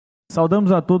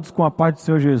Saudamos a todos com a paz do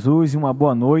Senhor Jesus e uma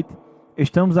boa noite.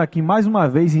 Estamos aqui mais uma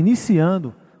vez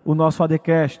iniciando o nosso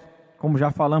ADCast. Como já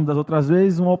falamos das outras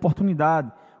vezes, uma oportunidade,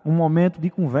 um momento de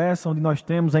conversa onde nós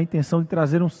temos a intenção de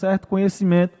trazer um certo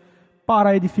conhecimento para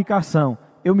a edificação.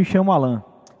 Eu me chamo Alan.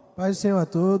 Paz do Senhor a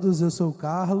todos, eu sou o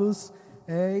Carlos.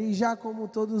 E já como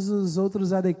todos os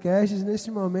outros ADCasts,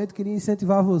 neste momento queria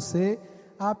incentivar você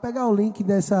a pegar o link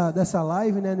dessa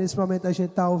live, né? Nesse momento a gente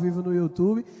está ao vivo no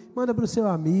YouTube, manda para o seu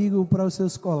amigo, para os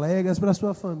seus colegas, para a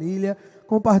sua família,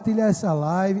 compartilha essa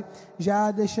live,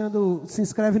 já se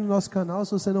inscreve no nosso canal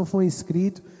se você não for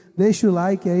inscrito, deixa o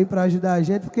like aí para ajudar a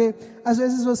gente, porque às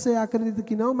vezes você acredita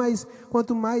que não, mas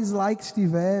quanto mais likes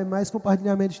tiver, mais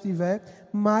compartilhamentos tiver,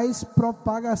 mais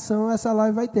propagação essa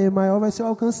live vai ter, maior vai ser o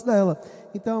alcance dela.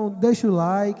 Então deixa o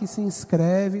like, se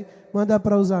inscreve, manda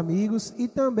para os amigos e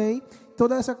também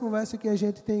toda essa conversa que a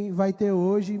gente vai ter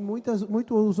hoje,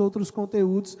 muitos outros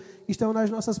conteúdos estão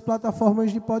nas nossas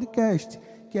plataformas de podcast,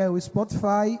 que é o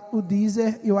Spotify, o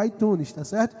Deezer e o iTunes, tá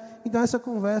certo? Então essa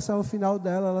conversa, ao final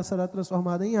dela, ela será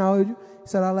transformada em áudio,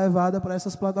 será levada para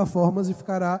essas plataformas e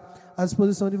ficará à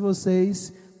disposição de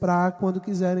vocês para quando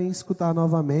quiserem escutar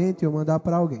novamente ou mandar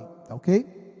para alguém, tá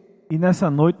ok? E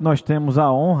nessa noite nós temos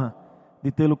a honra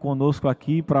de tê-lo conosco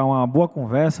aqui para uma boa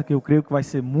conversa, que eu creio que vai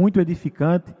ser muito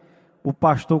edificante, o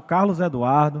pastor Carlos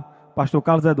Eduardo. Pastor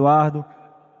Carlos Eduardo,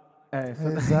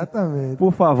 exatamente.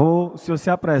 Por favor, o senhor se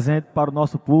apresente para o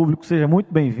nosso público, seja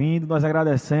muito bem-vindo, nós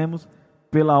agradecemos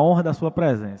pela honra da sua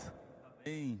presença.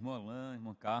 Bem, irmão Alain,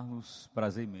 irmão Carlos,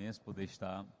 prazer imenso poder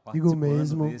estar Digo participando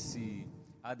mesmo. desse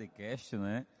ADCast,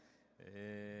 né?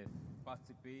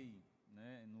 Participei,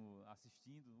 né,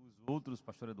 assistindo os outros,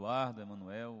 pastor Eduardo,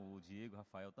 Emanuel, o Diego,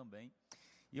 Rafael também,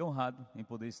 e honrado em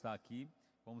poder estar aqui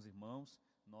com os irmãos.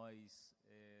 Nós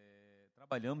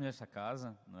trabalhamos nessa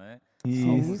casa, não é? Há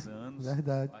alguns anos,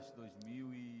 verdade. Acho que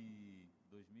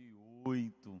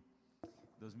 2008,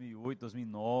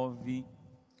 2009,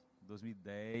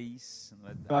 2010,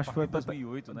 Eu acho que foi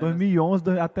 2008, né?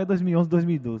 2011, até 2011,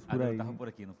 2012, por aí. Eu estava por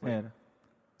aqui, não foi? Era.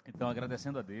 Então,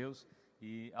 agradecendo a Deus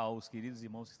e aos queridos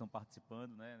irmãos que estão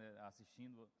participando, né,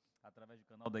 assistindo através do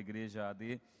canal da Igreja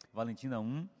AD Valentina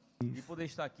 1. Isso. E poder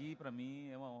estar aqui, para mim,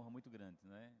 é uma honra muito grande,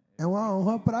 né? É uma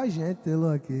honra para a gente tê-lo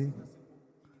aqui.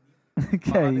 Que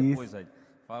Fala é depois, isso? Aí.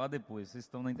 Fala depois. Vocês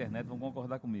estão na internet, vão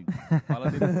concordar comigo. Fala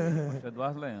depois. Pastor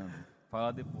Eduardo Leandro.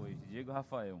 Fala depois. Diego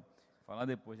Rafael. Fala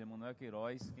depois. Emanuel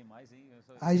Queiroz. Quem mais, hein?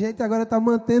 A gente agora está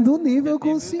mantendo o nível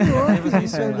com o senhor.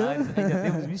 Já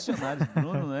temos missionários,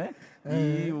 Bruno, né?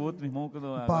 E o outro irmão,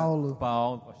 Paulo,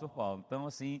 pastor Paulo. Então,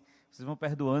 assim, vocês vão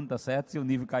perdoando, tá certo? Se o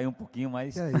nível cair um pouquinho,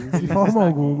 mas... É isso, de forma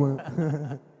alguma.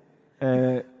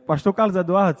 Pastor Carlos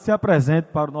Eduardo, se apresente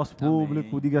para o nosso público,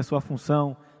 Amém. Diga a sua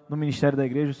função no Ministério da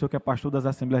Igreja, o senhor que é pastor das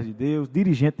Assembleias de Deus,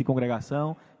 dirigente de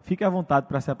congregação, fique à vontade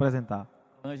para se apresentar.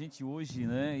 A gente hoje,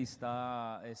 né,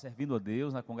 está servindo a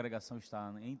Deus, a congregação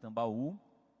está em Tambaú.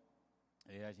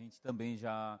 A gente também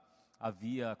já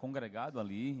havia congregado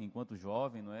ali enquanto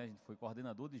jovem, não é? A gente foi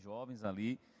coordenador de jovens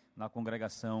ali na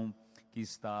congregação que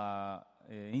está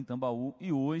em Tambaú,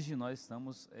 e hoje nós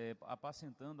estamos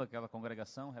apacentando aquela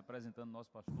congregação, representando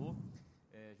nosso pastor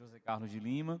José Carlos de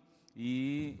Lima,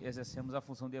 e exercemos a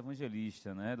função de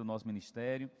evangelista, né, do nosso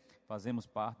ministério. Fazemos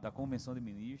parte da Convenção de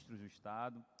Ministros do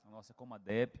Estado, a nossa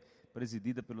Comadep,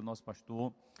 presidida pelo nosso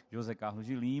pastor José Carlos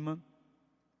de Lima,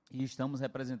 e estamos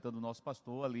representando o nosso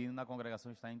pastor ali na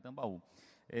congregação que está em Tambaú.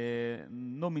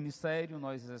 No ministério,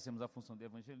 nós exercemos a função de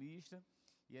evangelista,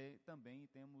 e também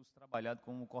temos trabalhado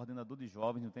como coordenador de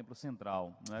jovens no Templo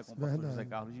Central, não é, com o pastor José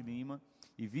Carlos de Lima,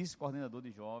 e vice-coordenador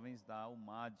de jovens da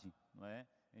UMAD, não é,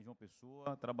 em João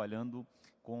Pessoa, trabalhando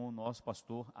com o nosso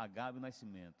pastor Agábio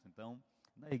Nascimento. Então,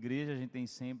 na igreja a gente tem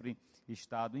sempre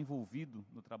estado envolvido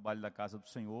no trabalho da Casa do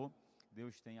Senhor.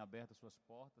 Deus tem aberto as suas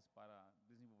portas para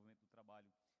o desenvolvimento do trabalho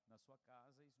na sua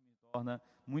casa, e isso me torna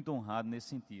muito honrado nesse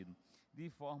sentido.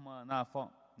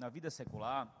 Na vida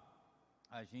secular,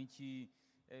 a gente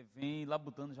vem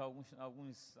labutando já alguns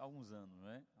anos, não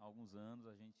é? Há alguns anos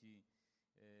a gente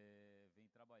vem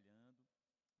trabalhando,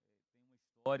 tem uma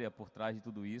história por trás de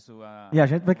tudo isso. E a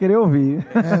gente vai querer ouvir.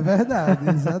 É verdade,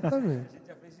 exatamente. A gente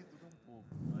já fez de tudo um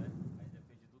pouco, não é? A gente já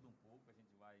fez de tudo um pouco, a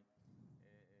gente vai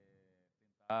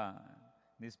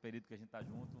tentar, nesse período que a gente está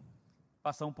junto,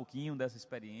 passar um pouquinho dessa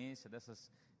experiência,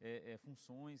 dessas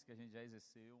funções que a gente já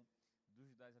exerceu,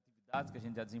 das atividades que a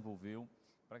gente já desenvolveu,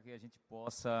 para que a gente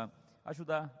possa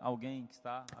ajudar alguém que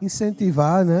está...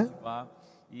 Incentivar, né?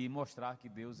 E mostrar que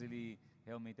Deus, ele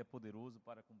realmente é poderoso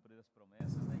para cumprir as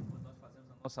promessas, né? Enquanto nós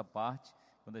fazemos a nossa parte,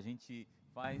 quando a gente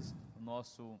faz o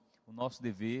o nosso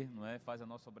dever, não é? Faz a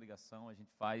nossa obrigação, a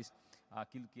gente faz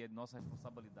aquilo que é de nossa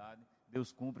responsabilidade,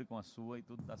 Deus cumpre com a sua e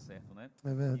tudo dá certo, né?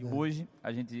 É verdade. E hoje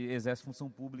a gente exerce função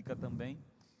pública também,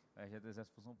 a gente exerce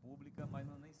função pública, mas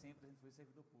nem sempre a gente foi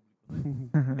servidor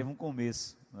público, né? Teve um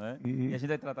começo, né? E a gente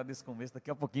vai tratar desse começo daqui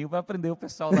a pouquinho para aprender o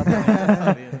pessoal lá também para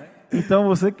saber, né? Então,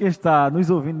 você que está nos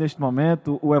ouvindo neste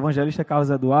momento, o evangelista Carlos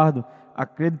Eduardo,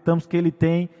 acreditamos que ele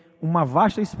tem uma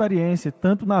vasta experiência,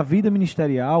 tanto na vida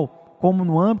ministerial, como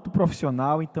no âmbito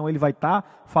profissional. Então, ele vai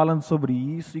estar falando sobre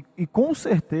isso e com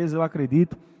certeza eu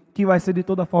acredito que vai ser de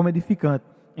toda forma edificante.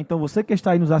 Então, você que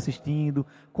está aí nos assistindo,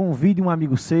 convide um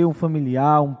amigo seu, um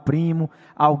familiar, um primo,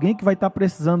 alguém que vai estar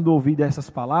precisando ouvir dessas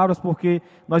palavras, porque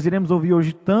nós iremos ouvir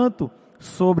hoje tanto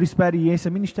sobre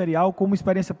experiência ministerial como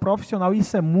experiência profissional, e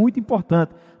isso é muito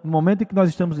importante no momento em que nós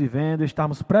estamos vivendo,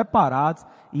 estarmos preparados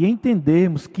e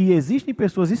entendermos que existem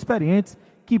pessoas experientes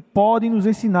que podem nos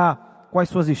ensinar com as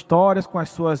suas histórias, com as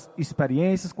suas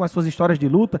experiências, com as suas histórias de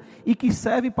luta, e que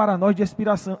servem para nós de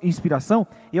inspiração.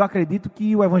 Eu acredito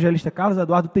que o evangelista Carlos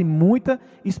Eduardo tem muita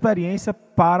experiência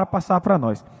para passar para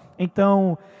nós.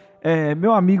 Então,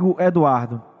 meu amigo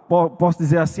Eduardo, posso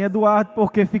dizer assim, Eduardo,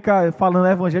 porque fica falando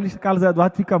evangelista Carlos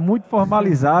Eduardo, fica muito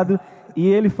formalizado, e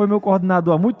ele foi meu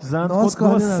coordenador há muitos anos,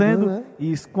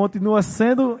 continua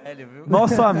sendo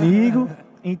nosso amigo.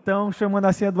 Então, chamando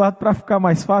assim Eduardo para ficar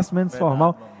mais fácil, menos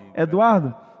formal.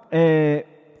 Eduardo,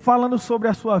 falando sobre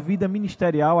a sua vida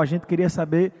ministerial, a gente queria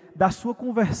saber da sua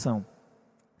conversão.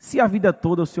 Se a vida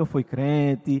toda o senhor foi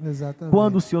crente, Exatamente.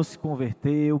 Quando o senhor se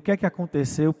converteu, o que é que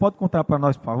aconteceu? Pode contar para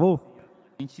nós, por favor?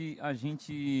 A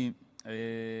gente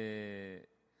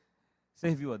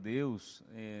serviu a Deus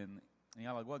em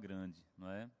Alagoa Grande, não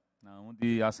é?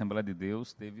 Onde a Assembleia de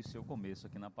Deus teve seu começo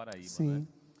aqui na Paraíba. Sim. Né?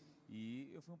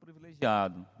 E eu fui um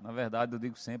privilegiado. Na verdade, eu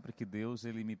digo sempre que Deus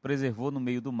ele me preservou no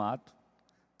meio do mato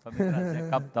para me trazer a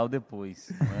capital depois.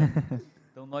 Né?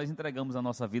 Então, nós entregamos a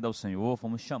nossa vida ao Senhor,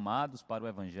 fomos chamados para o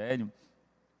Evangelho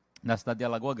na cidade de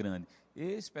Alagoa Grande.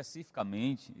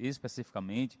 Especificamente,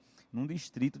 num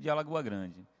distrito de Alagoa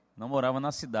Grande. Não morava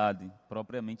na cidade,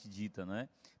 propriamente dita, né?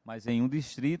 Mas em um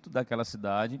distrito daquela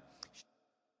cidade,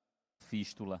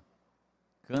 Fístula.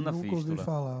 Cana Nunca Fístula. ouvi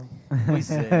falar.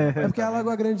 Pois é. É porque a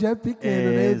Alagoa Grande é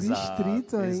pequena, né? Exato,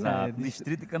 Distrito ainda. exato.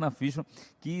 Distrito de Cana Fístula,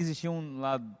 que existiam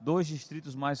lá 2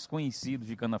 distritos mais conhecidos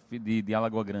de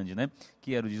Alagoa Grande, né?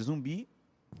 Que era o de Zumbi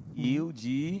e o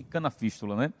de Cana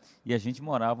Fístula, né? E a gente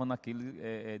morava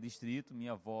naquele distrito.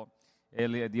 Minha avó,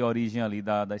 ela é de origem ali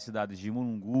das cidades de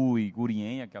Mulungu e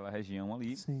Gurien, aquela região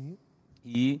ali. Sim.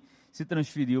 E se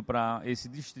transferiu para esse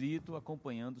distrito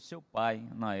acompanhando seu pai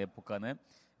na época, né?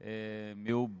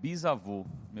 Meu bisavô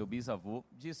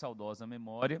de saudosa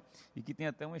memória, e que tem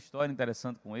até uma história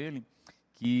interessante com ele,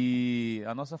 que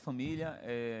a nossa família,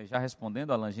 já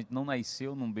respondendo, Alan, a gente não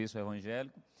nasceu num berço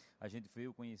evangélico, a gente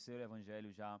veio conhecer o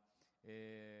evangelho já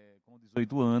com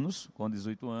 18 anos,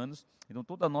 então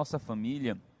toda a nossa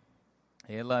família,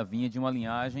 ela vinha de uma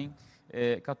linhagem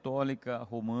católica,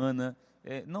 romana,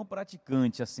 não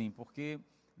praticante assim, porque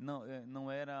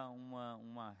não era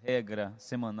uma regra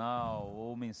semanal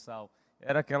ou mensal,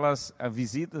 era aquelas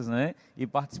visitas, né, e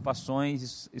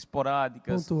participações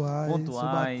esporádicas,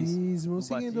 pontuais, batismo,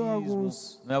 seguindo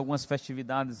algumas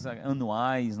festividades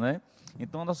anuais, né?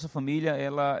 Então a nossa família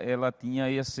ela tinha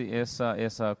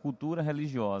essa cultura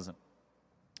religiosa.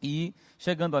 E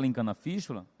chegando ali em Cana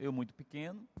Fístula, eu muito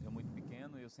pequeno,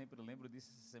 eu sempre lembro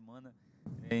disso essa semana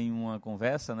em uma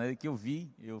conversa, né, que eu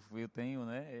tenho,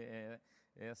 né,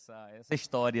 essa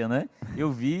história, né?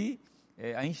 Eu vi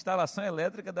a instalação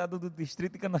elétrica do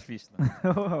distrito de Cana Fístula.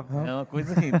 É uma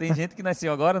coisa que tem gente que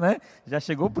nasceu agora, né? Já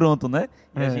chegou pronto, né?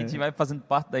 E a gente vai fazendo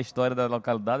parte da história da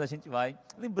localidade, a gente vai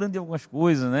lembrando de algumas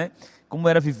coisas, né? Como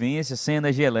era a vivência sem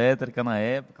energia elétrica na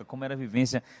época, como era a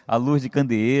vivência a luz de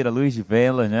candeeira, a luz de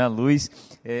vela, né? A luz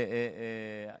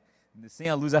sem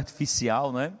a luz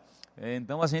artificial, né?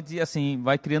 Então a gente assim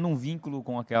vai criando um vínculo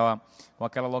com aquela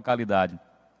localidade.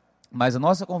 Mas a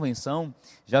nossa convenção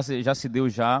já se deu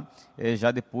já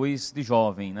depois de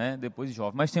jovem, né? Depois de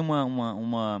jovem. Mas tem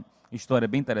uma história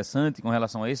bem interessante com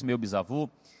relação a esse meu bisavô,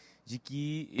 de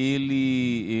que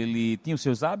ele tinha os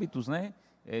seus hábitos, né?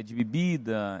 De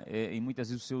bebida, e muitas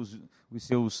vezes os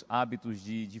seus hábitos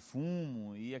de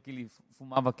fumo, e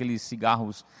fumava aqueles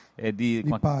cigarros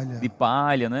de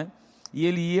palha, né? E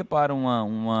ele ia para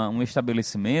um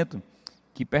estabelecimento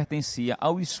que pertencia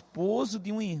ao esposo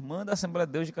de uma irmã da Assembleia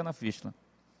de Deus de Cana Fístula.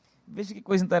 Veja que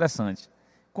coisa interessante.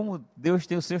 como Deus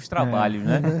tem os seus trabalhos,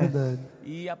 né? É verdade.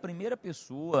 E a primeira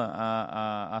pessoa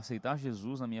a aceitar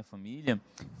Jesus na minha família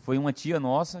foi uma tia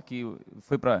nossa, que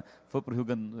foi para o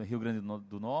Rio Grande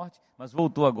do Norte, mas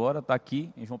voltou agora, está aqui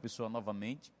em João Pessoa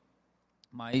novamente.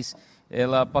 Mas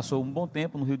ela passou um bom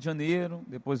tempo no Rio de Janeiro,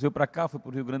 depois veio para cá, foi para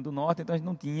o Rio Grande do Norte, então a gente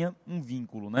não tinha um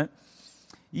vínculo, né?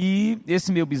 E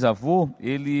esse meu bisavô,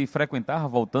 ele frequentava,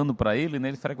 voltando para ele, né,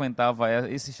 ele frequentava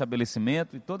esse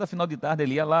estabelecimento, e toda final de tarde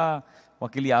ele ia lá com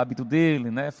aquele hábito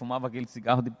dele, né, fumava aquele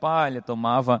cigarro de palha,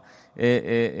 tomava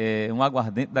um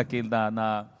aguardente daquele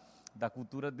da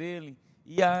cultura dele.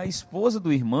 E a esposa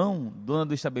do irmão, dona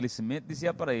do estabelecimento,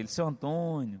 dizia para ele: seu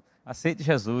Antônio, aceite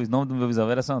Jesus. O nome do meu bisavô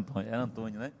era São Antônio, era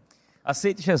Antônio, né?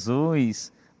 Aceite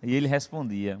Jesus. E ele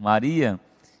respondia: Maria,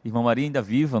 irmã Maria ainda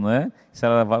viva, não é? Se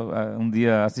ela vai um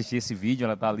dia assistir esse vídeo,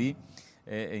 ela está ali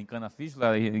em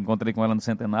Canafístula, encontrei com ela no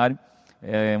centenário,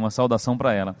 uma saudação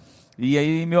para ela. E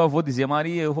aí meu avô dizia: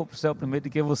 Maria, eu vou para o céu primeiro do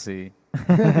que você.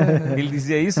 Ele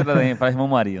dizia isso para a irmã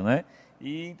Maria, né?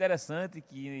 E interessante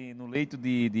que no leito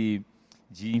de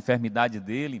enfermidade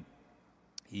dele,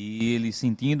 e ele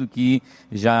sentindo que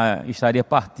já estaria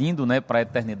partindo, né, para a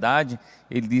eternidade,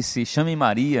 ele disse: chame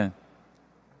Maria.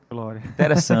 Glória.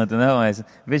 Interessante, né? Mas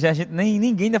veja, a gente,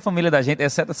 ninguém da família da gente,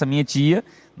 exceto essa minha tia,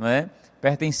 não é,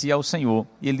 pertencia ao Senhor.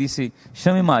 E ele disse: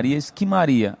 chame Maria. Disse: que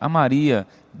Maria? A Maria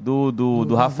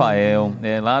do Rafael,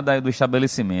 lá do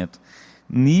estabelecimento.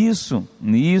 Nisso,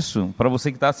 para você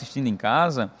que está assistindo em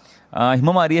casa, a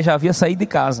irmã Maria já havia saído de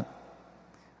casa.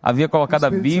 Havia colocado a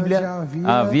Bíblia,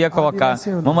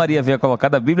 irmã Maria havia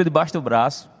colocado a Bíblia debaixo do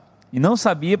braço e não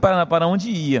sabia para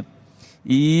onde ia.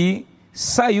 E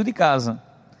saiu de casa.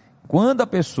 Quando a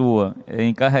pessoa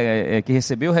que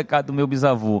recebeu o recado do meu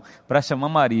bisavô para chamar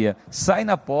Maria sai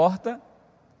na porta,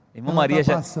 irmã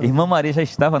Maria já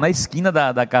estava na esquina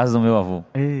da casa do meu avô.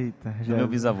 Eita, do meu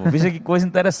bisavô. Veja que coisa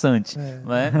interessante.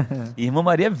 Não é? E irmã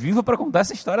Maria é viva para contar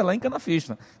essa história lá em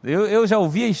Canafístula. Eu já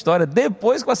ouvi a história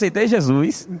depois que eu aceitei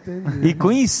Jesus. Entendi. E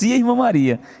conheci a irmã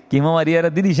Maria, que a irmã Maria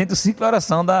era dirigente do ciclo de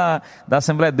oração da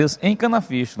Assembleia de Deus em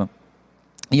Canafístula.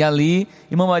 E ali,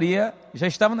 irmã Maria já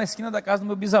estava na esquina da casa do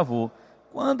meu bisavô.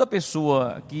 Quando a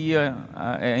pessoa que ia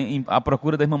à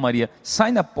procura da irmã Maria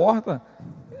sai na porta,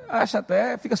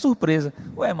 fica surpresa.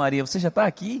 Ué, Maria, você já está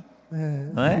aqui?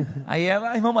 Não é? Aí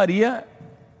a irmã Maria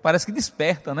parece que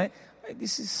desperta, né? Aí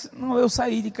disse: não, eu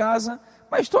saí de casa,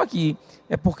 mas estou aqui.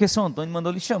 É porque São Antônio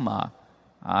mandou lhe chamar.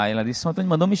 Aí ela disse: São Antônio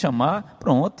mandou me chamar,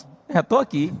 pronto, já estou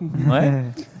aqui, não é?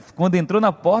 Quando entrou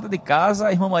na porta de casa,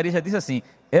 a irmã Maria já disse assim: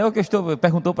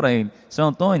 perguntou para ele: São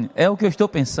Antônio, é o que eu estou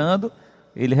pensando?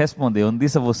 Ele respondeu: eu não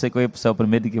disse a você que eu ia para o céu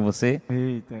primeiro do que você?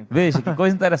 Eita. Veja, que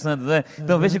coisa interessante, né?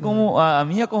 Então veja como a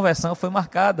minha conversão foi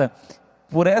marcada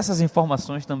por essas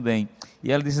informações também.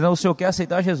 E ela disse: não, o senhor quer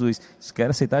aceitar Jesus? Eu quero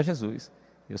aceitar Jesus.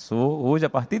 Eu sou, hoje, a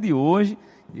partir de hoje,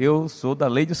 eu sou da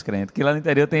lei dos crentes. Que lá no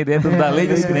interior tem ideia da lei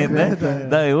dos crentes,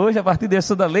 né? Hoje, a partir de hoje, eu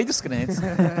sou da lei dos crentes.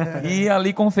 E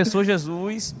ali confessou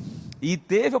Jesus e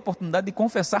teve a oportunidade de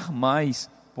confessar mais,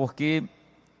 porque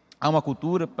há uma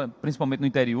cultura, principalmente no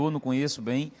interior, não conheço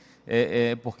bem,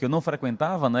 porque eu não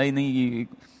frequentava, né, e nem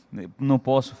não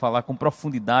posso falar com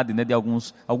profundidade, né, de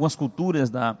algumas culturas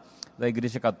da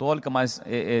Igreja Católica, mas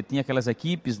tinha aquelas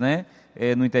equipes, né,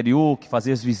 no interior que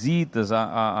faziam as visitas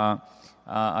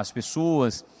às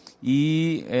pessoas,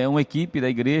 e uma equipe da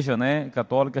Igreja, né,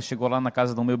 Católica chegou lá na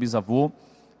casa do meu bisavô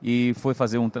e foi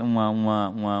fazer um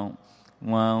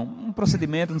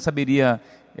procedimento, não saberia,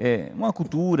 uma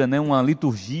cultura, né, uma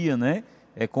liturgia, né,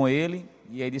 com ele.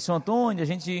 E aí disse: São Antônio,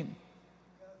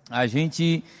 a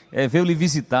gente veio lhe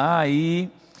visitar e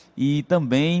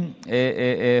também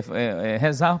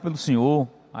rezar pelo senhor.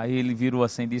 Aí ele virou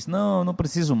assim e disse: não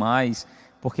preciso mais,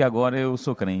 porque agora eu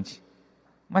sou crente.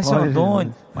 Mas São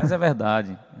Antônio, mas é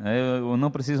verdade, eu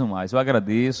não preciso mais, eu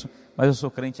agradeço, mas eu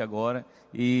sou crente agora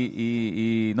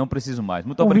e não preciso mais.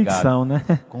 Muito obrigado. Convicção,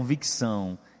 né?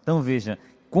 Convicção. Então veja,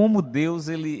 como Deus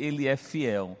ele é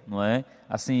fiel, não é?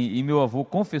 Assim, e meu avô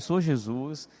confessou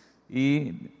Jesus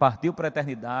e partiu para a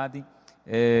eternidade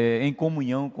em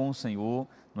comunhão com o Senhor,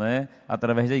 não é?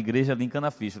 Através da igreja ali em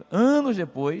Canafístula. Anos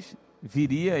depois,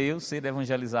 viria eu ser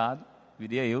evangelizado,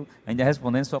 ainda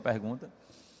respondendo a sua pergunta,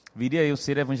 viria eu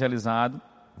ser evangelizado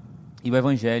e o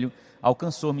evangelho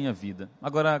alcançou minha vida.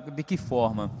 Agora, de que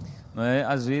forma? Não é?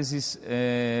 Às vezes,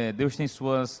 Deus tem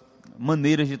suas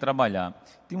maneiras de trabalhar.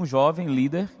 Tem um jovem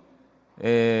líder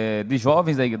de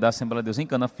jovens da Assembleia de Deus em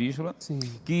Canafístula,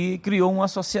 que criou uma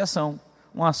associação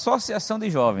de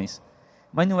jovens,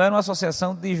 mas não era uma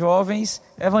associação de jovens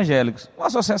evangélicos, uma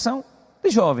associação de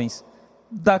jovens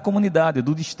da comunidade,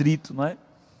 do distrito, não é?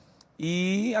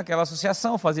 e aquela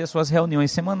associação fazia suas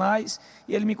reuniões semanais,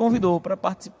 e ele me convidou para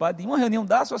participar de uma reunião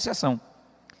da associação,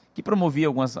 que promovia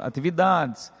algumas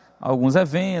atividades, alguns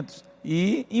eventos,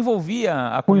 e envolvia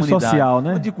a Cunho comunidade. social,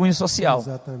 né? De cunho social.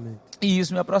 Exatamente. E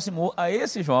isso me aproximou a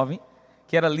esse jovem,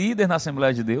 que era líder na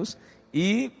Assembleia de Deus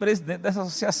e presidente dessa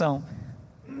associação.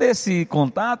 Nesse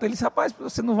contato, ele disse: rapaz,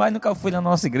 você não vai, nunca foi na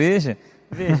nossa igreja?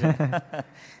 Veja,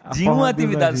 de uma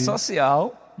atividade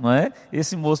social, não é?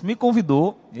 Esse moço me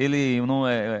convidou,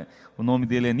 o nome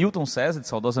dele é Newton César, de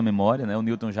saudosa memória, né? O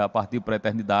Newton já partiu para a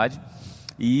eternidade.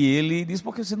 E ele disse: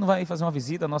 por que você não vai fazer uma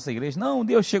visita à nossa igreja? Não, um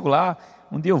dia eu chego lá,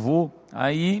 um dia eu vou.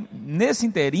 Aí, nesse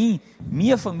interim,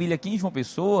 minha família aqui em João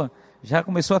Pessoa já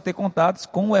começou a ter contatos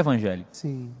com o Evangelho.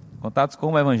 Sim. Contatos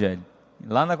com o Evangelho.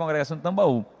 Lá na congregação de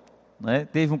Tambaú. Né?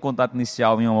 Teve um contato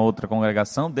inicial em uma outra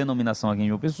congregação, denominação aqui em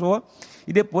João Pessoa.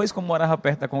 E depois, como morava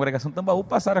perto da congregação de Tambaú,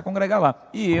 passaram a congregar lá.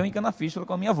 E eu em Canafístula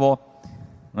com a minha avó.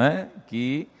 Né?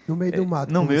 Que, No meio do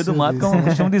mato. no meio do mato, como eu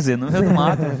costumo dizer, no meio do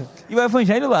mato. E o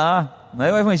Evangelho lá.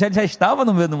 Né? O Evangelho já estava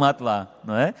no meio do mato lá.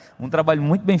 Não é? Um trabalho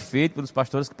muito bem feito pelos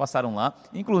pastores que passaram lá.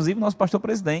 Inclusive nosso pastor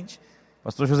presidente,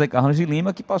 pastor José Carlos de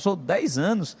Lima, que passou 10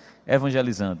 anos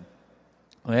evangelizando.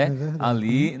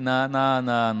 Ali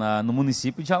no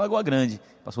município de Alagoa Grande.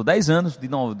 Passou 10 anos, de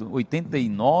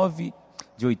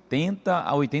 80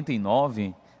 a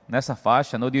 89, nessa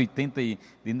faixa, de 80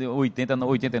 a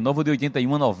 89 ou de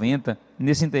 81 a 90,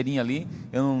 nesse inteirinho ali,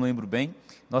 eu não lembro bem.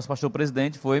 Nosso pastor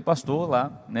presidente foi pastor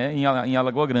lá, né, em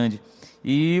Alagoa Grande.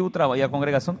 E a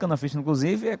congregação de Canafístula,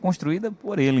 inclusive, é construída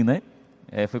por ele, né?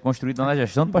 Foi construída na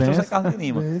gestão do pastor José Carlos de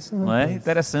Lima. Não é?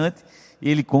 Interessante. E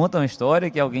ele conta uma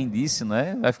história que alguém disse, não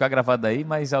é? Vai ficar gravado aí,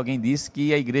 mas alguém disse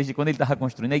que a igreja, quando ele estava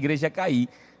construindo, a igreja ia cair.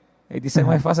 Ele disse: é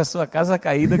mais fácil a sua casa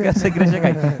cair do que essa igreja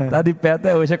cair. Está de pé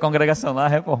até hoje a congregação lá,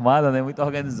 reformada, né? Muito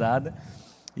organizada.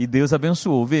 E Deus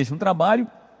abençoou. Veja, um trabalho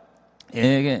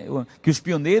que os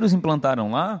pioneiros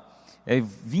implantaram lá,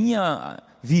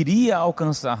 viria a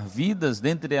alcançar vidas,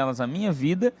 dentre elas a minha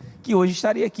vida, que hoje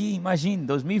estaria aqui, imagine,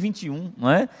 2021,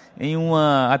 não é? Em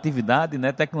uma atividade,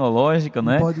 né, tecnológica,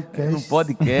 não é? Um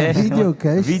podcast,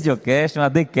 videocast, uma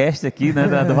decast aqui, né,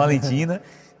 da Valentina.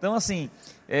 Então, assim,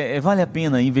 vale a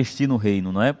pena investir no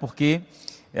reino, não é? Porque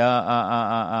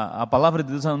a palavra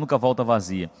de Deus nunca volta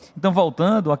vazia. Então,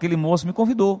 voltando, aquele moço me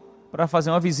convidou para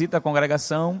fazer uma visita à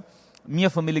congregação.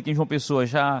 Minha família aqui em João Pessoa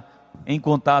já em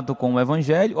contato com o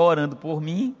Evangelho, orando por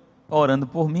mim,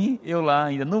 eu lá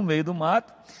ainda no meio do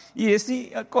mato, e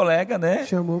esse colega, né,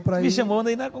 me chamou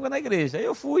na igreja. Aí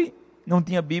eu fui, não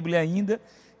tinha Bíblia ainda,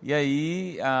 e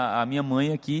aí a minha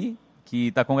mãe aqui, que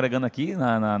está congregando aqui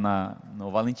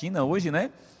no Valentina hoje, né,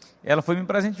 ela me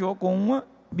presenteou com uma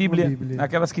Bíblia,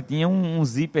 aquelas que tinham um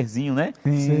zíperzinho, né?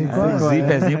 Sim, um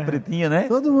zíperzinho pretinho, né?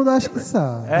 Todo mundo acha que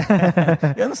sabe.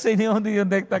 Eu não sei nem onde é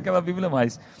que está aquela Bíblia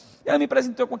mais. Ela me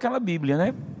presentou com aquela Bíblia,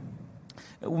 né?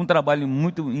 Um trabalho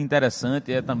muito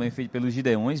interessante também feito pelos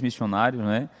Gideões missionários,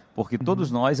 né? Porque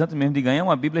todos nós, antes mesmo de ganhar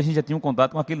uma Bíblia, a gente já tinha um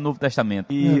contato com aquele Novo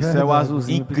Testamento. Isso, é o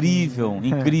azulzinho.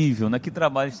 Incrível, né? Que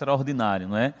trabalho extraordinário,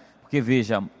 não é? Porque,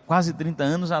 veja, quase 30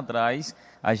 anos atrás,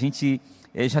 a gente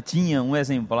já tinha um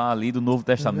exemplar ali do Novo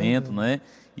Testamento, né?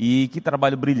 E que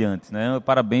trabalho brilhante, né?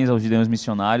 Parabéns aos Gideões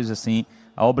missionários, assim,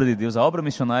 a obra de Deus, a obra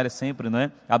missionária sempre,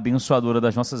 né, abençoadora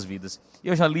das nossas vidas.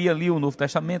 Eu já li ali o Novo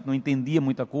Testamento, não entendia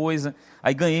muita coisa,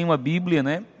 aí ganhei uma Bíblia,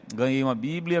 né,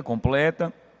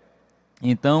 completa.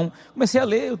 Então, comecei a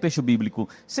ler o texto bíblico,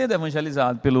 sendo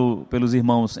evangelizado pelos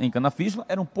irmãos em Canafístula.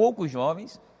 Eram poucos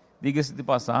jovens, diga-se de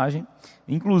passagem.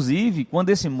 Inclusive, quando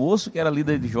esse moço, que era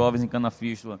líder de jovens em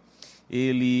Canafístula,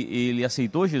 ele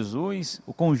aceitou Jesus,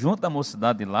 o conjunto da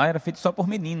mocidade lá era feito só por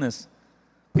meninas,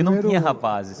 porque não tinha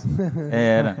rapazes.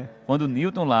 Quando o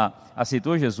Newton lá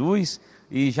aceitou Jesus,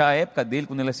 e já a época dele,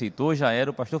 quando ele aceitou, já era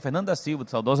o pastor Fernando da Silva,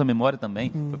 de saudosa memória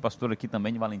também, foi pastor aqui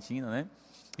também de Valentina, né?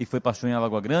 E foi pastor em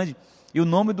Alagoa Grande, e o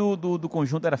nome do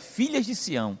conjunto era Filhas de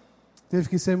Sião. Teve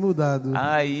que ser mudado.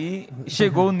 Aí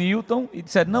chegou o Newton e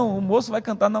disseram: não, o moço vai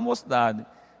cantar na mocidade.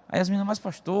 Aí as meninas: mas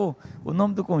pastor, o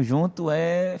nome do conjunto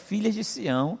é Filhas de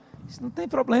Sião. Isso não tem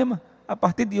problema, a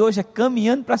partir de hoje é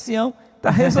Caminhando para Sião. Está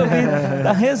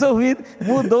resolvido,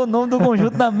 mudou o nome do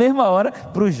conjunto na mesma hora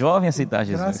para o jovem aceitar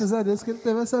Jesus. Graças a Deus que ele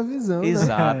teve essa visão.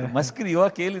 Exato, mas criou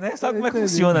aquele, né? Sabe como é que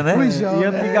funciona, né? E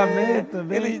antigamente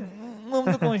também.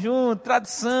 Nome do conjunto,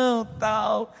 tradição,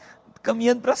 tal,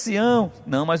 Caminhando para Sião.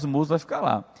 Não, mas o moço vai ficar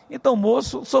lá. Então o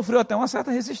moço sofreu até uma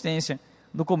certa resistência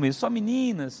no começo, só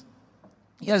meninas.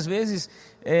 E às vezes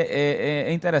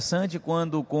é interessante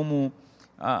quando, como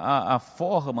a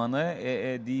forma,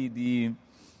 né, de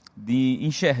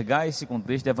enxergar esse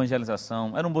contexto de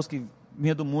evangelização. Era um moço que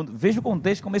vinha do mundo. Veja o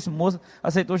contexto como esse moço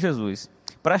aceitou Jesus.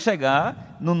 para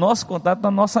chegar no nosso contato,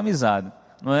 na nossa amizade,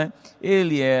 não é?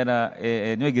 Ele era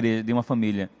de uma igreja, de uma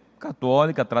família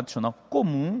católica, tradicional,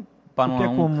 comum para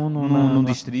num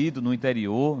distrito, no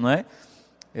interior, não é?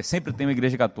 Sempre tem uma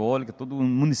igreja católica, todo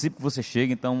município que você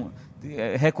chega, então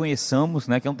reconheçamos,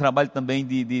 né, que é um trabalho também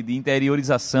de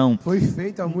interiorização. Foi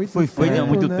feito há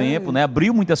muito tempo, né?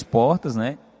 Abriu muitas portas,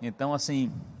 né? Então, assim,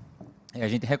 a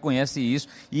gente reconhece isso.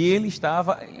 E ele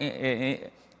estava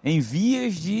em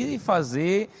vias de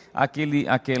fazer a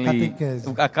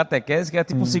catequese, que é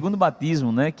tipo um segundo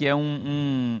batismo, né? Que é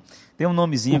tem um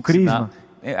nomezinho. O crisma.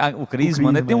 O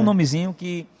crisma, né? Tem um nomezinho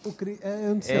que...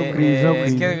 eu não sei o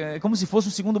crisma. Que é como se fosse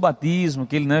um segundo batismo,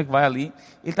 que ele, né, que vai ali.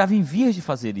 Ele estava em vias de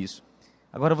fazer isso.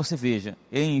 Agora você veja,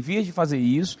 em vias de fazer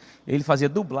isso, ele fazia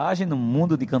dublagem no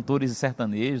mundo de cantores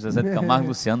sertanejos, Zezé de Camargo e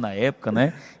Luciano na época,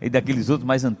 né? E daqueles outros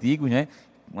mais antigos, né?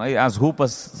 As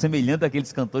roupas semelhantes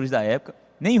àqueles cantores da época.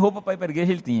 Nem roupa para ir para a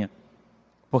igreja ele tinha.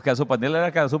 Porque as roupas dele eram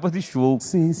aquelas roupas de show.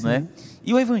 Sim. Né?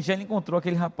 E o evangelho encontrou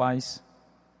aquele rapaz.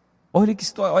 Olha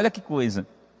que coisa.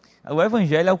 O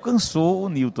evangelho alcançou o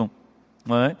Newton.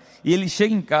 Não é? E ele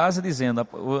chega em casa dizendo: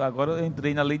 agora eu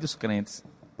entrei na lei dos crentes.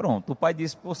 Pronto, o pai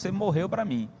disse: você morreu para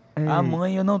mim. A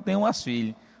mãe, eu não tenho mais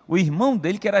filho. O irmão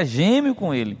dele, que era gêmeo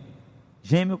com ele,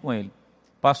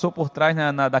 passou por trás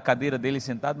da cadeira dele,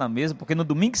 sentado na mesa, porque no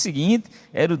domingo seguinte,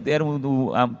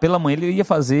 pela manhã, ele ia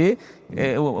fazer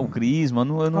o crisma.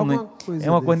 É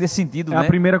uma coisa nesse sentido, né? É a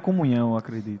primeira comunhão, eu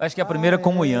acredito. Acho que é a primeira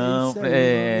comunhão.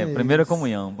 Primeira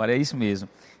comunhão, é isso mesmo.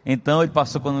 Então ele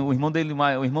passou, quando o irmão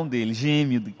dele,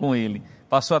 gêmeo com ele,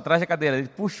 passou atrás da cadeira dele,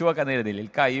 puxou a cadeira dele, ele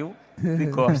caiu de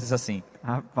costas assim.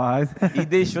 Rapaz. E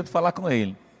deixou de falar com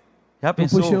ele. Já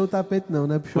pensou? Não puxou o tapete não,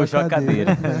 né? Puxou a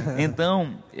cadeira.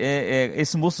 Então,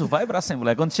 esse moço vai para a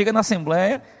Assembleia. Quando chega na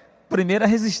Assembleia, primeira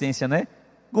resistência, né?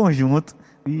 Conjunto.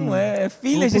 Não é?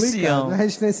 Filhas de Sião.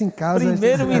 Resistência em casa.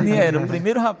 Primeiro menino, o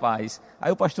primeiro rapaz.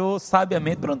 Aí o pastor,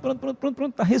 sabiamente,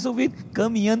 pronto, tá resolvido,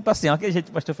 caminhando para Sião. Aquele jeito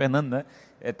do pastor Fernando, né?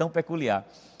 É tão peculiar.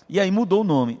 E aí mudou o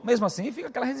nome. Mesmo assim, fica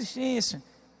aquela resistência.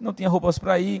 Não tinha roupas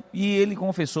para ir. E ele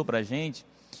confessou para a gente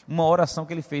uma oração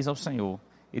que ele fez ao Senhor.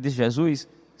 Ele disse: Jesus,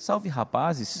 salve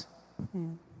rapazes.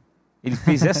 Ele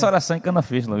fez essa oração em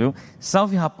Canafestla, viu?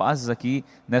 Salve rapazes aqui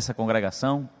nessa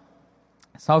congregação.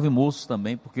 Salve moços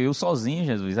também, porque eu sozinho,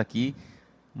 Jesus, aqui,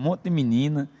 um monte de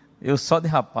menina, eu só de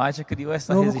rapaz, já criou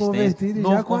essa resistência. Novo convertido,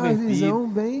 já com a visão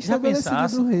bem estabelecida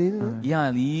do reino. Né? E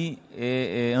ali,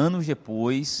 anos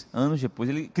depois,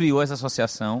 ele criou essa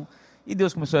associação e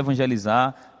Deus começou a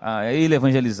evangelizar,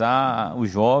 os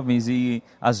jovens e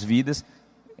as vidas.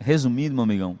 Resumindo, meu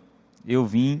amigão, eu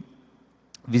vim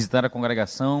visitar a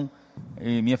congregação,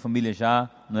 minha família já,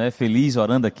 não é, feliz,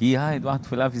 orando aqui. Eduardo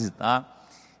foi lá visitar.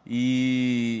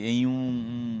 E em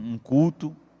um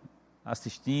culto,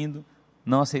 assistindo,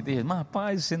 não aceitei. Mas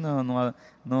rapaz, você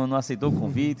não aceitou o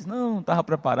convite? Não estava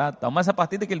preparado, tal. Mas a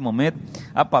partir daquele momento,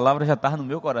 a palavra já estava no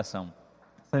meu coração.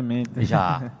 Semente.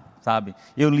 Já, sabe?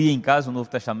 Eu li em casa o Novo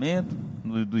Testamento,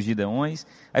 dos Gideões.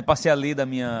 Aí passei a ler a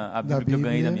Bíblia que eu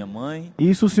ganhei da minha mãe.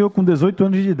 Isso o senhor com 18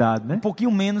 anos de idade, né? Um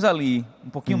pouquinho menos ali,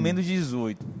 menos de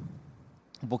 18.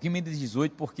 Um pouquinho menos de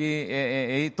 18,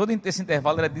 porque todo esse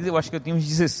intervalo eu acho que eu tinha uns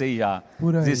 16 já.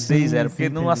 Por aí, 16 era, porque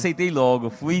não aceitei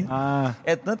logo.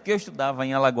 É tanto que eu estudava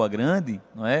em Alagoa Grande,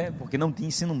 não é? Porque não tinha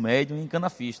ensino médio em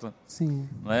Canafestla. Sim.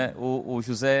 Não é? O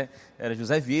José, era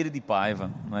José Vieira de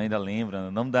Paiva, não é? Ainda lembra?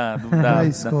 O nome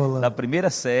da primeira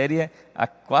série, a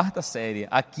quarta série.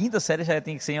 A quinta série já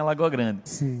tinha que ser em Alagoa Grande.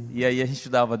 Sim. E aí a gente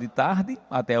estudava de tarde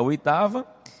até a oitava,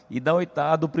 e da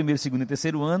oitava, do primeiro, segundo e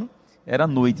terceiro ano, era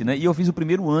noite, né? E eu fiz o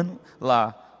primeiro ano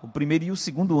lá. O primeiro e o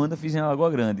segundo ano eu fiz em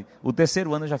Alagoa Grande. O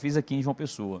terceiro ano eu já fiz aqui em João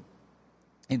Pessoa.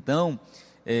 Então,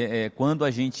 quando a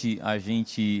gente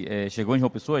chegou em João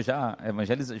Pessoa, já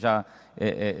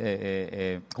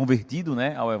convertido,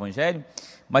 né, ao Evangelho,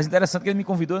 mas interessante que ele me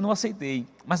convidou, eu não aceitei.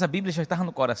 Mas a Bíblia já estava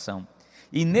no coração.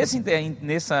 E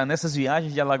nessas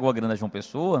viagens de Alagoa Grande a João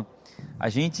Pessoa, a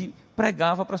gente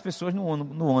pregava para as pessoas no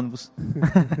ônibus.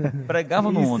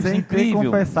 Pregava no ônibus, sem incrível. Ter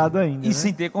confessado ainda, e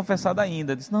sem ter confessado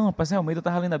ainda. Disse: não, rapaz, realmente eu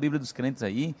estava lendo a Bíblia dos crentes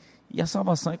aí, e a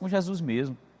salvação é com Jesus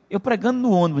mesmo. Eu pregando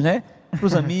no ônibus, né? Para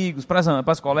os amigos, para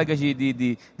as colegas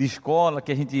de escola,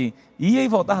 que a gente ia e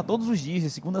voltava todos os dias, de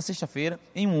segunda a sexta-feira,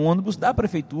 em um ônibus da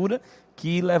prefeitura,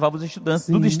 que levava os estudantes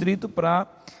do distrito para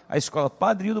a escola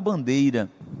Padre do Bandeira,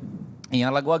 em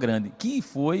Alagoa Grande, que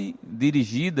foi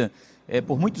dirigida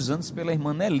por muitos anos pela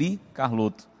irmã Nelly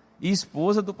Carlotto, e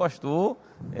esposa do pastor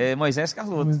Moisés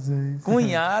Carlotto,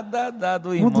 cunhada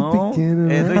do irmão, pequeno,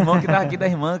 né? Do irmão que está aqui, da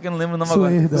irmã, que eu não lembro o nome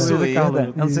agora. Suerda.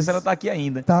 Eu não sei se ela está aqui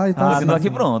ainda. Tá aqui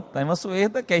pronto. A irmã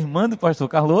Suerda, que é irmã do pastor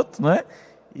Carlotto, não é?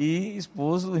 e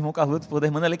esposo, o irmão Carlos, esposo da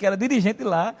irmã ali, que era dirigente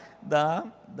lá da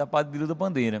Padre da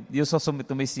Bandeira. E eu só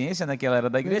tomei ciência, né, que ela era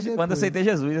da igreja quando aceitei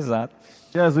Jesus, exato.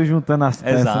 Jesus juntando as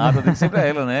peças. Exato, né? eu digo sempre a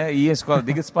ela, né? E a escola,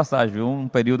 diga-se de passagem, viu? Um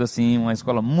período assim, uma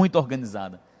escola muito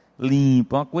organizada,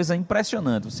 limpa, uma coisa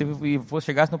impressionante. Se você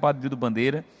chegasse no Padre do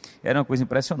Bandeira, era uma coisa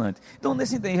impressionante. Então,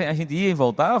 nesse tempo, a gente ia e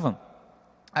voltava,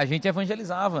 a gente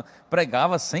evangelizava,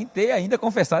 pregava sem ter ainda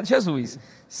confessado Jesus.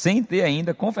 Sem ter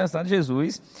ainda confessado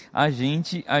Jesus, a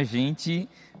gente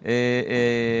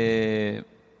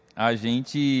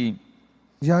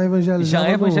já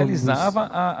evangelizava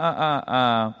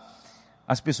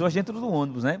as pessoas dentro do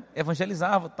ônibus, né?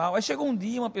 Evangelizava e tal. Aí chegou um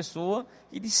dia uma pessoa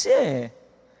e disse,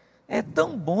 é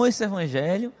tão bom esse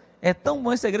evangelho, é tão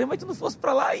bom essa igreja, mas tu não fosse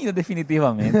para lá ainda,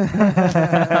 definitivamente.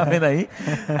 Tá vendo aí?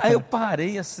 Aí eu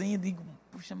parei assim e digo,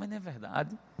 puxa, mas não é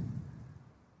verdade?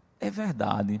 É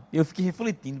verdade. Eu fiquei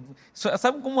refletindo.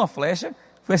 Sabe como uma flecha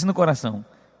foi assim no coração?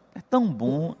 É tão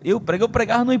bom. Eu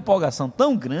pregava numa empolgação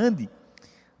tão grande,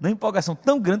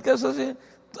 que eu só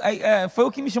foi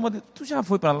o que me chamou de, tu já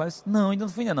foi para lá? Eu disse, não, ainda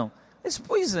não fui ainda não. Eu disse,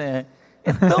 pois é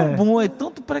tão bom,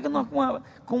 tu prega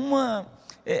com uma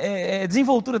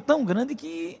desenvoltura tão grande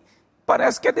que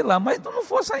parece que é de lá, mas tu não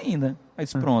fosse ainda. Aí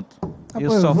disse, pronto.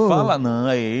 Eu só falo, não,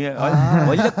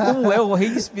 olha como é o rei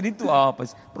espiritual,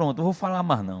 rapaz. Pronto, eu vou falar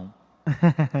mais não.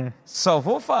 Só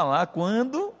vou falar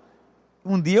quando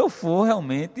um dia eu for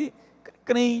realmente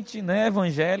crente, né,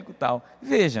 evangélico e tal.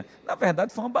 Veja, na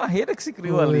verdade foi uma barreira que se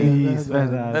criou ali. Isso,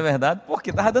 verdade. Na verdade, porque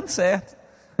estava dando certo.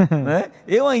 Né?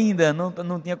 Eu ainda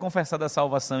não tinha confessado a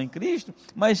salvação em Cristo,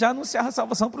 mas já anunciava a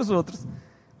salvação para os outros.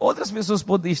 Outras pessoas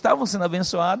estavam sendo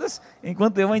abençoadas,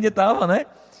 enquanto eu ainda estava, né?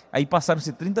 Aí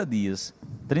passaram-se 30 dias.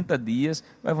 30 dias,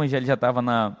 o evangelho já estava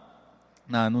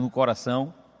no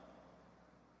coração.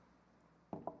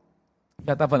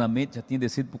 Já estava na mente, já tinha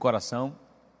descido para o coração.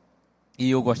 E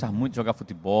eu gostava muito de jogar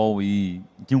futebol. E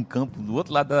tinha um campo do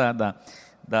outro lado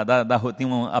da rua. Tem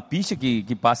a pista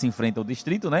que passa em frente ao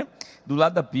distrito, né? Do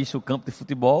lado da pista, o campo de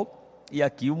futebol. E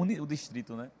aqui o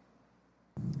distrito, né?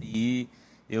 E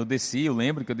eu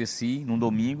lembro que eu desci num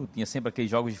domingo, tinha sempre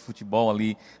aqueles jogos de futebol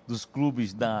ali dos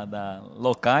clubes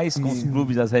locais com os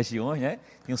clubes das regiões, né?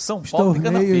 Tinha o São Paulo de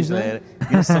Canafista, né?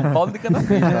 Tinha o São Paulo de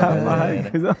Canafista.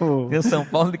 Tinha o São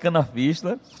Paulo de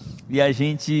Canafista. E a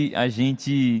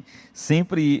gente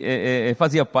sempre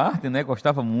fazia parte, né?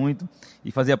 Gostava muito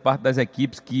e fazia parte das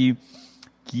equipes que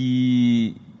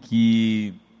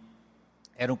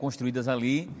eram construídas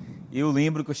ali. Eu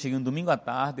lembro que eu cheguei um domingo à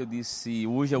tarde, eu disse,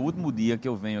 hoje é o último dia que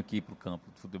eu venho aqui para o campo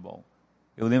de futebol.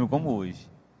 Eu lembro como hoje.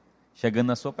 Chegando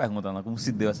na sua pergunta, Ana, como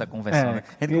se deu essa conversa, né?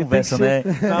 A gente conversa, né?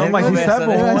 Não, mas isso é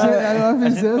bom.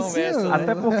 Né?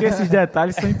 Até porque esses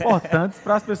detalhes são importantes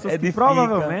para as pessoas que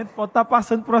provavelmente podem estar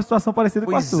passando por uma situação parecida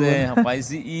com a sua. Pois é,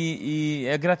 rapaz, e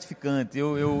é gratificante.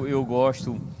 Eu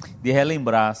gosto de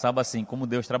relembrar, sabe assim, como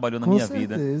Deus trabalhou na minha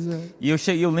vida. E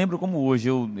eu lembro como hoje,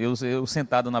 eu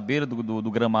sentado na beira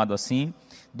do gramado assim,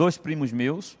 2 primos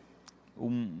meus,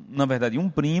 na verdade um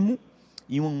primo,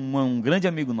 e um grande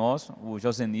amigo nosso, o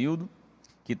Josenildo,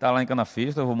 que está lá em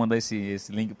Canafesta. Eu vou mandar esse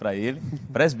link para ele.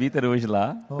 Presbítero hoje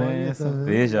lá.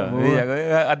 Veja.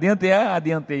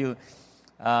 Adiantei o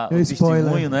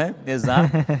testemunho, né? Exato.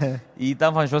 E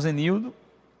estava Josenildo,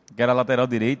 que era lateral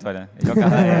direito, olha. Ele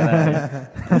jogava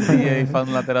falando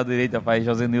no lateral direito, rapaz.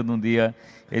 Josenildo, um dia,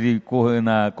 ele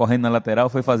correndo na lateral,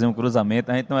 foi fazer um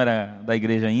cruzamento. A gente não era da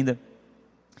igreja ainda.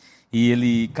 E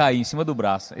ele caiu em cima do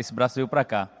braço. Esse braço veio para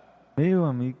cá. Meu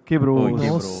amigo, quebrou.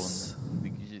 Nossa.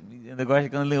 Negócio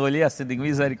quando eu olhei assim, digo,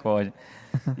 misericórdia.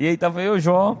 E aí estava eu,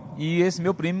 Jó, e esse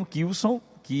meu primo, Kilson,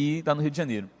 que está no Rio de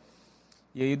Janeiro.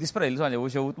 E aí eu disse para eles, olha,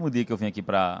 hoje é o último dia que eu vim aqui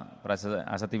para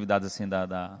as atividades assim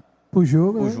o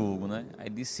jogo, né? Aí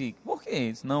disse, por quê?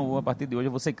 Ele disse, não, a partir de hoje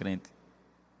eu vou ser crente.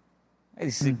 Aí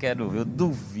disse, quero ver, eu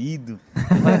duvido.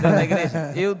 Vai entrar na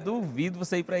igreja? Eu duvido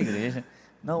você ir para a igreja.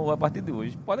 Não, a partir de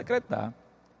hoje, pode acreditar.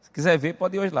 Se quiser ver,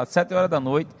 pode ir hoje lá, 7 horas da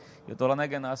noite. Eu estou lá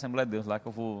na Assembleia de Deus, lá que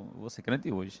eu vou ser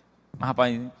crente hoje. Mas,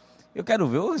 rapaz, eu quero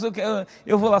ver,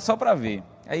 eu vou lá só para ver.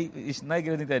 Aí, na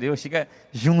igreja do interior, chega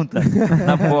junta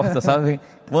na porta, sabe?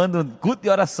 Quando culto de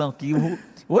oração,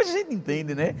 hoje a gente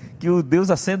entende, né? Que o Deus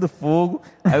acende o fogo,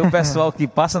 aí o pessoal que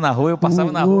passa na rua, eu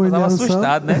passava na rua, eu estava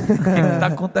assustado, né? O que está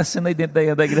acontecendo aí dentro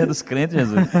da igreja dos crentes,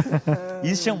 Jesus?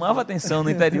 Isso chamava atenção,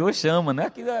 no interior chama, né?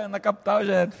 Aqui na capital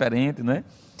já é diferente, né?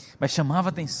 Mas chamava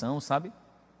atenção, sabe?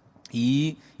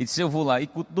 E disse, eu vou lá, e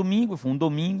culto domingo, foi um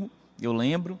domingo, eu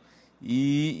lembro,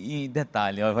 e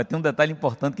detalhe, vai ter um detalhe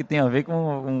importante que tem a ver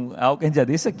com algo que a gente já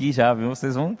disse aqui já, viu?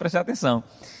 Vocês vão prestar atenção.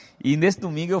 E nesse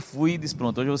domingo eu fui e disse,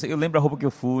 pronto, hoje eu lembro a roupa que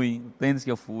eu fui, o tênis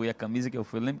que eu fui, a camisa que eu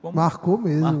fui, eu lembro como... Marcou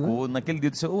mesmo, Marcou, né? naquele dia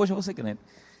eu disse, hoje eu vou ser crente.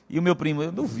 E o meu primo,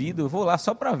 eu duvido, eu vou lá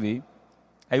só para ver.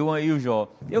 Aí o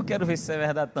Jó, eu quero ver se isso é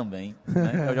verdade também,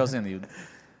 né? É o Josenildo.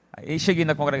 Aí cheguei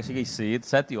na congregação, cheguei cedo,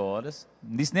 7 horas,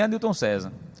 não disse nem a Newton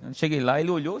César. Eu cheguei lá,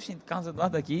 ele olhou, gente, Carlos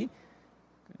Eduardo aqui,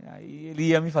 aí ele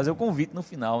ia me fazer o convite no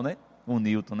final, né? O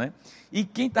Newton, né? E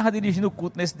quem estava dirigindo o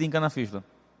culto nesse dia em Canafístula?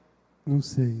 Não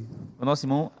sei. O nosso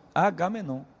irmão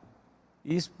Agamenon,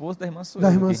 esposo da irmã Sueli.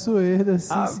 Da irmã Suerda,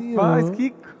 sim, senhor. Rapaz,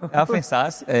 que... A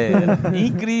pensasse,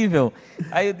 incrível.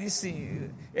 Aí eu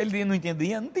disse, ele não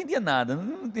entendia nada,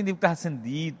 não entendia o que estava sendo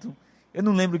dito. Eu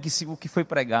não lembro o que foi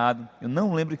pregado, eu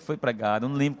não lembro qual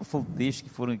foi o texto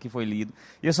que foi lido.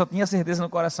 E eu só tinha certeza no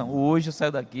coração, hoje eu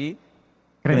saio daqui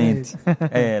crente.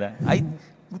 Era. Aí,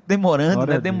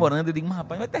 demorando, eu digo, mas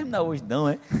rapaz, não vai terminar hoje não,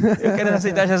 é? Eu querendo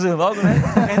aceitar Jesus logo, né?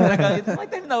 Não vai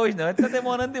terminar hoje não, está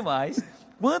demorando demais.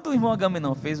 Quando o irmão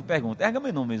Agamenon fez a pergunta, é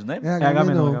Agamenon mesmo, né? É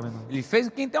Agamenon. Ele fez,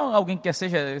 quem tem alguém que quer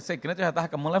ser crente, já estava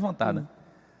com a mão levantada.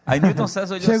 Aí Newton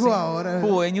César olhou Chegou assim. a hora.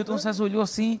 Pô, aí Newton César olhou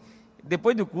assim.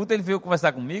 Depois do culto, ele veio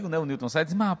conversar comigo, né? O Newton César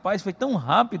disse, mas rapaz, foi tão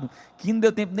rápido que não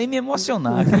deu tempo nem me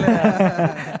emocionar.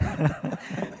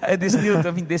 Aí eu disse, Newton,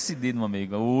 eu vim decidido, meu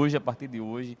amigo. Hoje, a partir de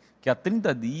hoje, que há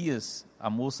 30 dias,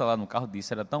 a moça lá no carro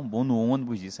disse, era tão bom, no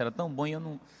ônibus disse, era tão bom e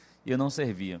eu não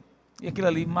servia. E aquilo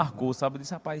ali marcou, sabe? Eu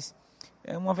disse, rapaz,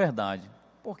 é uma verdade.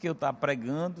 Porque eu estava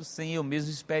pregando sem eu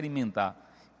mesmo experimentar.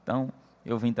 Então,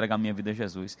 eu vim entregar minha vida a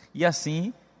Jesus. E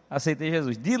assim, aceitei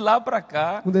Jesus. De lá para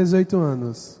cá... Com 18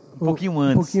 anos. Um pouquinho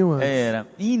antes. Era.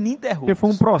 Ininterrupto. Porque foi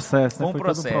um processo, né? Foi um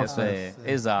processo,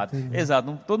 exato.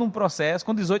 Exato. Todo um processo.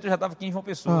 Com 18 eu já estava aqui em João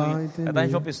Pessoa. Já estava em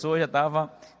João Pessoa, já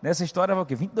estava... Nessa história, o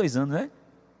quê? 22 anos, né?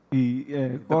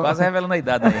 Tô quase revelando a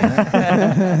idade aí,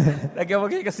 né? Daqui a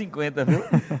pouco fica 50, viu?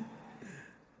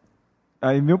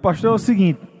 Aí, meu pastor, é o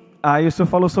seguinte, aí o senhor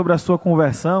falou sobre a sua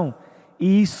conversão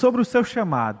e sobre o seu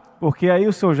chamado, porque aí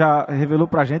o senhor já revelou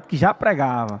pra gente que já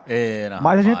pregava.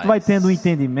 Mas a gente vai tendo um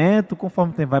entendimento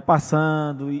conforme o tempo vai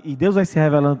passando e Deus vai se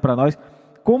revelando para nós,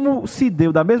 como se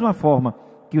deu da mesma forma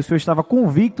que o senhor estava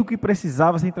convicto que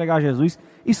precisava se entregar a Jesus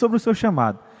e sobre o seu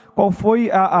chamado. Qual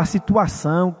foi a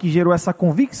situação que gerou essa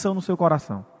convicção no seu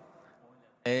coração?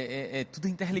 Tudo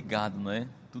interligado, não é?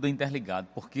 Tudo é interligado,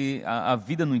 porque a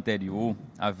vida no interior,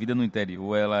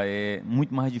 ela é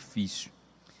muito mais difícil.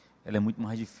 Ela é muito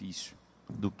mais difícil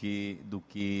do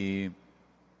que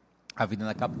a vida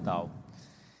na capital.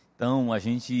 Então, a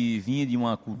gente vinha de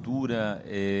uma cultura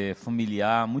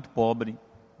familiar muito pobre,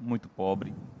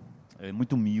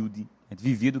 muito humilde. A gente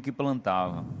vivia do que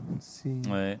plantava. Sim.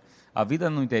 A vida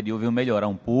no interior veio melhorar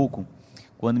um pouco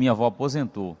quando minha avó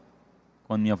aposentou.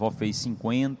 Quando minha avó fez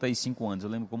 55 anos, eu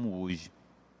lembro como hoje.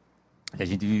 A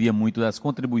gente vivia muito das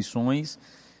contribuições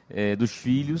dos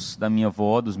filhos da minha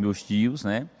avó, dos meus tios,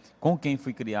 né? Com quem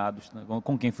fui criado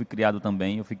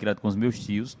também, eu fui criado com os meus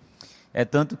tios.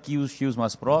 Tanto que os tios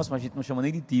mais próximos, a gente não chama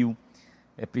nem de tio,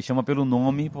 chama pelo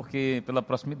nome, pela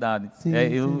proximidade. Sim,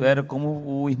 eu era como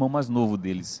o irmão mais novo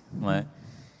deles, não é?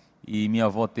 E minha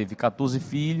avó teve 14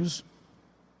 filhos,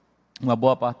 uma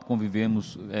boa parte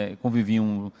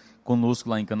conviviam conosco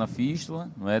lá em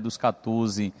Canafístula, não é? Dos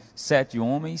 14, 7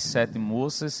 homens, 7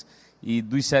 moças, e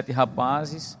dos 7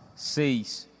 rapazes,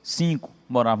 5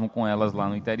 moravam com elas lá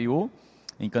no interior,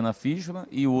 em Canafístula,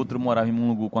 e o outro morava em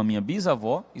Mulungu com a minha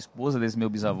bisavó, esposa desse meu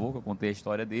bisavô, que eu contei a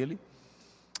história dele,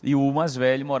 e o mais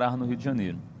velho morava no Rio de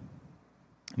Janeiro.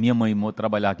 Minha mãe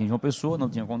trabalhava aqui em João Pessoa, não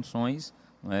tinha condições,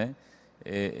 não é?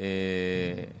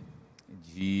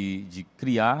 De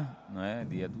criar, não é?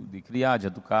 de criar, de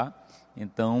educar.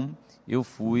 Então, eu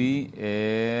fui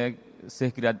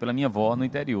ser criado pela minha avó no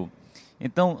interior.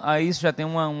 Então, aí isso já tem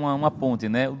uma ponte,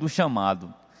 né? Do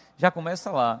chamado. Já começa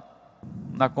lá,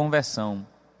 na conversão.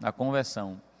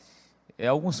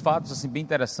 Alguns fatos assim, bem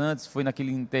interessantes, foi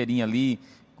naquele inteirinho ali,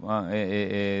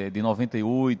 de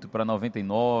 98 para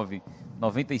 99,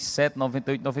 97,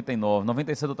 98, 99.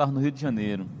 97 eu estava no Rio de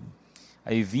Janeiro.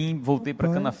 Aí voltei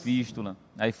para Canafístula.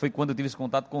 Aí foi quando eu tive esse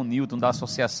contato com o Newton, da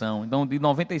associação. Então, de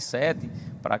 97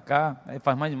 para cá, aí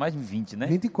faz mais de 20, né?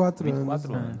 24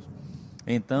 anos.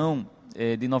 Então,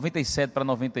 de 97 para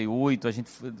 98, a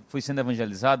gente foi sendo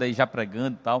evangelizado, aí já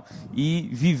pregando e tal. E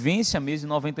vivência mesmo em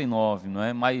 99, não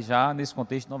é? Mas já nesse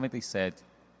contexto de 97.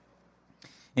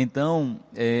 Então,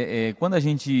 quando a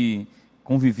gente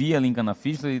convivia ali em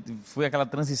Canafístula, foi aquela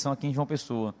transição aqui em João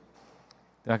Pessoa.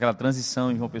 Teve aquela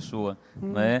transição em João Pessoa,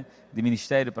 né? De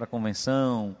ministério para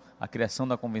convenção, a criação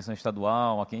da convenção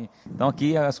estadual. Então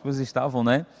aqui as coisas estavam,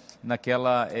 né?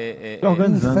 Naquela... se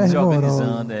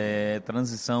organizando.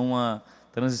 Transição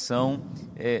Transição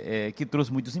que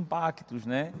trouxe muitos impactos,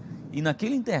 né? E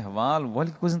naquele intervalo,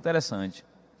 olha que coisa interessante.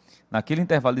 Naquele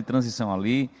intervalo de transição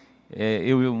ali,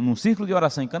 eu num círculo de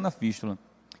oração em Canafístula.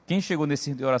 Quem chegou nesse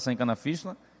círculo de oração em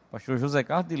Canafístula? Pastor José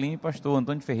Carlos de Lima e pastor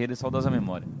Antônio Ferreira, de saudosa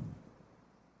memória.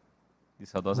 De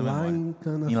saudosa memória.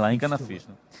 Lá em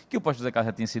Canafístula. Que o pastor José Carlos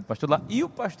já tinha sido pastor lá. E o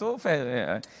pastor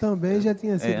também já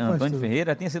tinha sido pastor. Antônio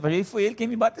Ferreira já tinha sido pastor. E foi ele quem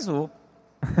me batizou.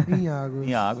 Em Águas.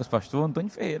 Em Águas, pastor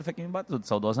Antônio Ferreira foi quem me batizou, de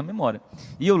saudosa memória.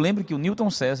 E eu lembro que o Newton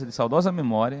César, de saudosa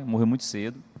memória, morreu muito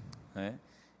cedo, né?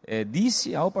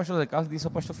 Disse ao pastor José Carlos, disse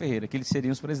ao pastor Ferreira, que eles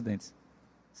seriam os presidentes.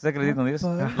 Vocês acreditam nisso?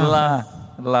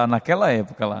 Lá naquela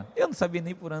época lá. Eu não sabia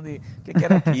nem por onde, o que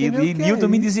era aquilo. E Newton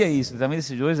me dizia isso. Também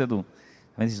esses dois, Edu,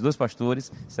 esses dois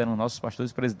pastores serão nossos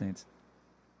pastores presidentes.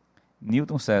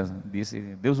 Newton César disse,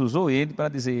 Deus usou ele para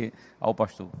dizer ao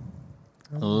pastor,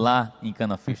 lá em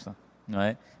Canafístula, não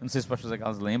é? Eu não sei se o pastor José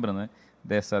Carlos lembra, né,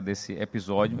 desse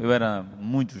episódio. Eu era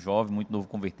muito jovem, muito novo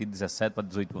convertido, 17 para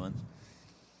 18 anos.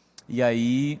 E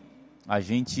aí, a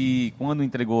gente, quando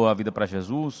entregou a vida para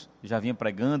Jesus, já vinha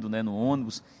pregando, né, no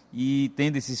ônibus e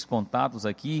tendo esses contatos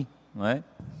aqui, não é?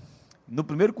 No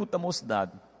primeiro culto da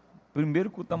mocidade,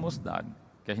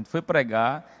 que a gente foi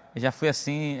pregar, já foi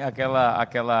assim,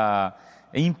 aquela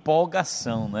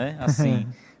empolgação, né? Assim,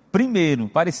 primeiro,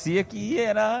 parecia que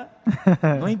era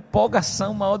uma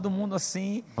empolgação maior do mundo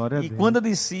assim. E quando eu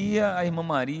descia, a irmã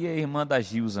Maria e a irmã da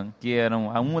Gilza, que eram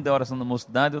uma da oração da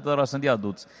mocidade e outra da oração de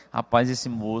adultos. Rapaz, esse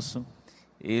moço,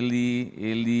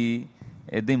 ele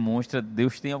demonstra,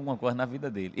 Deus tem alguma coisa na vida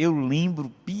dele. Eu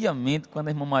lembro piamente quando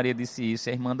a irmã Maria disse isso,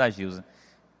 e a irmã da Gilza.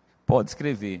 Pode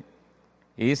escrever.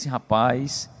 Esse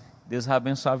rapaz, Deus vai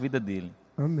abençoar a vida dele.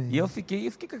 Amém. E eu fiquei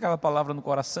com aquela palavra no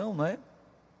coração, né?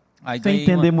 Aí sem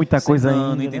entender muita coisa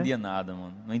ainda, não entendia nada,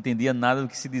 mano. Não entendia nada do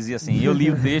que se dizia assim. Eu li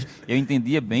o texto, eu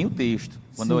entendia bem o texto.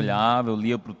 Quando eu olhava, eu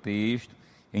lia para o texto,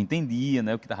 eu entendia,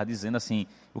 né, o que estava dizendo, assim,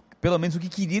 pelo menos o que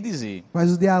queria dizer.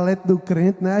 Mas o dialeto do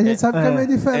crente, né, a gente sabe que é meio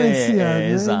diferenciado,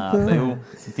 né? Exato, então... eu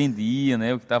entendia,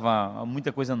 né, o que estava,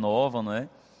 muita coisa nova, né,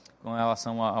 com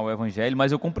relação ao evangelho,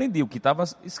 mas eu compreendi o que estava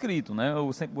escrito, né.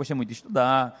 Eu sempre gostei muito de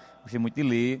estudar, gostei muito de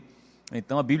ler.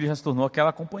 Então a Bíblia já se tornou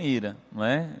aquela companheira, não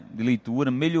é? De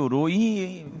leitura, melhorou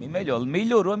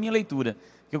a minha leitura,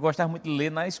 que eu gostava muito de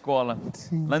ler na escola.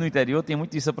 Sim. Lá no interior tem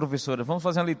muito isso, a professora, vamos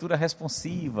fazer uma leitura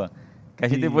responsiva, que a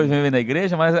gente depois vem ver na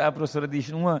igreja, mas a professora diz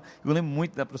eu lembro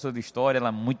muito da professora de história, ela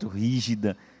muito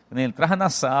rígida, quando ela entrava na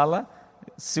sala,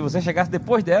 se você chegasse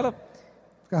depois dela,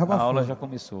 a aula já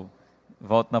começou.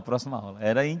 Volto na próxima aula.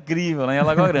 Era incrível, lá em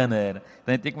Alagoa Grande era. Então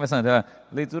a gente tem que começar a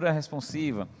leitura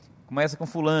responsiva. Começa com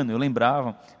fulano, eu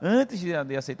lembrava, antes de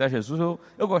aceitar Jesus,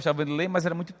 eu gostava de ler, mas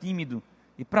era muito tímido,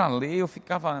 e para ler eu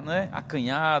ficava, né,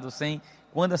 acanhado,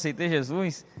 quando aceitei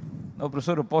Jesus,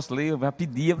 professor, eu posso ler, eu já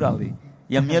pedia para ler,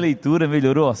 e a minha leitura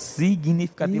melhorou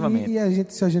significativamente.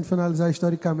 Se a gente for analisar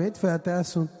historicamente, foi até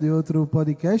assunto de outro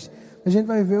podcast, a gente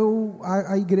vai ver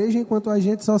a igreja enquanto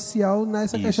agente social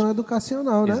nessa questão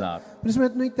educacional, né? Exato.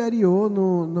 Principalmente no interior,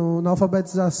 na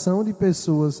alfabetização de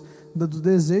pessoas, do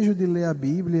desejo de ler a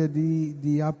Bíblia,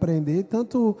 de aprender,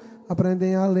 tanto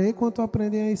aprendem a ler quanto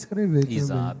aprendem a escrever.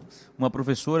 Exato. Também. Uma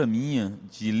professora minha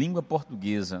de língua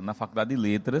portuguesa na Faculdade de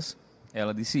Letras,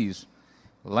 ela disse isso,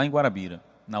 lá em Guarabira,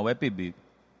 na UEPB,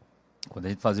 quando a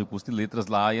gente fazia o curso de letras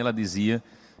lá, e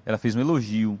ela fez um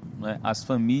elogio, né, às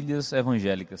famílias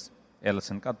evangélicas. Ela,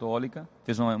 sendo católica,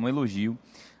 fez um elogio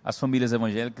às famílias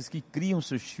evangélicas que criam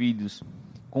seus filhos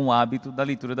com o hábito da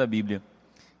leitura da Bíblia,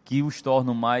 que os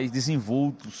tornam mais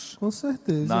desenvoltos. Com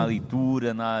certeza. Na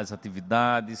leitura, nas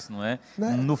atividades, não é?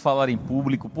 No falar em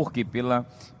público, por quê? Pela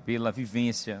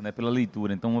vivência, né? Pela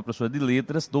leitura. Então, uma professora de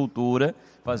letras, doutora,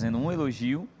 fazendo um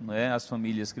elogio, né, às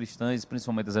famílias cristãs,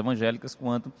 principalmente as evangélicas,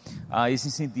 quanto a esse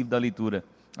incentivo da leitura,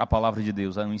 a palavra de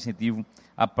Deus, um incentivo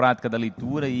à prática da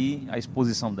leitura e à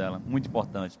exposição dela, muito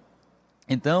importante.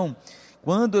 Então,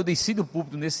 quando eu desci do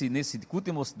púlpito nesse culto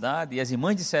de mocidade, e as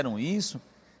irmãs disseram isso,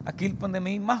 aquilo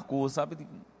também marcou, sabe? O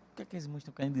que é que as irmãs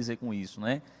estão querendo dizer com isso,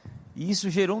 né? E isso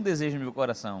gerou um desejo no meu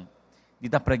coração, de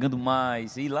estar pregando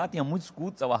mais, e lá tinha muitos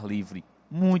cultos ao ar livre,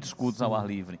 ao ar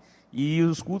livre. E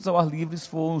os cultos ao ar livre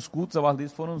foram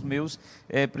os meus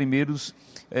primeiros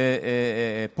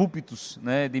púlpitos,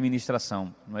 né, de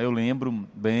ministração. Eu lembro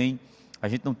bem, a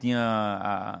gente não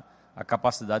tinha a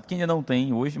capacidade, que ainda não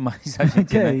tem hoje, mas a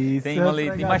gente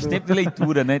tem mais tempo de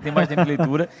leitura, né? Tem mais tempo de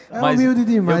leitura. Mas humilde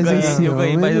demais, eu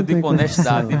ganhei, mas eu digo com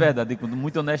honestidade, de verdade, com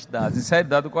muita honestidade,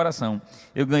 sinceridade do coração.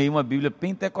 Eu ganhei uma Bíblia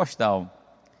pentecostal.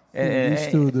 De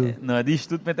estudo. De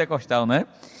estudo pentecostal, né?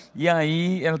 E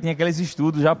aí ela tinha aqueles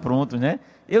estudos já prontos, né?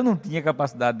 Eu não tinha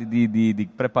capacidade de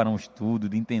preparar um estudo,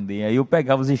 de entender. Aí eu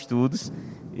pegava os estudos,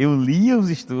 eu lia os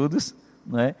estudos,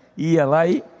 né? Ia lá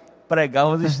e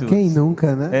pregava os estudos. Quem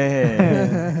nunca, né?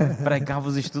 Pregava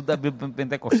os estudos da Bíblia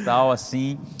Pentecostal,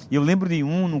 assim. E eu lembro de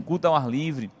um, no culto ao ar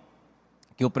livre,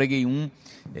 que eu preguei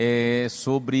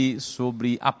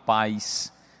sobre a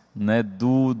paz, né,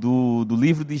 do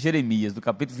livro de Jeremias, do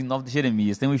capítulo 29 de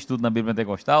Jeremias. Tem um estudo na Bíblia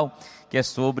Pentecostal que é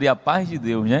sobre a paz de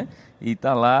Deus, né? E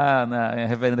está lá,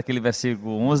 referendo aquele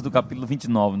versículo 11 do capítulo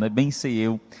 29, né? Bem sei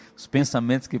eu, os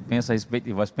pensamentos que penso a respeito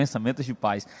de vós, pensamentos de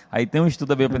paz. Aí tem um estudo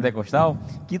da Bíblia Pentecostal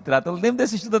que trata, eu lembro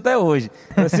desse estudo até hoje.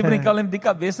 Se brincar, eu lembro de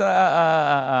cabeça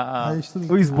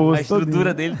o esboço, a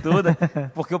estrutura dele toda,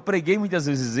 porque eu preguei muitas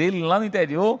vezes ele lá no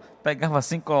interior, pegava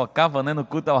assim, colocava, né, no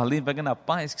culto ao ar livre, pegando a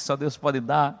paz que só Deus pode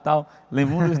dar, tal.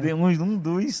 Lembro um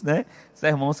dos, né,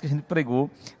 sermões que a gente pregou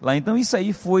lá. Então isso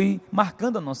aí foi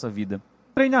marcando a nossa vida.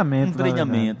 Um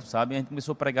treinamento, sabe? A gente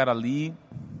começou a pregar ali,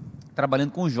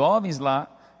 trabalhando com jovens lá,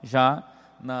 já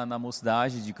na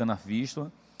mocidade de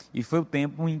Canavístola, e foi o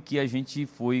tempo em que a gente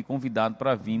foi convidado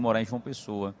para vir morar em João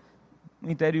Pessoa. No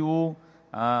interior,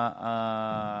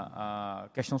 a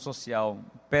questão social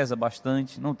pesa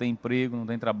bastante, não tem emprego, não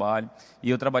tem trabalho, e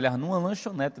eu trabalhava numa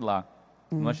lanchonete lá,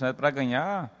 uma lanchonete para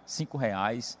ganhar R$5,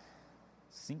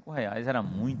 R$5 era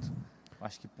muito.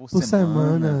 Acho que por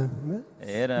semana né?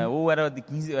 era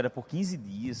por 15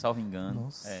 dias, salvo engano.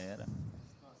 Nossa. Era.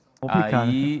 Complicado,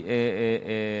 Aí,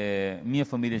 minha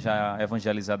família já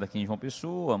evangelizada aqui em João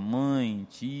Pessoa, mãe,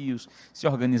 tios, se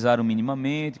organizaram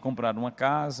minimamente, compraram uma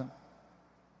casa.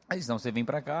 Aí então você vem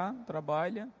para cá,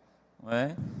 trabalha, não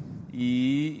é?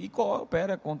 E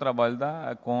coopera com o trabalho,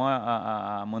 com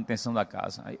a manutenção da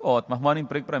casa. Aí ótimo, arrumaram um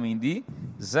emprego para mim de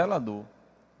zelador.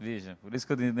 Veja, por isso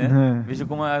que eu digo, né? Veja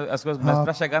como as coisas começam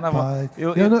para chegar na volta.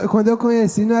 Quando eu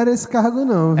conheci, não era esse cargo,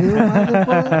 não, viu? Mas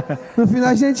depois, no final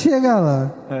a gente chega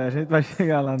lá. a gente vai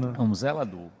chegar lá, não. Como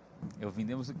zelador. Eu vim,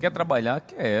 você quer trabalhar?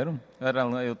 Quero.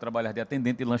 Eu trabalhava de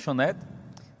atendente de lanchonete.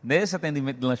 Nesse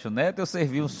atendimento de lanchonete, eu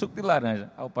servi um suco de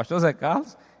laranja ao pastor Zé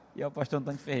Carlos e ao pastor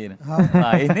Antônio Ferreira.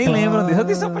 Eles nem lembram disso. Eu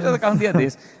disse ao pastor Zé Carlos um dia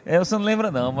desse. Você não lembra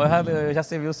não, mas eu já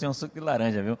servi o senhor um suco de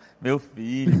laranja, viu? Meu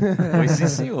filho. Foi sim,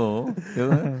 senhor.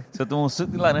 Eu tomou um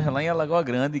suco de laranja lá em Alagoa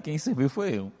Grande e quem serviu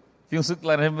foi eu. Fiz um suco de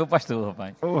laranja pro meu pastor,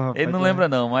 rapaz. Rapaz. Ele não lembra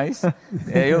não, mas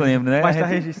eu lembro, né? Mas está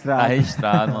registrado. Está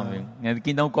registrado, meu amigo.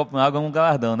 Quem dá um copo de água é um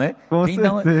galardão, né? Com quem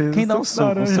certeza. Dá um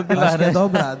suco de laranja. Acho que é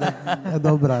dobrado. É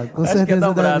dobrado. Com Acho certeza que é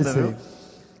dobrado, deve ser. viu?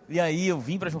 E aí eu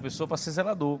vim para João Pessoa para ser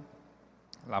zelador.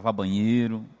 Lavar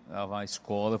banheiro, lavar a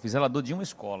escola. Eu fui zelador de uma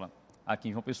escola aqui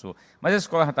em João Pessoa. Mas a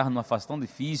escola já estava numa fase tão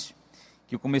difícil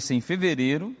que eu comecei em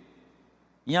fevereiro,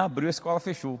 em abril a escola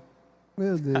fechou.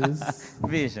 Meu Deus.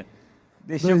 Veja,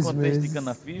 deixei o contexto de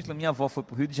Canavístola, minha avó foi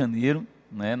para o Rio de Janeiro,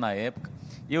 né, na época,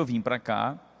 eu vim para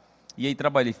cá, e aí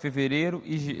trabalhei fevereiro,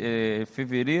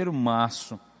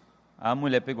 março. A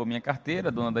mulher pegou minha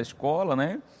carteira, dona da escola,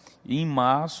 né, e em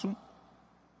março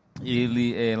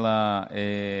ela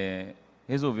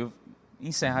resolveu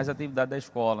encerrar as atividades da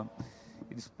escola.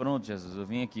 Ele disse, pronto, Jesus, eu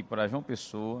vim aqui para João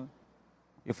Pessoa,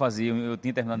 eu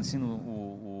tinha terminado o ensino,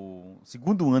 o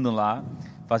segundo ano lá,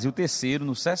 fazia o terceiro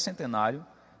no sescentenário,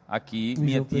 aqui,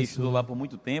 minha tia estudou lá por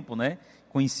muito tempo, né,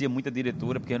 conhecia muita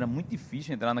diretora, porque era muito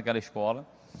difícil entrar naquela escola,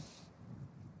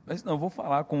 mas não, eu vou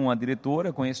falar com a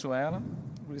diretora, conheço ela,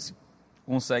 por isso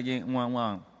consegue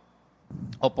uma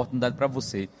oportunidade para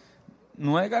você.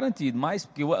 Não é garantido, mas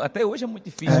porque até hoje é muito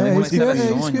difícil, né? Isso que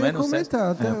eu ia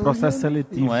comentar. Processo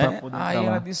seletivo não é? para poder Aí entrar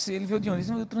ela lá. disse, ele veio de onde?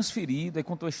 Ele veio transferido, aí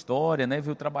contou a história, né?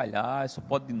 Veio trabalhar, só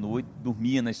pode de noite,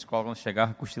 dormia na escola quando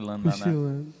chegava, cochilando lá.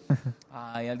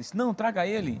 Aí ela disse, não, traga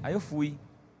ele. Aí eu fui.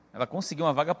 Ela conseguiu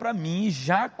uma vaga para mim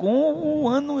já com o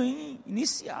ano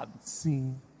iniciado.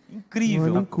 Sim.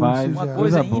 Incrível, rapaz, uma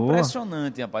coisa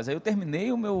impressionante, rapaz. Aí eu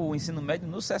terminei o meu ensino médio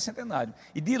no sescentenário.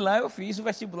 E de lá eu fiz o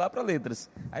vestibular para letras.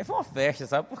 Aí foi uma festa,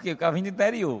 sabe por quê? Eu ficava vindo do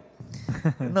interior.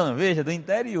 Não, veja, do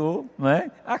interior, não é?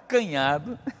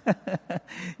 Acanhado.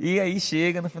 E aí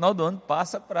chega, no final do ano,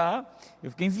 passa para...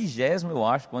 Eu fiquei em 20º, eu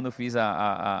acho, quando eu fiz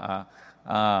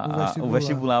o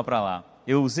vestibular para lá.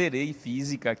 Eu zerei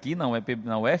física aqui na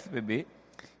UFPB,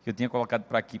 que eu tinha colocado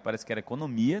para aqui, parece que era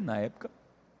economia na época.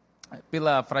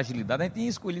 Pela fragilidade, a gente tinha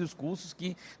escolhido os cursos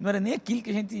que não era nem aquilo que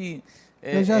a gente...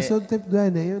 eu já sou do tempo do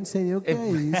Enem, eu não sei nem o que é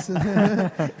isso.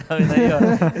 Tá vendo aí, ó?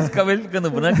 Esse cabelo ficando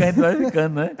branco, a gente vai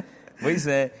ficando, né? Pois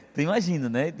é, tu imagina,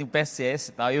 né? Tem o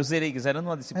PSS e tal, eu zerando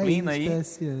uma disciplina aí,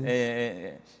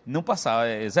 não passava,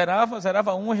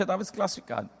 zerava uma, já estava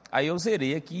desclassificado. Aí eu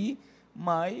zerei aqui,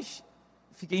 mas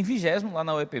fiquei em 20º lá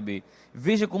na UEPB.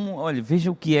 Veja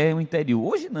o que é o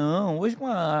interior. Hoje não, hoje com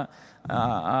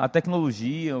a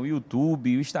tecnologia, o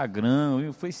YouTube, o Instagram,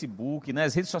 o Facebook, né,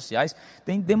 as redes sociais,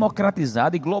 tem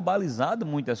democratizado e globalizado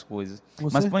muitas coisas.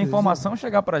 Mas para a informação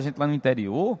chegar para a gente lá no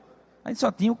interior, a gente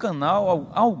só tinha o canal,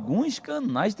 alguns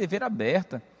canais de TV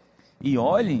aberta. E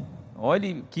olhe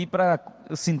que para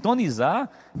sintonizar,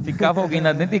 ficava alguém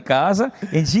lá dentro de casa,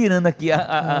 girando aqui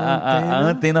a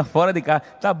antena fora de casa.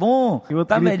 Tá bom,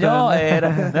 tá melhor, né?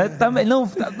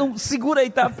 Não, segura aí,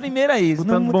 tá primeiro aí.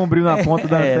 Botando bombril na ponta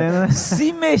da antena.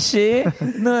 Se mexer,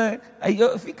 aí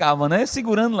eu ficava, né,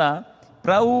 segurando lá.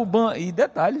 E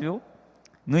detalhe, viu?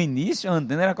 No início, a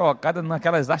antena era colocada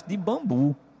naquelas hastes de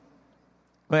bambu.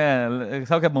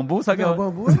 Sabe o que é bambu? Sabe o que é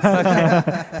bambu?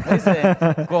 Pois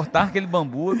é, cortar aquele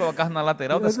bambu e colocar na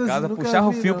lateral das casas, puxar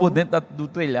o fio por dentro do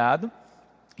telhado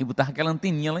e botar aquela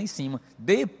anteninha lá em cima.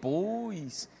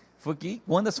 Depois, foi que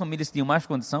quando as famílias tinham mais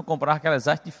condição, compravam aquelas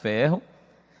hastes de ferro,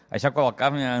 aí já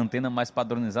colocavam a antena mais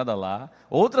padronizada lá.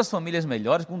 Outras famílias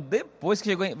melhores, depois que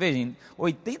chegou, veja, em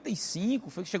 85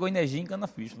 foi que chegou a energia em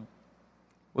Canafístula.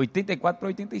 84 para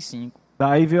 85.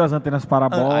 Daí veio as antenas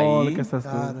parabólicas,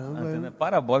 essas coisas. Antena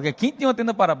parabólica. Quem tinha uma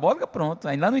antena parabólica, pronto.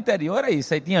 Aí lá no interior era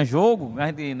isso. Aí tinha jogo, a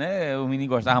gente, né, o menino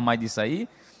gostava mais disso aí.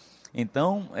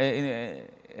 Então,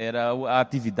 era a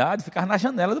atividade, ficar na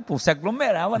janela do povo. Se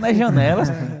aglomerava nas janelas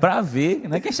para ver.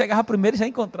 Né? Quem chegava primeiro já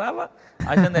encontrava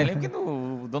a janelinha, porque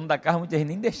o dono da casa muita gente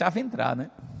nem deixava entrar,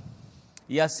 né?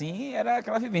 E assim era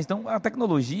aquela vivência. Então, a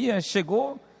tecnologia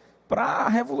chegou para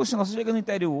revolucionar. Você chega no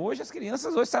interior hoje, as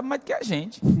crianças hoje sabem mais do que a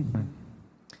gente.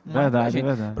 Verdade.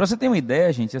 Para você ter uma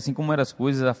ideia, gente, assim como eram as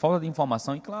coisas, a falta de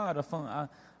informação, e claro,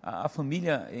 a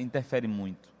família interfere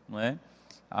muito, não é?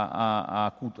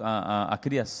 A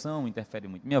criação interfere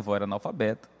muito. Minha avó era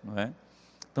analfabeta, não é?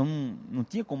 Então não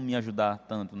tinha como me ajudar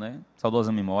tanto, né?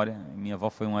 Saudosa memória, minha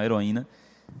avó foi uma heroína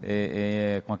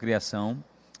com a criação.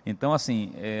 Então,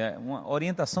 assim, uma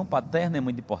orientação paterna é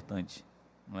muito importante,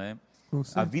 não é?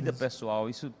 A vida pessoal,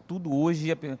 isso tudo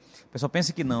hoje, a pessoa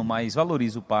pensa que não, mas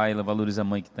valoriza o pai, ela valoriza a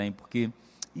mãe que tem, porque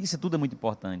isso tudo é muito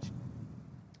importante.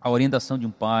 A orientação de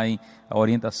um pai, a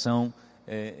orientação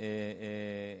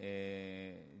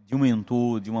de um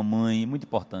mentor, de uma mãe, é muito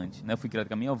importante. Né? Eu fui criado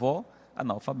com a minha avó,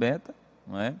 analfabeta,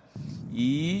 não é?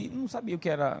 E não sabia o que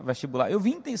era vestibular. Eu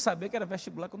vim saber que era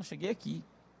vestibular quando cheguei aqui.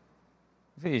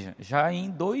 Veja, já em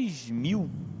 2000,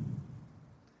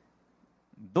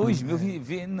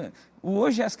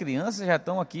 hoje as crianças já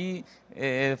estão aqui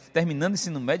terminando o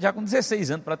ensino médio já com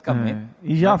 16 anos praticamente.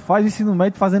 E já faz ensino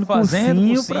médio fazendo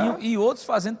cursinho e outros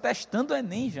testando o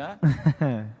Enem já.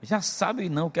 Já sabe,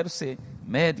 não, quero ser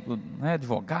médico, né,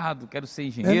 advogado, quero ser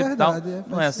engenheiro e tal.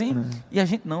 Não é assim? E a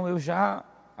gente não, eu já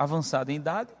avançado em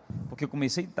idade, porque eu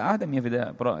comecei tarde, a minha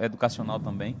vida educacional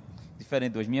também.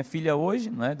 Diferente hoje. Minha filha hoje,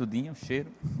 não é, Dudinha, o cheiro.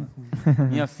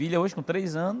 Minha filha hoje com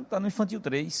 3 anos está no infantil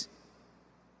 3.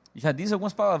 Já diz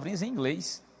algumas palavrinhas em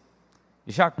inglês,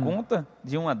 já conta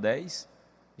de 1 a 10,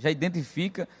 já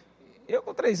identifica. Eu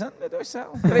com 3 anos, meu Deus do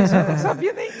céu, 3 anos, eu não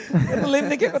sabia nem, eu não lembro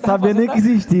nem o que eu estava fazendo. Sabia nem que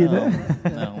existia, né?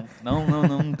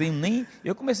 Não tenho nem,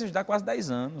 eu comecei a estudar quase 10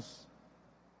 anos,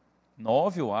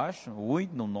 9 eu acho,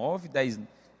 8, 9, 10,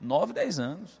 9, 10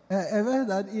 anos. É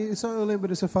verdade, e só eu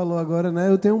lembro, você falou agora, né,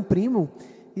 eu tenho um primo,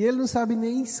 e ele não sabe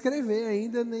nem escrever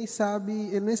ainda, ele nem sabe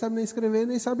nem escrever,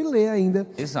 nem sabe ler ainda.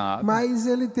 Exato. Mas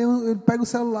ele pega o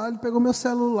celular, ele pegou meu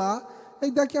celular,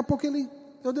 e daqui a pouco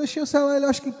eu deixei o celular, ele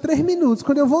acho que 3 minutos.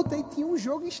 Quando eu voltei, tinha um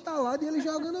jogo instalado e ele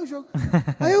jogando o jogo.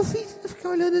 Aí eu fiquei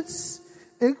olhando,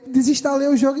 eu desinstalei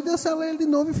o jogo e desinstalei ele de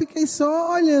novo e fiquei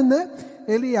só olhando, né?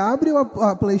 Ele abre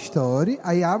a Play Store,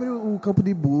 aí abre o campo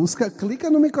de busca, clica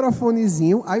no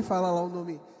microfonezinho, aí fala lá o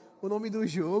nome do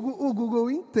jogo, o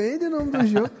Google entende o nome do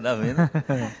jogo. Tá vendo?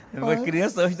 Uma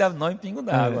criança hoje dá nó em pingo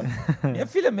d'água. Minha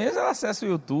filha mesmo, ela acessa o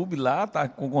YouTube lá, tá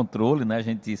com controle, né? A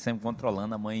gente sempre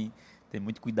controlando, a mãe tem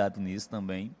muito cuidado nisso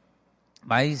também.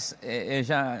 Mas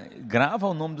já grava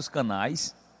o nome dos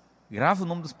canais, grava o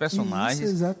nome dos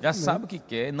personagens, já sabe o que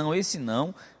quer, não, esse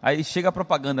não. Aí chega a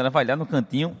propaganda, ela vai lá no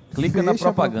cantinho, clica na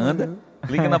propaganda,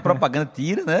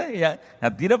 tira, né? Já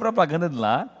tira a propaganda de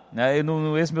lá.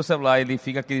 Esse meu celular, ele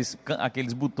fica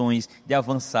aqueles botões de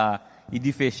avançar e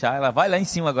de fechar. Ela vai lá em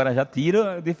cima agora, já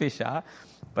tira de fechar,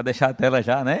 para deixar a tela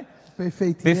já, né?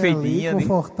 Perfeitinha ali,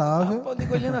 confortável. Eu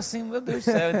digo olhando assim, meu Deus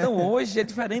do céu. Então hoje é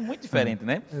diferente, muito diferente,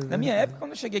 né? Na minha época,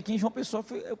 quando eu cheguei aqui em João Pessoa,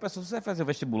 o pessoal, você vai fazer o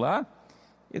vestibular?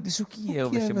 Eu disse, o que é o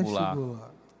vestibular?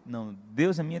 Não,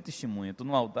 Deus é minha testemunha. Estou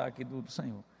no altar aqui do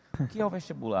Senhor. O que é o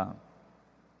vestibular?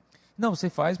 Não, você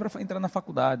faz para entrar na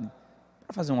faculdade,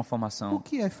 para fazer uma formação. O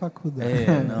que é faculdade?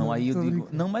 Aí eu digo,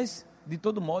 não, mas de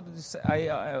todo modo,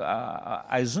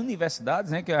 as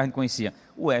universidades, né, que a gente conhecia,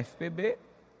 o FPB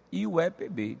e o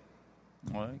EPB,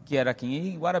 que era aqui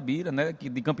em Guarabira, né,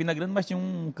 de Campina Grande, mas tinha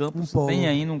um campus, tem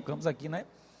ainda um campus aqui, né,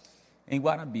 em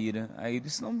Guarabira. Aí eu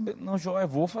disse, não, João, eu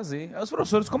vou fazer. Aí os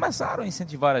professores começaram a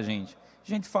incentivar a gente.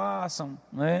 Gente, façam,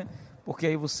 né? Porque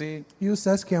aí você... E o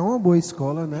SESC é uma boa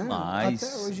escola, né? Mas,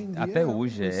 até hoje em dia. Até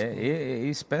hoje é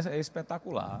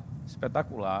espetacular.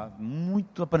 Espetacular.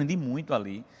 Aprendi muito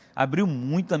ali. Abriu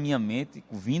muito a minha mente,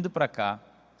 vindo para cá.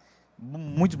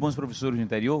 Muitos bons professores do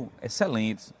interior,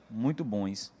 excelentes, muito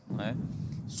bons. Né?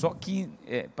 Só que,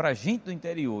 para a gente do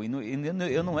interior,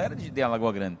 eu não era de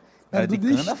Alagoa Grande, era de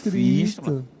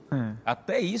Canafístula.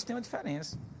 Até isso tem uma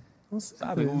diferença.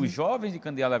 Sabe? Os jovens de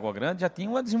Candeal e Alagoa Grande já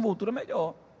tinham uma desenvoltura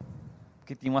melhor,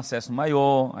 porque tinham um acesso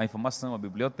maior à informação, à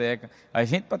biblioteca. A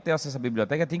gente, para ter acesso à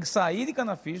biblioteca, tem que sair de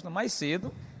Canafístula mais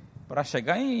cedo para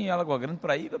chegar em Alagoa Grande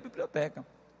para ir para a biblioteca.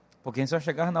 Porque a gente só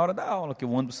chegava na hora da aula, que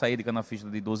o ônibus saía de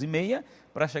Canafístula de 12h30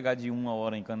 para chegar de 1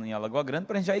 hora em Alagoa Grande,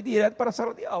 para a gente já ir direto para a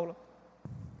sala de aula.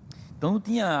 Então não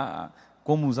tinha...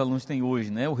 como os alunos têm hoje,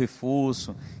 né? O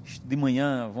reforço, de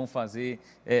manhã vão fazer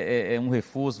um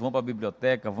reforço, vão para a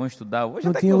biblioteca, vão estudar. Hoje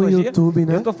a tecnologia, o YouTube,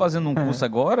 né? Eu estou fazendo um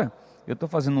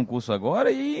curso agora,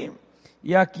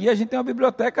 e aqui a gente tem uma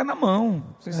biblioteca na mão.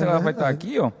 Não sei se ela vai estar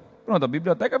aqui, ó. Pronto, a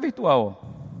biblioteca virtual. Ó.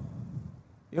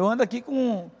 Eu ando aqui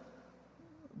com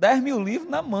 10 mil livros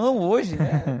na mão hoje,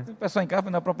 né? O pessoal em casa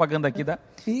fazendo a propaganda aqui da...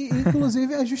 E,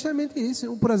 inclusive, é justamente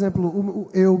isso. Por exemplo,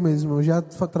 eu mesmo, já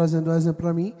trazendo um exemplo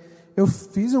para mim, eu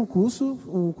fiz um curso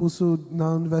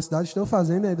na universidade, estou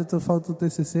fazendo, ainda estou faltando o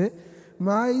TCC,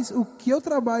 mas o que eu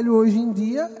trabalho hoje em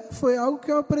dia foi algo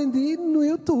que eu aprendi no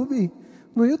YouTube,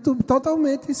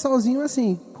 totalmente sozinho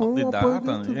assim, com o apoio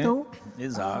do YouTube. Então,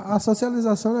 exato. A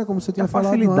socialização, né, como você tinha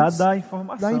falado antes, a facilidade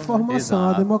da informação,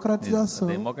 a democratização.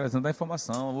 A democratização da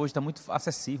informação, hoje está muito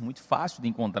acessível, muito fácil de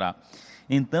encontrar.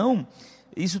 Então...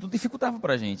 isso tudo dificultava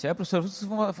para a gente. Professor, vocês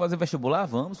vão fazer vestibular?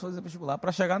 Vamos fazer vestibular.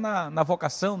 Para chegar na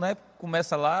vocação, né?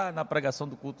 Começa lá na pregação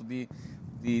do culto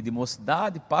de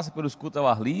mocidade, passa pelos cultos ao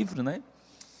ar livre, né?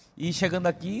 E chegando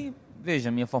aqui, veja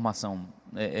a minha formação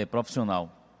profissional.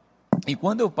 E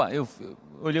quando eu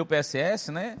olhei o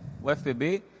PSS, né? O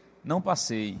FPB, não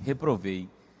passei, reprovei.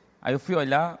 Aí eu fui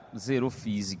olhar, zerou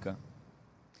física.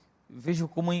 Veja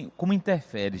como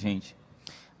interfere, gente.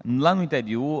 Lá no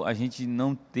interior, a gente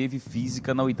não teve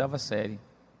física na 8ª série.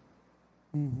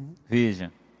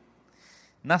 Veja.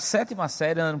 Na 7ª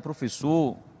série, era um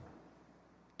professor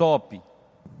top.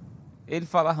 Ele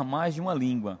falava mais de uma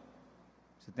língua.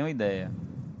 Você tem uma ideia.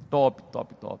 Top.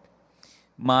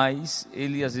 Mas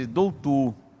ele, às vezes,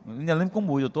 doutor. Eu ainda lembro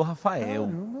como hoje, doutor Rafael.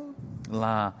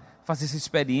 Lá, fazia essas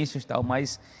experiências e tal.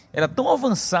 Mas era tão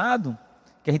avançado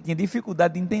que a gente tinha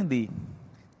dificuldade de entender.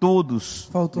 Todos,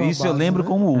 faltou isso base, eu lembro, né?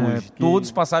 Como hoje, porque...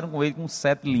 todos passaram com ele com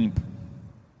 7 limpo,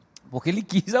 porque ele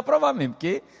quis aprovar mesmo,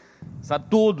 porque, sabe,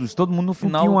 todo mundo no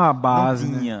final tinha uma base,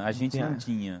 não tinha, né? A gente não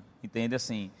tinha, entende,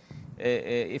 assim,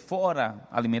 fora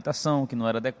a alimentação que não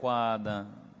era adequada,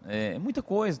 muita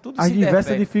coisa, tudo as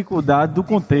diversas dificuldades do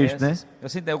contexto, né?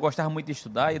 Eu gostava muito de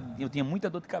estudar, eu tinha muita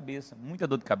dor de cabeça,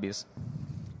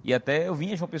 e até eu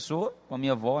vinha de João Pessoa com a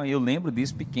minha avó, e eu lembro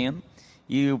disso pequeno.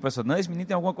 E o pessoal, não, esse menino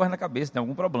tem alguma coisa na cabeça, tem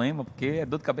algum problema, porque é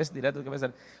dor de cabeça direto, dor de cabeça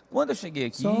direto. Quando eu cheguei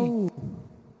aqui...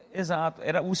 Exato,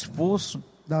 era o esforço...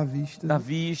 Da vista. Da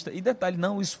vista. E detalhe,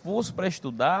 não, o esforço para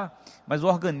estudar, mas o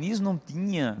organismo não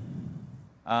tinha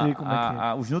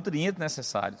os nutrientes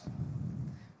necessários.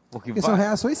 Porque são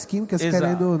reações químicas,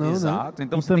 querendo ou não, exato. Né?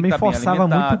 Então e também forçava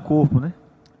muito o corpo, né?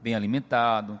 Bem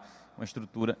alimentado, uma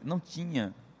estrutura... Não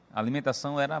tinha. A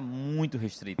alimentação era muito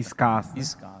restrita.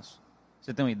 Escasso.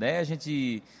 Você tem uma ideia, a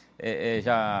gente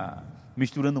já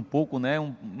misturando um pouco, né?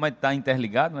 Mas está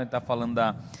interligado, né? Está falando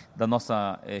da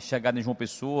nossa chegada em João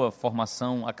Pessoa,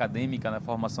 formação acadêmica, né?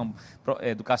 Formação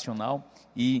educacional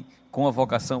e com a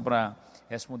vocação para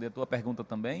responder a tua pergunta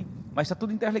também. Mas está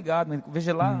tudo interligado, né?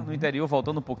 Veja lá no interior,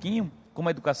 voltando um pouquinho, como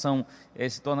a educação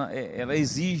ela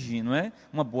exige, não é?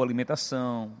 Uma boa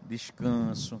alimentação,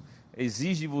 descanso,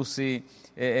 exige de você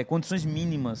condições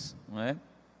mínimas, não é?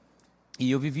 E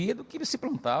eu vivia do que se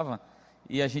plantava.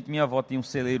 E minha avó tinha um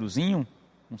celeirozinho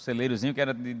que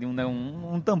era de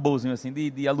um tamborzinho assim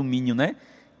de alumínio, né?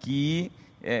 Que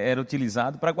era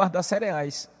utilizado para guardar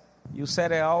cereais. E o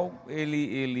cereal,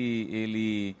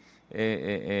 ele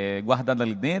guardado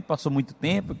ali dentro, passou muito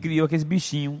tempo, criou aqueles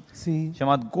bichinhos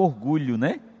chamado gorgulho,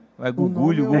 né?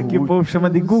 Gugulho. É que o povo chama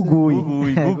de gugui.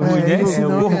 Gugui, né? É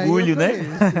o gorgulho, né?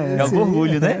 É o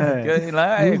gorgulho, né?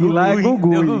 Lá é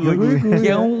gugui. Que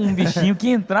é um bichinho que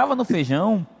entrava no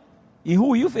feijão e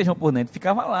ruía o feijão por dentro,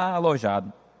 ficava lá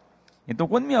alojado. Então,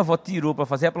 quando minha avó tirou para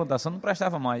fazer a plantação, não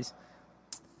prestava mais.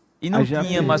 E não Aí já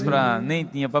tinha mais nem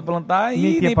tinha para plantar nem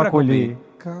e tinha nem para para comer. colher.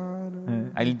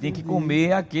 Caramba. Aí ele tinha que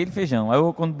comer aquele feijão. Aí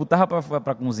eu, quando botava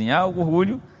para cozinhar, o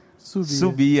orgulho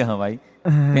subia, rapaz.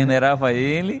 Peneirava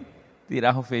ele,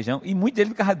 tirava o feijão. E muito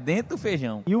dele ficava dentro do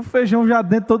feijão. E o feijão já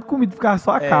dentro todo comido, ficava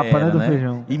só a capa, né, do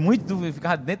feijão. E muito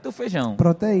ficava dentro do feijão.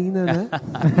 Proteína, né?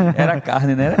 Era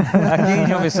carne, né? Aqui em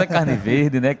João Pessoa é carne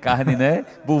verde, né? Carne, né?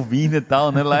 Bovina e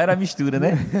tal, né? Lá era mistura,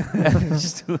 né? Era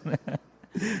mistura.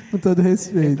 Com todo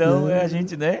respeito. Então, né? a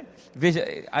gente, né? Veja,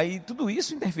 aí tudo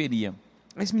isso interferia.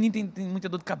 Esse menino tem muita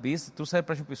dor de cabeça, trouxeram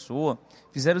para João Pessoa,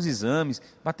 fizeram os exames,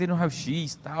 bateram no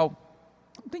raio-x e tal.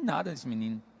 Não tem nada desse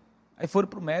menino. Aí foram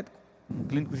pro médico,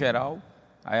 clínico geral,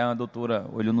 aí a doutora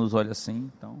olhou nos olhos assim,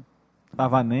 então...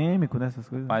 Tava anêmico, nessas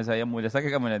coisas. Mas aí a mulher, sabe o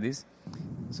que a mulher disse?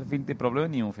 Seu filho não tem problema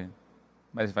nenhum, filho,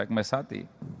 mas vai começar a ter.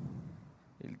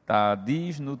 Ele tá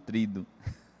desnutrido.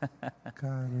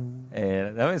 Caramba.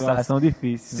 Era Situação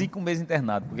difícil. 5 meses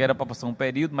internado, porque era para passar um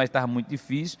período, mas estava muito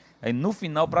difícil. Aí no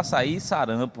final, para sair,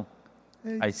 sarampo.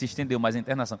 Aí se estendeu mais a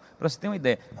internação. Para você ter uma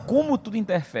ideia, como tudo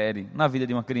interfere na vida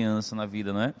de uma criança, na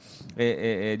vida, não é?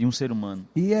 De um ser humano.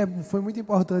 E foi muito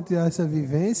importante essa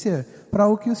vivência para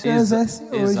o que o senhor exerce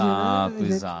hoje. Exato, né?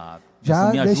 exato. Já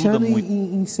Isso me ajuda deixando muito.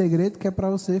 em segredo que é para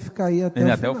você ficar aí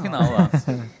até o final lá.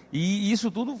 E isso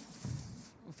tudo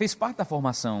fez parte da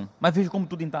formação. Mas veja como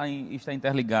tudo está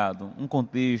interligado. Um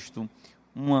contexto,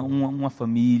 uma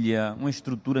família, uma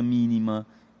estrutura mínima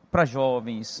para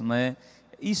jovens, né?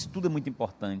 Isso tudo é muito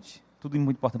importante. Tudo é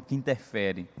muito importante porque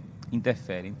interfere.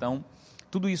 Então,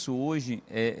 tudo isso hoje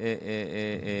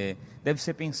deve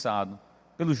ser pensado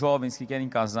pelos jovens que querem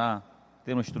casar,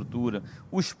 ter uma estrutura,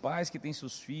 os pais que têm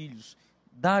seus filhos,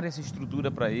 dar essa estrutura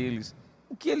para eles.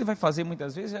 O que ele vai fazer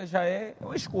muitas vezes já é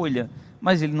uma escolha,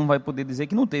 mas ele não vai poder dizer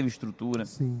que não teve estrutura.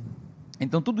 Sim.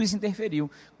 Então tudo isso interferiu.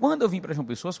 Quando eu vim para João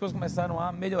Pessoa, as coisas começaram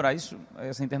a melhorar.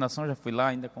 Essa internação já fui lá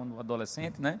ainda quando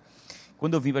adolescente, né?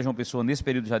 Quando eu vim para João Pessoa, nesse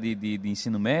período já de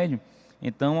ensino médio,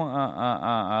 então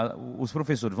os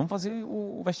professores, vamos fazer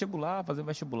o vestibular, fazer o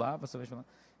vestibular.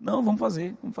 Não, vamos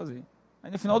fazer. Aí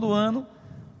no final do ano,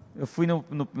 eu fui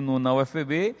na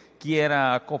UFPB, que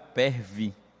era a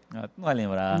Coperv. Não vai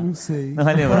lembrar. Não sei. Não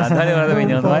vai lembrar também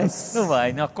não vai? posso. Não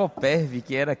vai. A Coperv,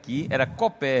 que era aqui, era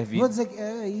Coperv. Vou dizer que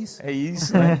é isso. É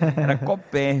isso, né? Era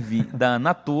Coperv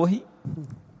na Torre,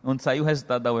 onde saiu o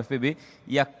resultado da UFPB,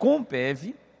 e a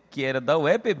Compev, que era da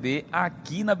UEPB,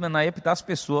 aqui na Epitácio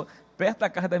Pessoa, perto da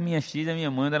casa da minha tia e da minha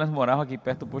mãe, onde elas moravam aqui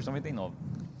perto do posto 99.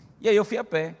 E aí eu fui a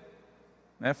pé.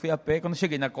 Né? Fui a pé, quando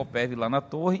cheguei na Coperv, lá na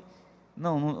Torre,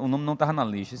 o nome não estava na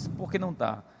lista. Disse, por que não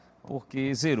está?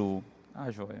 Porque zerou.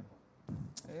 Joia.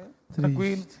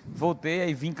 Tranquilo. Voltei,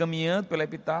 aí vim caminhando pela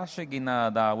Epitácio, cheguei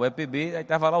da UEPB, aí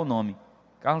estava lá o nome.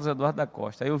 Carlos Eduardo da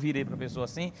Costa. Aí eu virei para a pessoa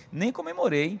assim, nem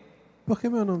comemorei. Por que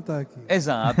meu nome está aqui?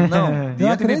 Exato, não.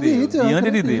 Diante de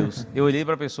acredito. Deus. Eu olhei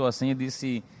para a pessoa assim e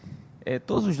disse,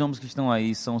 todos os nomes que estão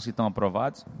aí são os que estão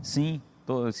aprovados? Sim,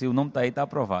 se o nome está aí, está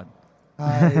aprovado.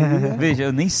 Veja,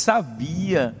 eu nem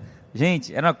sabia.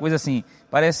 Gente, era uma coisa assim,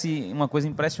 parece uma coisa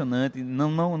impressionante,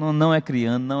 não é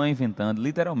criando, não é inventando,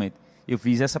 literalmente. Eu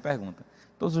fiz essa pergunta.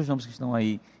 Todos os nomes que estão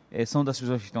aí são das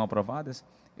pessoas que estão aprovadas?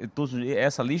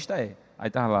 Essa lista é. Aí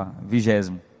estava lá,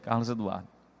 20º, Carlos Eduardo.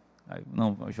 Aí,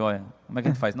 não, joia, como é que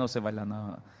a gente faz? Não, você vai lá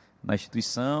na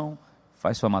instituição,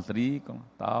 faz sua matrícula,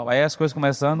 tal. Aí as coisas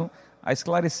começando a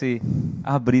esclarecer,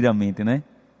 a abrir a mente, né?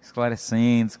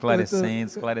 Esclarecendo.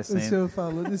 O senhor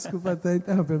falou, desculpa até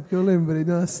interromper, porque eu lembrei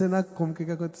de uma cena cômica que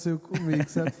aconteceu comigo,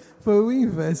 sabe? Foi o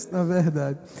inverso, na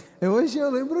verdade. Hoje eu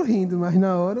lembro rindo, mas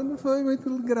na hora não foi muito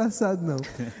engraçado, não.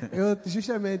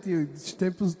 Justamente,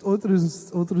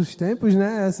 outros tempos,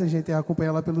 né? Essa gente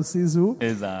acompanha lá pelo SISU.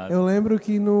 Exato. Eu lembro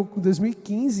que no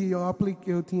 2015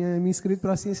 eu tinha me inscrito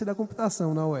para a Ciência da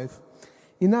Computação na UF.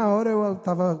 E na hora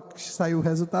saiu o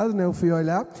resultado, né? Eu fui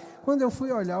olhar. Quando eu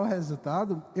fui olhar o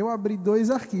resultado, eu abri 2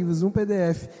 arquivos. Um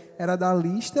PDF era da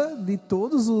lista de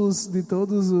todos os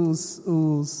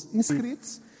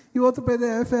inscritos e o outro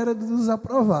PDF era dos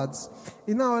aprovados.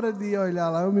 E na hora de olhar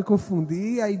lá, eu me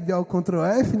confundi, aí dei o Ctrl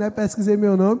F, né? Pesquisei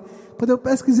meu nome. Quando eu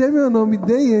pesquisei meu nome,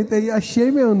 dei Enter e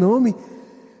achei meu nome.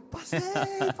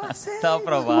 Passei. Tá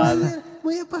aprovado.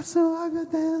 Mulher passou, ai meu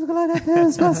Deus, glória a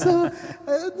Deus, passou.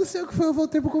 Eu não sei o que foi, eu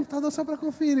voltei pro computador só para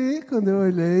conferir. Quando eu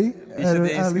olhei,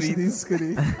 era a lista de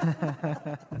inscritos.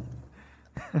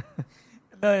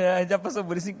 A gente já passou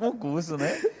por isso em concurso,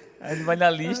 né? A gente vai na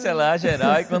lista lá,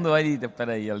 geral, e quando vai,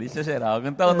 peraí, a lista geral.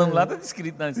 Quando tá o nome lá, tá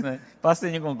descrito antes, né?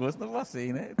 Passei em concurso, não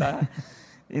passei, né? Tá.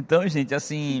 Então, gente,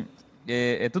 assim,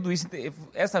 tudo isso,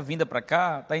 essa vinda para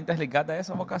cá está interligada a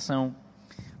essa vocação.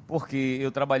 Porque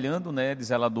eu trabalhando, né, de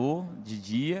zelador de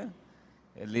dia,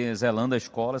 zelando a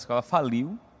escola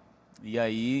faliu. E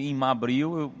aí, em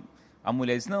abril, a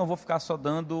mulher disse, não, eu vou ficar só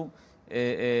dando,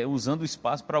 usando o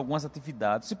espaço para algumas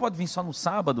atividades. Você pode vir só no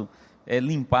sábado,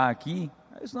 limpar aqui?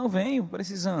 Eu disse, não, venho,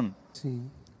 precisando.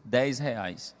 Sim.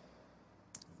 R$10.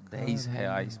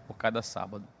 R$10 por cada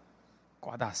sábado.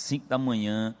 Acordar às 5 da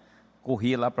manhã,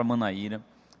 corria lá para Manaíra,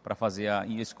 para fazer a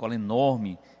escola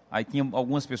enorme. Aí tinha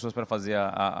algumas pessoas para fazer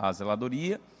a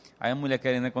zeladoria. Aí a mulher,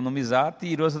 querendo economizar,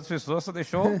 tirou as outras pessoas, só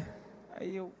deixou.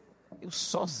 Aí eu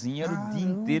sozinho, era o dia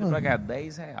inteiro para ganhar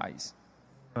R$10.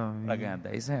 Para ganhar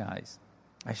R$10.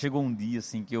 Aí chegou um dia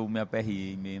assim que eu me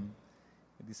aperriei mesmo.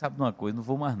 Eu disse, sabe de uma coisa, não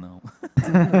vou mais não.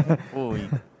 Foi.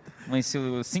 Mas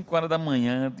 5 horas da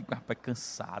manhã, eu digo, rapaz,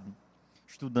 cansado.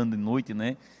 Estudando de noite,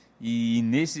 né?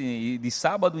 E de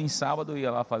sábado em sábado eu ia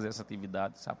lá fazer essa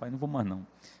atividade. Disse, rapaz, não vou mais não.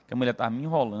 Porque a mulher estava me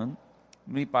enrolando,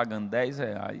 me pagando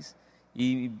R$10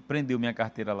 e prendeu minha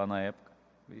carteira lá na época.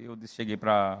 Eu cheguei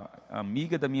para a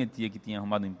amiga da minha tia que tinha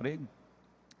arrumado um emprego.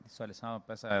 Disse, olha, só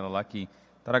peça a ela lá que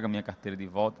traga minha carteira de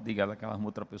volta. Diga ela que ela arrumou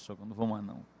outra pessoa, que eu não vou mais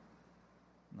não.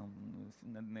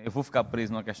 Eu vou ficar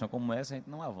preso numa questão como essa, a gente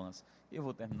não avança. Eu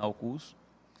vou terminar o curso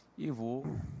e vou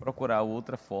procurar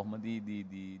outra forma de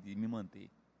me manter.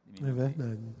 É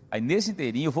verdade. Aí nesse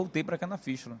inteirinho eu voltei para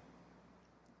Canafístula.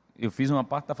 Eu fiz uma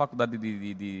parte da faculdade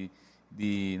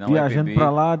na viajando para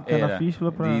lá, de era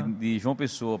Canafístula para... de João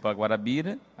Pessoa para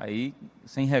Guarabira, aí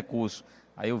sem recurso.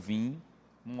 Aí eu vim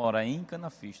morar em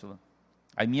Canafístula.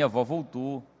 Aí minha avó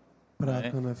voltou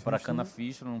para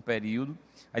Canafístula num período.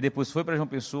 Aí depois foi para João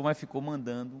Pessoa, mas ficou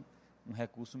mandando um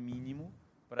recurso mínimo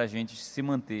para a gente se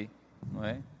manter, não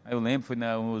é? Aí eu lembro,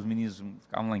 os meninos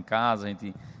ficavam lá em casa, a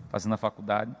gente fazendo a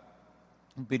faculdade,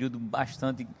 um período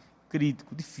bastante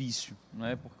crítico, difícil, não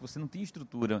é? Porque você não tinha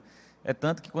estrutura. É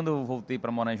tanto que quando eu voltei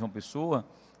para morar em João Pessoa,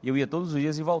 eu ia todos os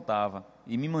dias e voltava,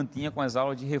 e me mantinha com as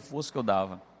aulas de reforço que eu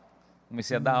dava.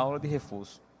 Comecei a dar aula de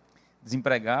reforço.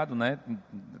 Desempregado, né?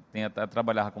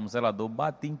 Trabalhava como zelador,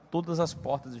 bati em todas as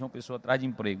portas de João Pessoa atrás de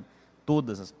emprego.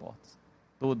 Todas as portas.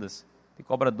 Todas. De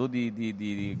cobrador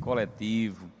de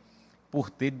coletivo,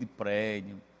 porteiro de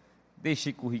prédio.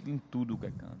 Deixei currículo em tudo que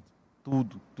é canto.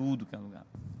 Tudo que é lugar.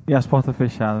 E as portas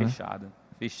fechadas,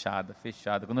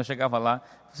 Fechada. Quando eu chegava lá,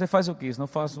 você faz o quê? Eu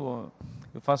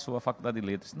faço a faculdade de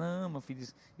letras. Não, meu filho,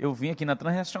 eu vim aqui na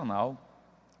Transnacional.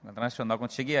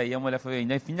 Quando cheguei aí, a mulher foi,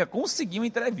 ainda conseguiu uma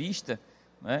entrevista,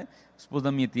 né? O esposo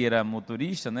da minha tia era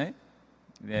motorista, né?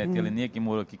 Tia Leninha, que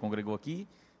morou aqui, congregou aqui.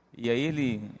 E aí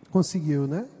ele... Conseguiu,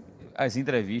 né? As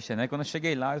entrevistas, né? Quando eu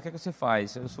cheguei lá, o que é que você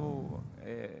faz? Eu sou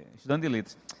estudante de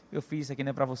letras. Eu fiz, isso aqui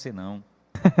não é para você, não.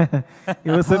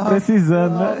 E você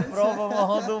precisando, né? Prova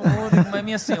maior do mundo, como é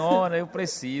minha senhora, eu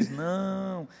preciso.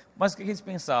 Não. Mas o que eles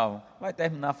pensavam? Vai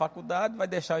terminar a faculdade, vai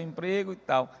deixar o emprego e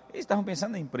tal. Eles estavam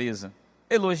pensando na empresa.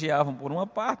 Elogiavam por uma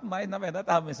parte, mas na verdade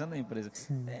estavam pensando na empresa.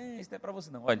 Isso não é para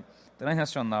você não. Olha,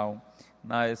 Transnacional,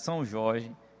 na São Jorge,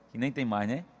 que nem tem mais,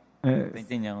 né?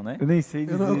 Tem não, né? Eu nem sei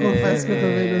dizer. Eu confesso que eu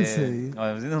também não sei.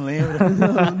 Olha, você não lembra?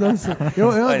 Não sei.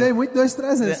 Eu andei muito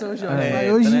 2-3 São Jorge,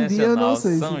 mas hoje em dia eu não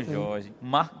sei. São Jorge,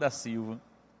 Marco da Silva,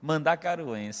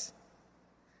 Mandacaruense,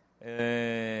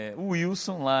 o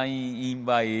Wilson lá em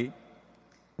Bahia.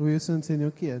 O Wilson não sei nem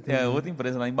o que é. É outra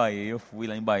empresa lá em Bahia. Eu fui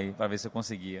lá em Bahia para ver se eu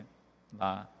conseguia.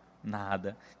 Lá,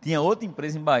 nada. Tinha outra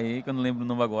empresa em Bahia, que eu não lembro o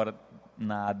nome agora,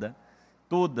 nada.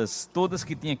 Todas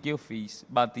que tinha aqui eu fiz.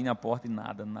 Bati na porta e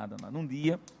nada. Um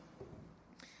dia,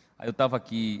 aí eu estava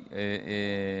aqui,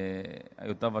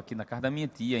 na casa da minha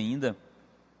tia ainda.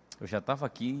 Eu já estava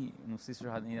aqui, não sei se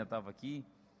eu ainda estava aqui,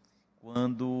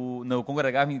 eu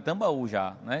congregava em Tambaú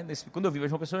já, né? Quando eu vim para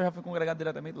João Pessoa, eu já fui congregado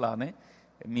diretamente lá, né?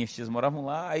 Minhas tias moravam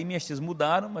lá, aí minhas tias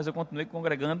mudaram, mas eu continuei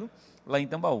congregando lá em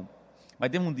Tambaú. Mas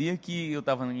teve um dia que eu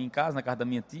estava em casa, na casa da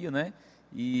minha tia, né?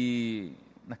 E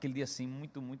naquele dia assim,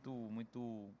 muito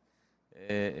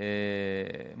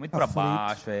para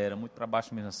baixo, muito para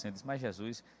baixo mesmo assim. Eu disse, mas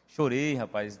Jesus, chorei,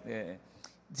 rapaz,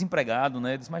 desempregado,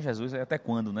 né? Eu disse, mas Jesus, até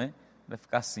quando, né? Vai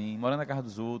ficar assim, morando na casa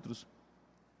dos outros,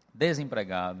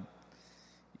 desempregado.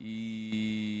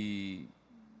 E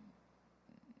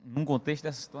num contexto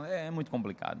dessa situação é muito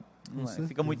complicado,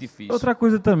 fica muito difícil. Outra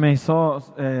coisa também, só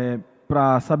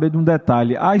para saber de um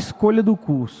detalhe, a escolha do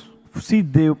curso se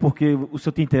deu porque o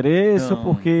senhor tinha interesse ou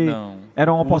porque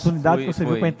era uma oportunidade que você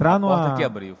viu para entrar numa... A porta que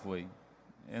abriu, foi.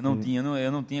 Eu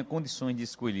não tinha condições de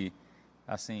escolher.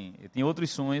 Assim, eu tinha outros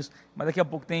sonhos, mas daqui a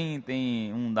pouco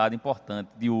tem um dado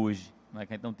importante de hoje, não é?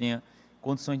 Que a gente não tinha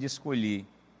condições de escolher,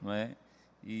 não é?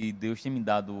 E Deus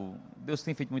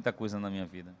tem feito muita coisa na minha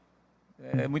vida.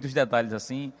 Muitos detalhes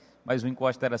assim, mas um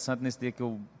encontro interessante nesse dia que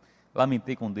eu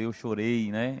lamentei com Deus,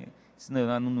 chorei, né?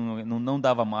 Não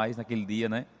dava mais naquele dia,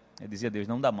 né? Eu dizia a Deus,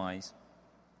 não dá mais.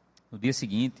 No dia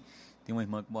seguinte, tem uma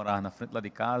irmã que morava na frente lá de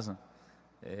casa,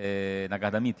 na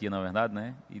casa da minha tia, na verdade,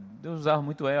 né? E Deus usava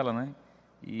muito ela, né?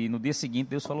 E no dia seguinte,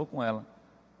 Deus falou com ela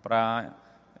para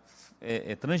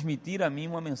transmitir a mim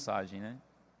uma mensagem, né?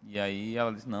 E aí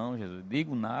ela disse, não, Jesus,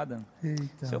 digo nada.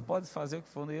 Eita. O senhor pode fazer o que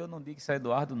for, eu não digo que isso é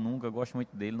Eduardo nunca, eu gosto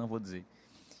muito dele, não vou dizer.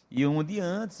 E um dia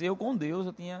antes, eu com Deus,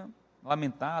 eu tinha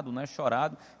lamentado, né,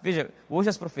 chorado. Veja, hoje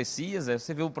as profecias,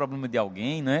 você vê o problema de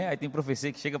alguém, né? Aí tem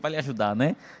profecia que chega para lhe ajudar,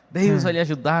 né? Deus vai lhe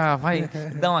ajudar, vai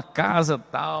dar uma casa,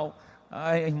 tal.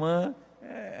 Aí a irmã,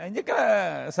 ainda que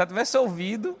se ela tivesse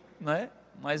ouvido, né?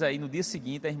 Mas aí no dia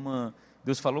seguinte a irmã,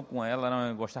 Deus falou com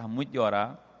ela gostava muito de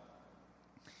orar.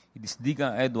 E disse,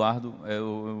 diga a Eduardo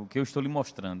o que eu estou lhe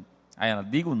mostrando. Aí ela,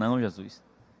 digo não, Jesus.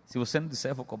 Se você não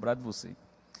disser, eu vou cobrar de você.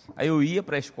 Aí eu ia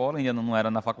para a escola, ainda não era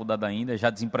na faculdade ainda, já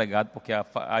desempregado, porque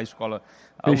a escola,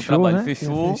 Fechou, o trabalho né?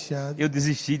 fechou. Fechado. Eu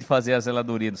desisti de fazer a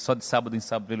zeladoria só de sábado em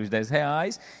sábado pelos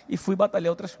R$10 e fui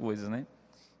batalhar outras coisas, né?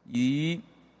 E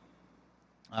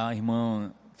a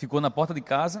irmã ficou na porta de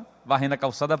casa, varrendo a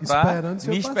calçada para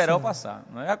me esperar eu passar.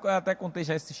 Eu até contei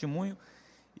já esse testemunho.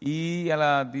 E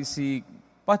ela disse,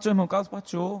 partiu, irmão Carlos,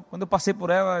 partiu. Quando eu passei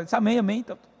por ela disse, amém, amém.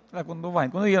 Então,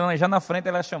 quando eu ia já na frente,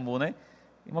 ela chamou, né?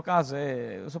 Irmão Carlos,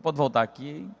 o senhor pode voltar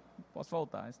aqui? Posso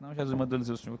voltar. Senão Jesus mandou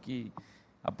dizer ao senhor que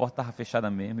a porta estava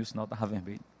fechada mesmo e o sinal estava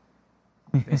vermelho.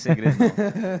 Não tem segredo,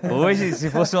 não. Hoje, se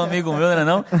fosse um amigo meu,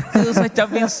 não, Deus vai te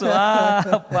abençoar,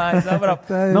 rapaz.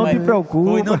 Não te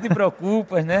preocupes. Não te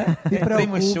preocupes, né?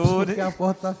 Temos choro. Porque a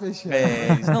porta está fechada.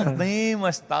 Não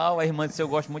temas, tal. A irmã disse, eu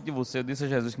gosto muito de você. Eu disse a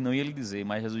Jesus que não ia lhe dizer,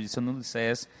 mas Jesus disse, se eu não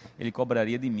dissesse, ele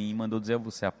cobraria de mim. Mandou dizer a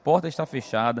você, a porta está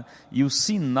fechada e o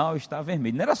sinal está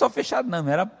vermelho. Não era só fechado, não.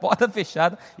 Era a porta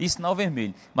fechada e sinal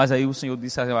vermelho. Mas aí o Senhor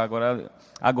disse,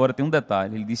 agora tem um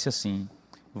detalhe. Ele disse assim,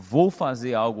 vou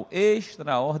fazer algo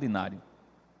extraordinário.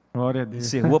 Glória a Deus.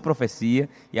 Encerrou a profecia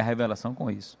e a revelação com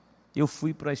isso. Eu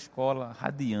fui para a escola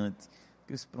radiante.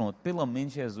 Eu disse, pronto, pelo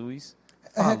menos Jesus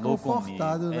falou comigo.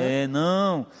 Né?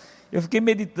 Não. Eu fiquei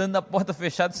meditando na porta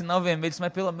fechada, sinal vermelho,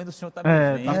 mas pelo menos o Senhor está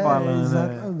me vendo. Tá falando,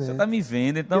 exatamente. O Senhor está me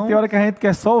vendo. Então, tem hora que a gente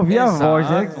quer só ouvir a voz,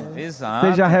 né? Exato.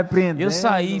 Seja repreendendo. Eu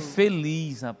saí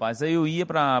feliz, rapaz. Aí eu ia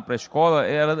para a escola,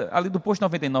 era ali do posto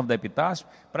 99 da Epitácio,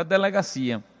 para a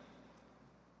delegacia.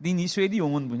 De início eu ia de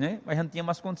ônibus, né? Mas já não tinha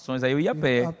mais condições. Aí eu ia a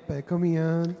pé. A pé,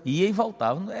 caminhando. Ia e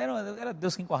voltava. Era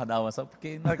Deus quem guardava, sabe?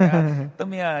 Porque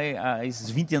também há esses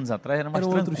 20 anos atrás era mais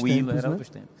tranquilo, era outros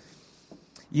tempos.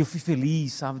 E eu fui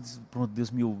feliz, sabe? Pronto, Deus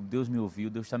me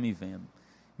ouviu, Deus está me vendo.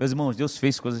 Meus irmãos, Deus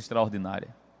fez coisas extraordinárias.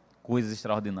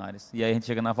 E aí a gente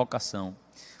chega na vocação.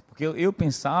 Porque eu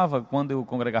pensava, quando eu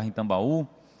congregava em Tambaú,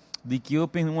 de que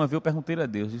uma vez eu perguntei a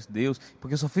Deus, disse, Deus,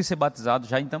 porque eu só fui ser batizado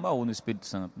já em Tambaú, no Espírito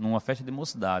Santo, numa festa de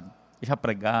mocidade. Eu já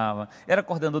pregava, era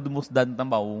coordenador de mocidade em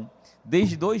Tambaú.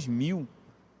 Desde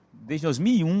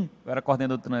 2001, eu era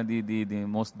coordenador de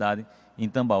mocidade em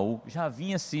Tambaú. Já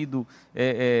havia sido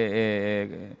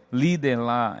líder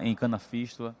lá em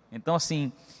Canafístula. Então,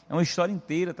 assim, é uma história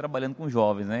inteira trabalhando com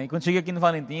jovens, né? E quando cheguei aqui no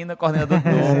Valentina, coordenador de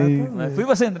novo. Né? Fui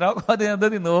para a Central, coordenador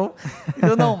de novo. E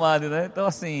deu na Almada, né? Então,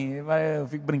 assim, eu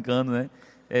fico brincando, né?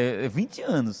 20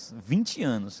 anos.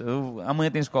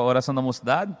 Amanhã tem oração da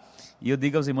mocidade. E eu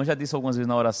digo aos irmãos, já disse algumas vezes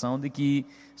na oração, de que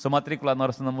sou matriculado na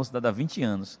oração da mocidade há 20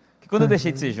 anos. Que quando eu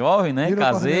deixei de ser jovem, né,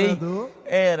 casei,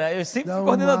 eu sempre fui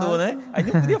coordenador, né? Aí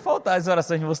não podia faltar as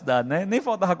orações de mocidade, né? Nem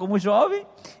faltava como jovem,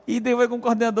 e depois como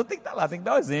coordenador tem que estar lá, tem que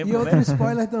dar o exemplo, e outro né?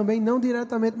 spoiler também, não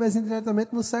diretamente, mas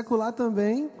indiretamente no secular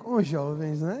também, com os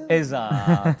jovens, né?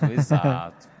 Exato.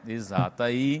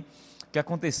 Aí, o que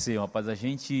aconteceu, rapaz? A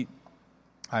gente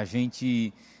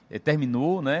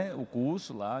terminou, né, o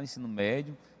curso lá, ensino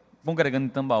médio, congregando em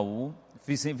Tambaú,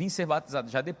 vim ser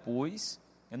batizado já depois,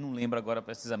 eu não lembro agora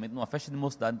precisamente, numa festa de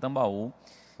mocidade em Tambaú,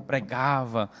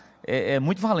 pregava,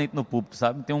 muito valente no púlpito,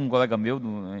 sabe? Tem um colega meu,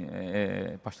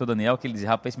 pastor Daniel, que ele dizia,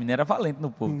 rapaz, esse menino era valente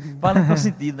no púlpito, valente no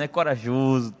sentido, né,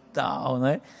 corajoso, tal,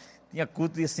 né? Tinha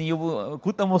culto e assim, o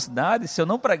culto da mocidade, se eu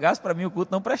não pregasse, para mim o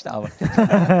culto não prestava.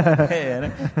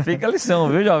 Né? Fica a lição,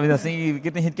 viu, jovens? Assim, porque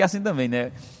tem gente que é assim também,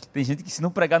 né? Tem gente que se não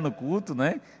pregar no culto,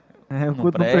 né? O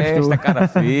culto não presta, cara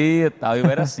feia e tal. Eu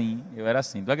era assim.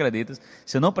 Tu acreditas?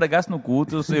 Se eu não pregasse no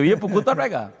culto, eu ia para o culto para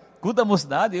pregar. Culto da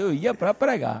mocidade, eu ia para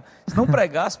pregar. Se não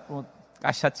pregasse, pronto,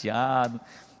 ficava chateado,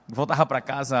 voltava para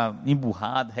casa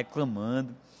emburrado,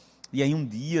 reclamando. E aí um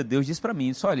dia Deus disse para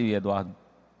mim, olha, Eduardo,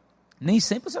 nem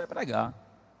sempre você vai pregar.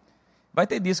 Vai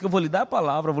ter dias que eu vou lhe dar a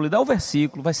palavra, vou lhe dar o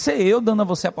versículo, vai ser eu dando a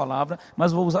você a palavra,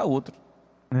 mas vou usar outro.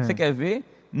 Você quer ver?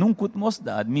 Num culto de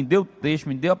mocidade. Me deu o texto,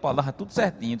 me deu a palavra, tudo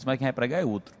certinho, mas quem vai pregar é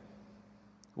outro.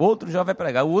 Outro jovem vai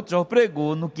pregar. O outro jovem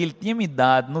pregou no que ele tinha me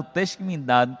dado, no texto que me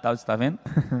dado, tal, você está vendo?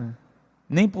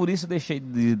 Nem por isso eu deixei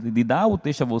de dar o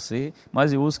texto a você,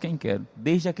 mas eu uso quem quero.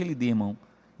 Desde aquele dia, irmão.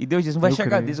 E Deus diz, não vai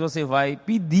chegar disso, você vai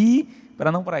pedir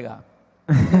para não pregar.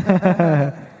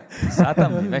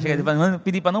 Exatamente. Vai chegar e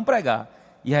pedir para não pregar.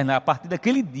 E aí, a partir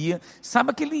daquele dia,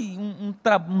 sabe aquele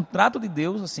um trato de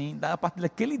Deus, assim, a partir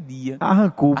daquele dia.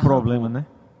 Arrancou o problema, né?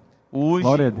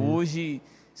 Hoje,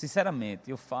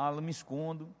 sinceramente, eu falo, me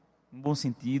escondo, no bom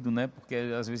sentido, né? Porque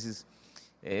às vezes,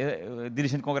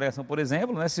 dirigente de congregação, por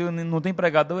exemplo, né? Se não tem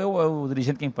pregador, é o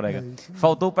dirigente quem prega.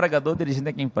 Faltou o pregador, o dirigente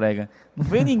é quem prega. Não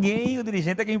vem ninguém, o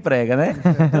dirigente é quem prega, né?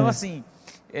 Então, assim,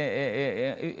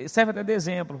 serve até de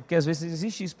exemplo, porque às vezes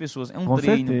existe isso, pessoas. É um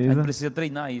treino, certeza. A gente precisa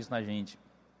treinar isso na gente.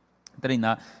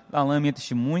 Treinar. Alain é minha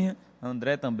testemunha,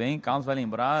 André também, Carlos vai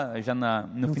lembrar, já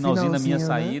no finalzinho da minha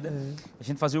saída. Né? A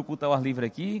gente fazia o culto ao ar livre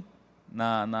aqui,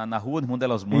 na rua do irmão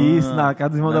Delasman. Isso, na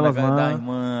casa do irmão Delasman. Da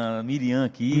irmã Miriam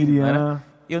aqui.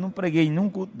 Eu não preguei nenhum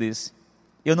culto desse.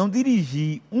 Eu não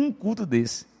dirigi um culto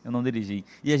desse. Eu não dirigi.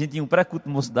 E a gente tinha um pré-culto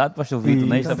de mocidade, o pastor Vitor,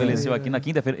 né? Estabeleceu aqui na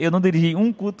quinta-feira. Eu não dirigi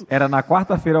um culto. Era na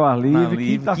quarta-feira ao ar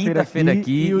livre, quinta-feira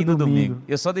aqui e no domingo.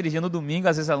 Eu só dirigia no domingo,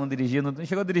 às vezes a Alan dirigia, não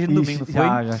chegou a dirigir no domingo, não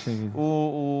foi? Já cheguei.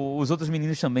 Os outros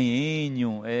meninos também,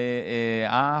 Enio,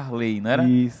 Arley, não era?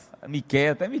 Isso.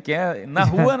 Miquel, até Miquel. Na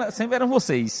rua sempre eram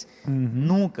vocês.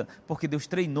 Nunca, porque Deus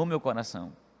treinou meu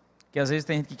coração. Que às vezes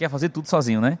tem gente que quer fazer tudo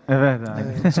sozinho, né? É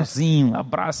verdade. Tudo sozinho,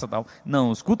 abraça e tal.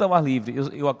 Não, escuta ao ar livre.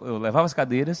 Eu levava as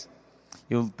cadeiras,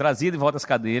 eu trazia de volta as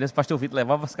cadeiras, o pastor Vitor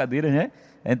levava as cadeiras, né?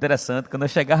 É interessante, quando eu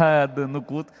chegava no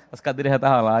culto, as cadeiras já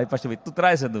estavam lá, e o pastor Vitor, tu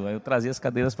traz, Edu? Eu trazia as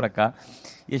cadeiras para cá,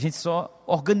 e a gente só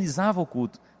organizava o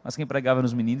culto. Mas quem pregava eram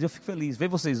os meninos, eu fico feliz. Ver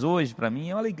vocês hoje, para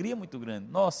mim, é uma alegria muito grande.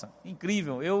 Nossa,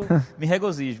 incrível, eu me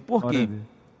regozijo. Por quê?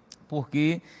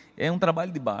 Porque é um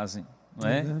trabalho de base. Não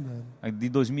é? De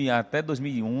 2000 até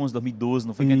 2011, 2012,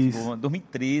 não foi que a gente ficou,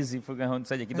 2013 foi quando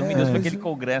saiu aqui, 2012 foi aquele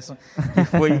congresso que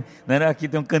foi, não era aqui,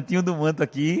 tem um cantinho do manto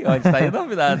aqui, olha, isso aí é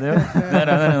novidade, né?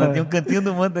 Não, tem um cantinho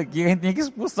do manto aqui, a gente tinha que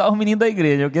expulsar os meninos da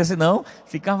igreja, porque senão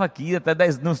ficava aqui até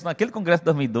 10, naquele congresso de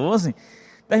 2012,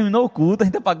 terminou o culto, a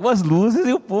gente apagou as luzes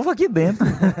e o povo aqui dentro,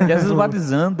 Jesus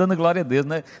batizando, dando glória a Deus,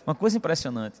 né? Uma coisa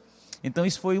impressionante. Então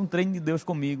isso foi um treino de Deus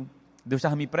comigo, Deus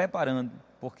estava me preparando,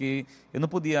 porque eu não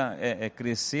podia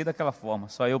crescer daquela forma,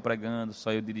 só eu pregando,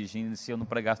 só eu dirigindo, se eu não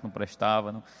pregasse não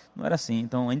prestava, não era assim.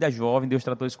 Então, ainda jovem, Deus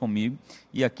tratou isso comigo,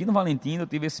 e aqui no Valentino eu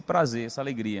tive esse prazer, essa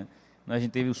alegria. A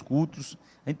gente teve os cultos,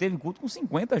 a gente teve culto com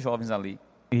 50 jovens ali,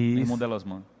 no irmão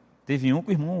Delasman. Teve um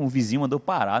que o vizinho mandou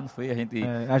parar, não foi? A gente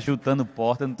chutando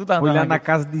porta, tudo foi lá na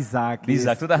casa de Isaac. De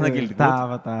Isaac, tudo naquele culto.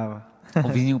 Tava. O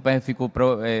vizinho ficou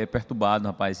perturbado,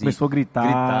 rapaz. Começou a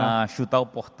gritar, chutar o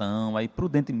portão. Aí,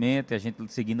 prudentemente, a gente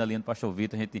seguindo a linha do pastor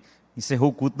Vitor, a gente encerrou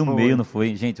o culto no meio, não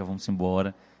foi? Gente, vamos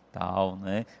embora, tal,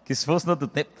 né? Que se fosse no outro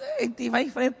tempo, a gente vai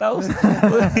enfrentar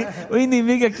o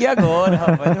inimigo aqui agora,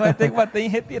 rapaz. Vai ter que bater em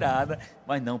retirada.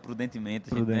 Mas não,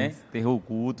 prudentemente, a gente encerrou o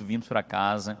culto, vimos para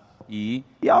casa. E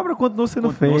a obra continuou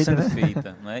sendo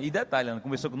feita. Né? E detalhe,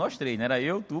 começou com nós três, né? Era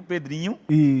eu, tu, Pedrinho.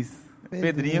 Isso.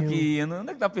 Pedrinho que... Onde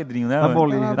é que tá Pedrinho, né? Na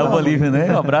Bolívia. Na Bolívia,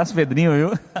 né? Um abraço, Pedrinho,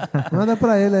 viu? Manda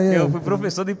pra ele aí. Eu fui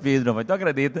professor de Pedro, rapaz. Tu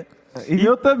acredita? E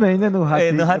eu também, né? No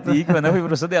Ratica. No Ratica, né? Eu fui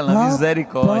professor de Alain.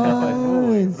 Misericórdia, rapaz.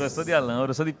 Professor de Alain,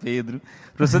 professor de Pedro.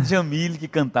 Professor de Jamile, que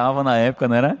cantava na época,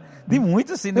 não era? De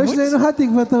muitos, assim. Eu estudei no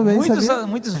Ratica também,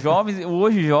 muitos jovens,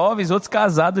 hoje jovens, outros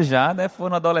casados já, né?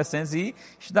 Foram adolescentes e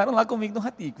estudaram lá comigo no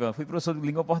Ratica. Fui professor de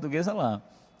língua portuguesa lá.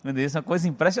 Meu Deus, uma coisa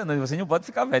impressionante. Você não pode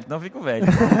ficar velho, não fico velho.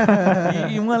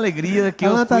 E uma alegria que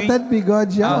Ela tá até de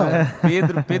bigode já.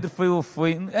 Pedro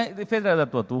foi. Pedro era da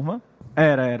tua turma?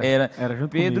 Era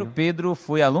junto comigo. Pedro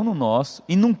foi aluno nosso.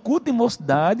 E num culto de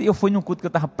mocidade, eu fui num culto que eu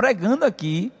estava pregando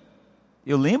aqui.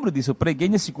 Eu lembro disso, eu preguei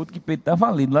nesse culto que Pedro estava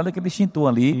ali, do lado daquele extintor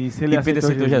ali. Isso, ele Pedro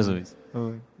aceitou Jesus.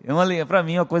 Foi. Para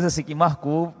mim, uma coisa assim que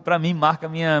marcou, para mim, marca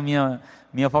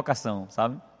minha vocação,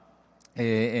 sabe?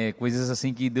 Coisas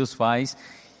assim que Deus faz.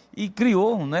 E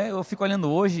criou, né? Eu fico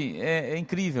olhando hoje, é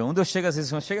incrível. Onde eu chego, às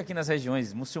vezes, eu chego aqui nas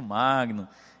regiões, Múcio Magno,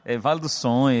 Vale do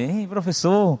Sonho, hein,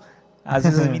 professor? Às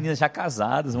vezes as meninas já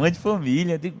casadas, mãe de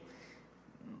família. Eu digo,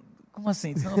 como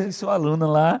assim? Não, eu fui sua aluna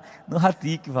lá no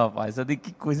Ratique, rapaz. Eu digo,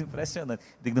 que coisa impressionante.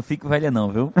 Eu digo, não fico velha não,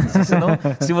 viu?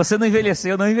 Se você não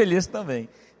envelhecer, eu não envelheço também.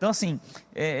 Então, assim,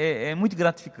 é muito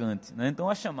gratificante, né? Então,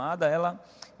 a chamada,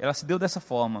 ela se deu dessa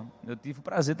forma. Eu tive o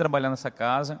prazer de trabalhar nessa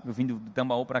casa. Eu vim de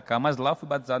Tambaú para cá, mas lá eu fui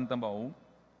batizado em Tambaú.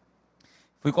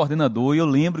 Fui coordenador e eu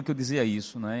lembro que eu dizia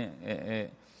isso, né?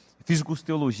 Fiz o curso de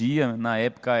teologia, na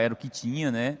época era o que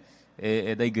tinha, né?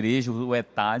 Da igreja, o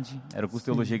ETAD, era o curso de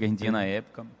teologia que a gente tinha na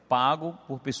época, pago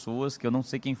por pessoas que eu não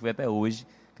sei quem foi até hoje,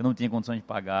 que eu não tinha condições de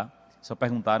pagar. Só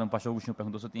perguntaram, o pastor Agostinho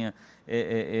perguntou se eu tinha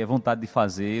vontade de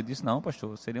fazer. Eu disse, não,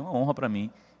 pastor, seria uma honra para mim.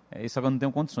 Isso agora não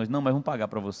tenho condições. Não, mas vamos pagar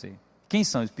para você. Quem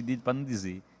são? Eles pediram para não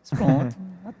dizer. Pronto.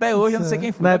 Até hoje eu não sei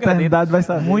quem foi. Na eternidade vai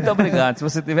saber. Muito obrigado. Se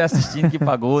você estiver assistindo que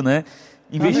pagou, né?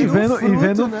 E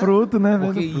vendo o fruto, né?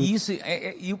 Porque isso,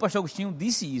 e o pastor Agostinho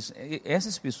disse isso.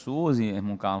 Essas pessoas,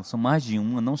 irmão Carlos, são mais de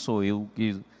uma, não sou eu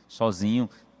que sozinho.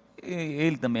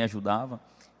 Ele também ajudava.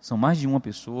 São mais de uma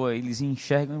pessoa, eles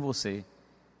enxergam em você.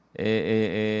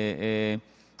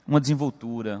 Uma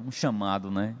desenvoltura, um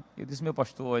chamado, né? Eu disse, meu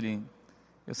pastor, olha,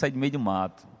 eu saí de meio do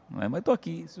mato, não é? Mas estou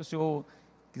aqui, se o senhor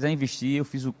quiser investir, eu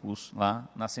fiz o curso lá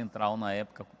na Central na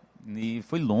época, e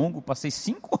foi longo, passei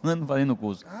 5 anos fazendo o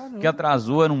curso, porque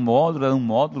atrasou, eram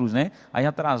módulos, né? Aí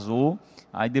atrasou,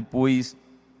 aí depois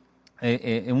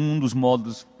um dos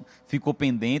módulos ficou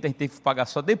pendente, a gente teve que pagar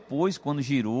só depois, quando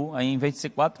girou, aí em vez de ser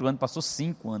 4 anos, passou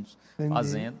 5 anos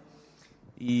fazendo.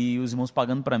 E os irmãos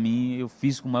pagando para mim, eu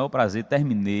fiz com o maior prazer,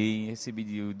 terminei,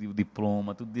 recebi o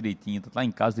diploma, tudo direitinho, estou lá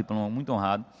em casa, o diploma muito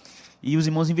honrado. E os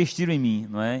irmãos investiram em mim,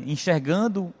 não é?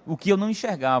 Enxergando o que eu não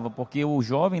enxergava, porque o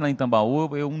jovem lá em Tambaú,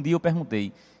 um dia eu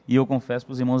perguntei, e eu confesso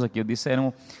para os irmãos aqui, eu disse,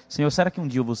 Senhor, será que um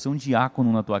dia eu vou ser um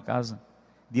diácono na tua casa?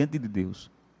 Diante de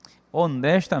Deus.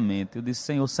 Honestamente, eu disse,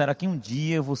 Senhor, será que um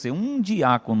dia eu vou ser um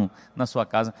diácono na sua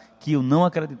casa, que eu não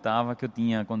acreditava que eu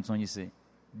tinha condições de ser?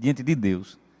 Diante de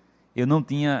Deus. Eu não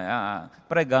tinha,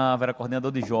 pregava, era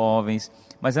coordenador de jovens,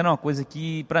 mas era uma coisa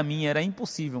que para mim era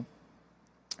impossível.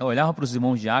 Eu olhava para os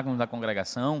irmãos diáconos da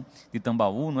congregação de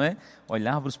Tambaú, não é?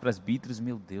 Olhava para os presbíteros,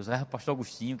 meu Deus, era o pastor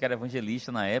Agostinho, que era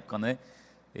evangelista na época, né?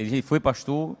 Ele foi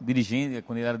pastor, dirigente,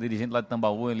 quando ele era dirigente lá de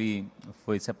Tambaú, ele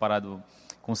foi separado,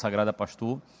 consagrado a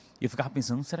pastor. E eu ficava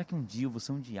pensando, será que um dia eu vou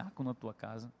ser um diácono na tua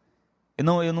casa?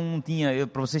 Eu não tinha,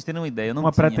 para vocês terem uma ideia, eu não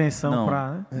uma tinha. Pretensão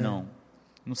para... Né? Não.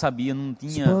 Não sabia, não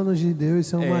tinha... Os planos de Deus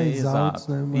são mais altos,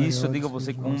 né? Isso eu digo a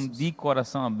você de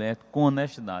coração aberto, com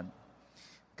honestidade.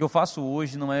 O que eu faço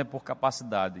hoje não é por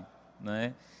capacidade,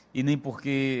 né? E nem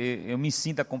porque eu me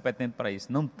sinta competente para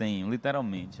isso. Não tenho,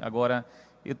 literalmente. Agora,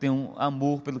 eu tenho um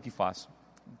amor pelo que faço.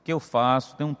 O que eu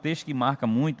faço, tem um texto que marca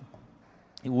muito,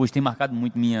 hoje tem marcado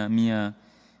muito minha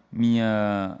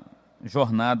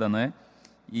jornada, né?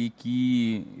 E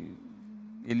que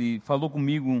ele falou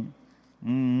comigo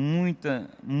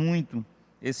muito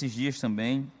esses dias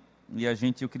também, e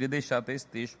eu queria deixar até esse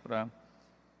texto para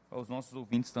os nossos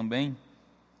ouvintes também,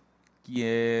 que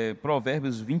é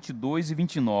Provérbios 22 e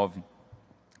 29,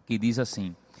 que diz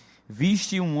assim: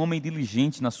 viste um homem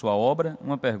diligente na sua obra?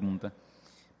 Uma pergunta.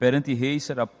 Perante reis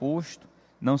será posto,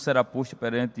 não será posto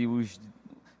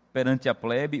perante a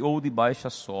plebe ou de baixa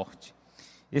sorte.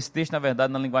 Esse texto, na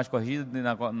verdade, na linguagem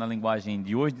corrigida, na linguagem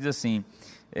de hoje, diz assim: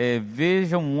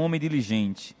 veja um homem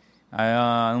diligente.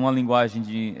 Uma linguagem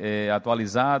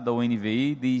atualizada, ou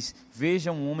NVI, diz: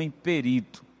 veja um homem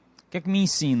perito. O que é que me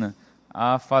ensina?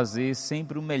 A fazer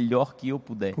sempre o melhor que eu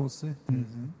puder. Com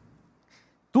certeza.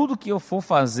 Tudo que eu for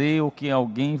fazer, ou que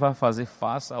alguém vai fazer,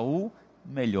 faça o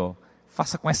melhor.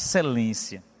 Faça com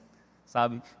excelência.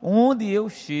 Sabe? Onde eu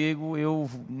chego,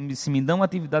 se me dão uma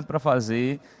atividade para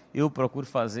fazer, eu procuro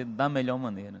fazer da melhor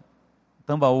maneira.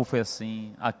 Tambaú foi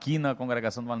assim, aqui na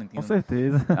congregação do Valentino. Com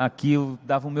certeza. Aqui eu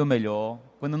dava o meu melhor.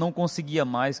 Quando eu não conseguia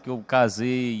mais, que eu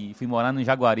casei e fui morar no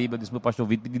Jaguaribe, eu disse ao meu pastor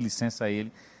Vitor, pedi licença a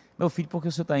ele. Meu filho, por que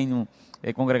o senhor está indo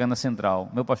congregar na Central?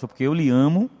 Meu pastor, porque eu lhe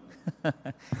amo.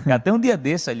 E até um dia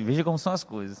desse, ele veja como são as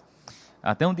coisas.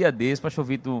 Até um dia desse, pastor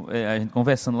Vitor, a gente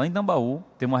conversando lá em Tambaú,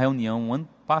 tem uma reunião, um ano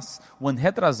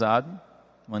retrasado,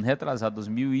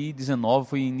 2019,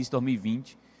 foi início de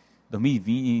 2020,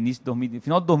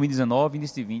 final de 2019,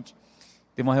 início de 2020,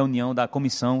 teve uma reunião da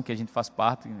comissão que a gente faz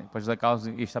parte, né? O pastor José Carlos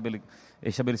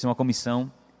estabeleceu uma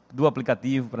comissão do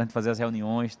aplicativo para a gente fazer as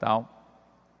reuniões e tal.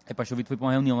 Aí o pastor Vitor foi para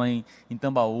uma reunião lá em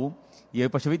Tambaú, e aí o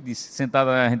pastor Vitor disse,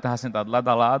 a gente estava sentado lado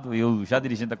a lado, eu já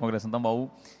dirigente da congregação de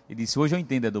Tambaú, e disse: hoje eu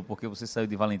entendo, Edu, porque você saiu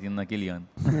de Valentino naquele ano.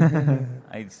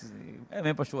 Aí disse: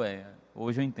 mesmo, pastor,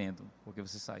 hoje eu entendo porque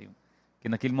você saiu. Porque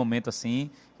naquele momento assim,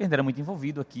 a gente era muito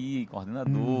envolvido aqui,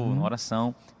 coordenador, na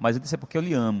oração, mas eu disse: é porque eu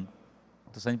lhe amo.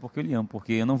 Estou saindo porque eu lhe amo,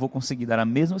 porque eu não vou conseguir dar a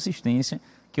mesma assistência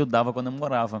que eu dava quando eu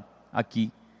morava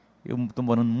aqui. Eu estou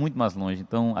morando muito mais longe,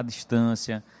 então a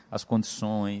distância, as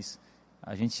condições,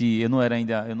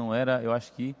 eu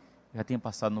acho que já tinha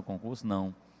passado no concurso,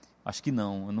 não, acho que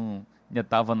não, ainda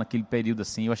estava naquele período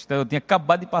assim, eu acho que eu tinha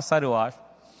acabado de passar, eu acho,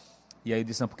 e aí eu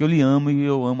disse: não, porque eu lhe amo e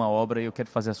eu amo a obra e eu quero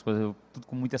fazer as coisas tudo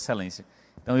com muita excelência,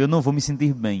 então eu não vou me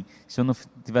sentir bem se eu não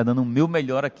estiver dando o meu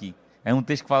melhor aqui. É um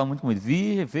texto que fala muito com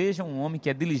ele: veja um homem que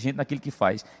é diligente naquilo que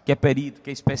faz, que é perito, que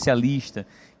é especialista,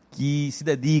 que se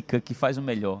dedica, que faz o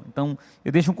melhor. Então,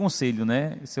 eu deixo um conselho,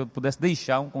 né? Se eu pudesse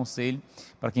deixar um conselho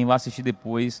para quem vai assistir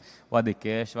depois o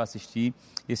ADCast, vai assistir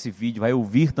esse vídeo, vai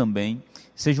ouvir também,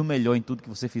 seja o melhor em tudo que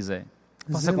você fizer.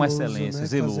 Faça com excelência, né?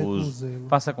 Zeloso,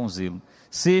 faça com zelo.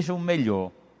 Seja o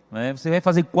melhor, né? Você vai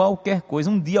fazer qualquer coisa,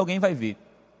 um dia alguém vai ver.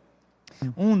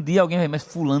 Um dia alguém vai ver, mas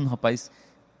fulano, rapaz,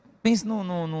 pense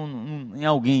em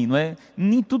alguém, não é?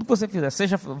 Nem tudo que você fizer,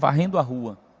 seja varrendo a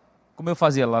rua, como eu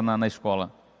fazia lá na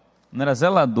escola. Não era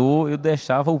zelador, eu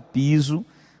deixava o piso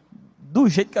do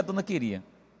jeito que a dona queria.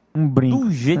 Um brinco.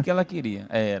 Do jeito que ela queria.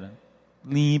 Era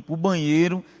limpo, o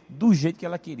banheiro do jeito que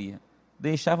ela queria.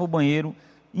 Deixava o banheiro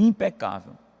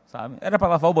impecável, sabe? Era para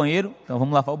lavar o banheiro, então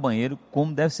vamos lavar o banheiro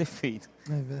como deve ser feito.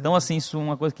 Então, assim, isso é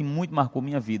uma coisa que muito marcou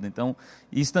minha vida. Então,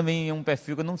 isso também é um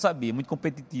perfil que eu não sabia, muito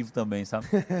competitivo também, sabe?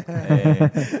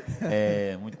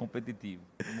 Muito competitivo.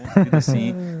 No sentido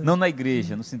assim, não na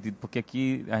igreja, no sentido, porque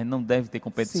aqui a gente não deve ter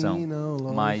competição. Sim, não,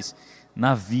 lógico. Mas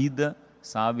na vida,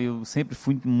 sabe, eu sempre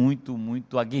fui muito,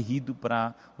 muito aguerrido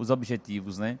para os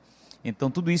objetivos, né?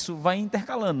 Então, tudo isso vai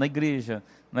intercalando na igreja.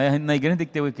 Né? Na igreja tem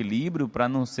que ter o equilíbrio para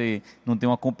não ter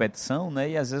uma competição,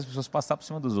 né? E às vezes as pessoas passar por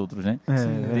cima dos outros, né?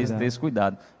 Ter esse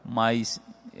cuidado. Mas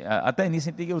até nisso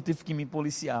eu tive que me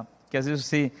policiar. Porque às vezes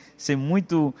você ser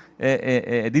muito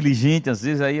diligente, às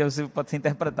vezes aí você pode ser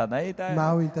interpretado. Aí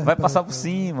vai passar por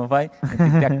cima,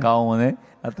 tem que ter a calma, né?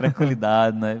 A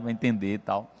tranquilidade, né? Vai entender e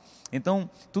tal. Então,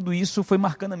 tudo isso foi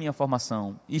marcando a minha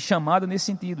formação. E chamada nesse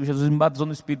sentido. Jesus me batizou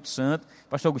no Espírito Santo. O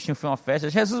pastor Agostinho foi uma festa.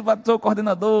 Jesus batizou o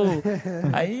coordenador.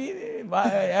 Aí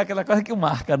é aquela coisa que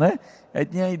marca, né? Aí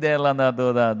tinha a ideia lá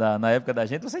na época da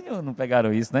gente. Vocês não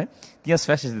pegaram isso, né? Tinha as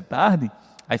festas de tarde.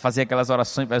 Aí fazia aquelas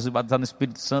orações para Jesus batizar no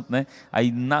Espírito Santo, né?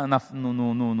 Aí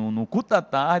no culto da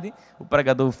tarde, o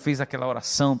pregador fez aquela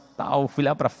oração, tal, fui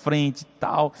lá para frente,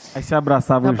 tal. Aí se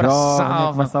abraçava o jovem,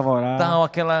 né? Começava a orar. Tal,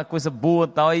 aquela coisa boa,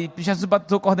 tal. Aí Jesus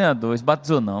batizou o coordenador,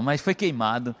 batizou não, mas foi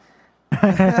queimado.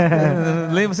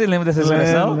 Você lembra dessa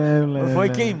expressão? Lembro. Foi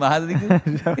queimado.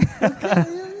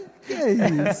 Que é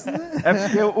isso? É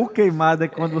porque o queimado é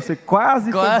quando você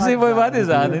quase foi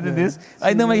batizado, entendeu?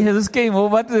 Aí não, mas Jesus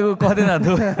queimou o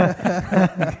coordenador.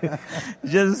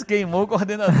 Jesus queimou o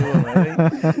coordenador.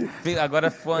 Agora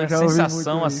foi uma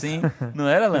sensação assim, não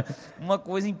era, Alain? Uma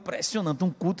coisa impressionante, um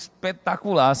culto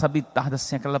espetacular, sabe? Tarde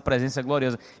assim, aquela presença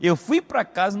gloriosa. Eu fui para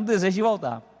casa no desejo de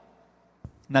voltar.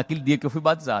 Naquele dia que eu fui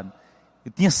batizado.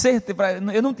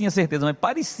 Eu não tinha certeza, mas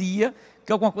parecia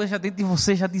que alguma coisa já dentro de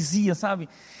você já dizia, sabe?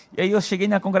 E aí eu cheguei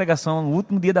na congregação no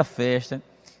último dia da festa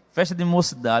de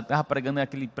mocidade, estava pregando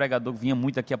aquele pregador que vinha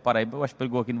muito aqui a Paraíba, eu acho que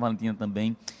pregou aqui no Valentina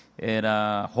também,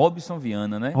 era Robson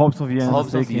Viana, né? Robson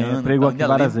Viana, pregou aqui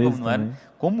várias vezes também.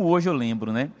 Como hoje eu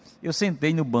lembro, né? Eu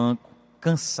sentei no banco,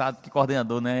 cansado, que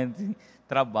coordenador, né?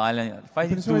 Trabalha, faz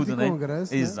de tudo, né?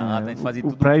 Congresso, exato, né? A gente fazia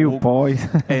tudo. O pré e o pós.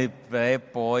 Pré,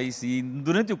 pós, e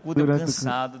durante o culto eu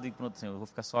cansado, de pronto, assim, eu vou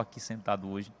ficar só aqui sentado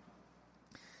hoje.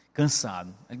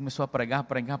 Cansado. Ele começou a pregar,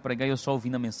 e eu só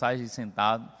ouvindo a mensagem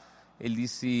sentado. Ele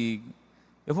disse,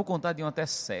 eu vou contar de 1 até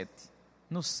 7.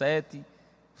 No 7,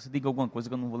 você diga alguma coisa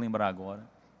que eu não vou lembrar agora.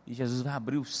 E Jesus vai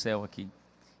abrir o céu aqui.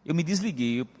 Eu me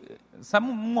desliguei. Sabe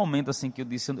um momento assim que eu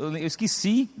disse, eu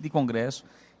esqueci de congresso,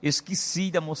 eu esqueci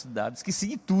da mocidade, esqueci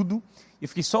de tudo. Eu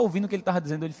fiquei só ouvindo o que ele estava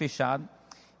dizendo, olho fechado.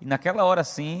 E naquela hora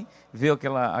assim, veio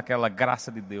aquela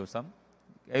graça de Deus, sabe?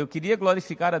 Eu queria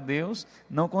glorificar a Deus,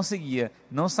 não conseguia.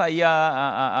 Não saía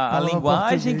a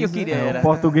linguagem que eu queria. Era o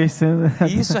português sendo...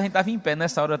 Isso, a gente estava em pé.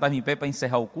 Nessa hora eu estava em pé para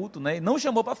encerrar o culto, né? E não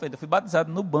chamou para frente. Eu fui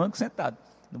batizado no banco, sentado.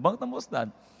 No banco da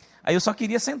mocidade. Aí eu só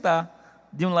queria sentar.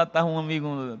 De um lado estava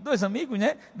dois amigos,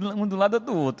 né? Um do lado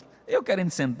do outro. Eu querendo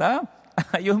sentar...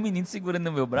 Aí os meninos segurando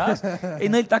no meu braço, e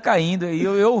não, ele está caindo. E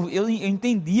eu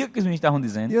entendia o que os meninos estavam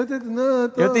dizendo.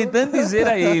 Eu tentando dizer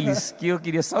a eles que eu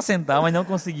queria só sentar, mas não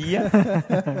conseguia.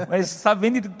 Mas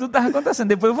sabendo de tudo estava acontecendo.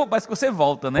 Depois parece que você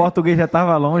volta, né? O português já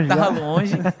estava longe. Estava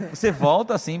longe. Você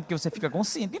volta assim, porque você fica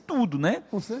consciente de tudo, né?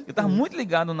 Eu estava muito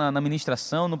ligado na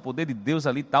ministração, no poder de Deus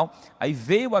ali e tal. Aí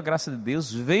veio a graça de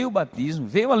Deus, veio o batismo,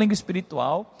 veio a língua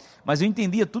espiritual. Mas eu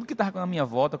entendia tudo que estava na minha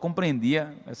volta,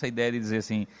 compreendia essa ideia de dizer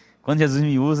assim, quando Jesus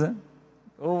me usa,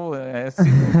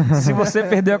 se você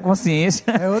perder a consciência...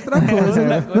 É outra coisa,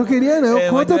 né? Não queria não,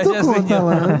 conta tu conta,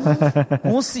 mano.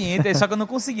 Consciente, só que eu não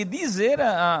conseguia dizer,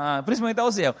 principalmente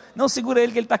ao Zé, não, segura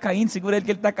ele que ele está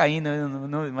caindo, mas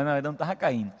na verdade não estava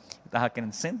caindo. Eu estava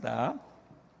querendo sentar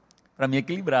para me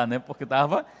equilibrar, né? Porque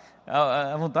estava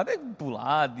a vontade de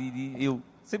pular, eu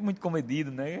sempre muito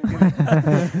comedido, né?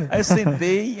 Aí eu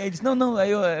sentei, aí disse, não,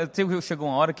 aí chegou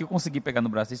uma hora que eu consegui pegar no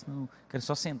braço, eu disse, não, quero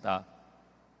só sentar.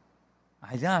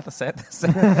 Aí, tá certo, tá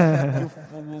certo. E o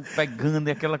fogo pegando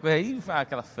e aquela coisa. Aí,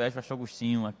 aquela festa, pastor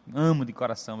Agostinho, amo de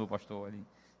coração meu pastor ali.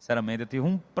 Sinceramente, eu tive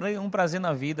um prazer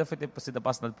na vida, foi ter sido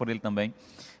apaixonado por ele também.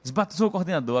 Desbatizou o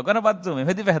coordenador, agora batizou mesmo,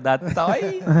 é de verdade e tal.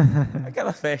 Aí,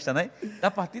 aquela festa, né?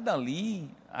 A partir dali,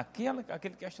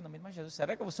 aquele questionamento, mas Jesus,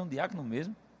 será que eu vou ser um diácono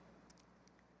mesmo?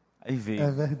 Aí veio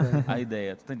a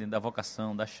ideia, tu tá entendendo, da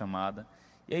vocação, da chamada.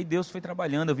 E aí Deus foi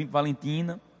trabalhando, eu vim para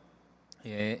Valentina,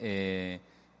 aí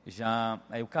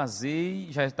eu casei,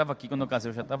 já estava aqui, quando eu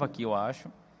casei eu já estava aqui, eu acho.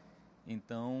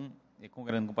 Então,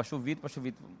 congregando com o pastor Vitor,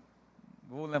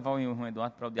 vou levar o irmão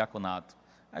Eduardo para o diaconato.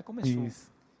 Aí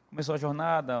começou a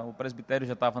jornada, o presbitério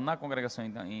já estava na congregação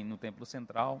no Templo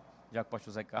Central, já com o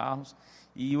pastor Zé Carlos,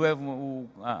 e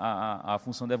a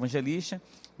função de evangelista,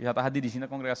 eu já estava dirigindo a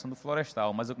congregação do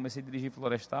Florestal, mas eu comecei a dirigir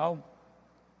Florestal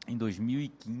em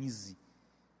 2014,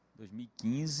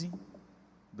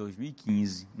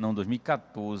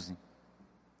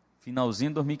 finalzinho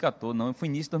de 2014, não, foi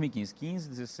início de 2015, 15,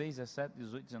 16, 17,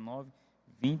 18, 19,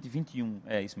 20, 21,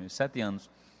 isso mesmo, 7 anos,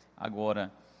 agora,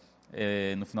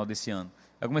 no final desse ano.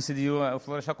 Eu comecei a dirigir o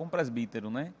Florestal como presbítero,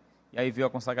 né? E aí veio a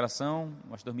consagração,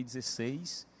 acho que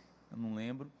 2016, eu não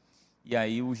lembro. E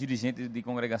aí os dirigentes de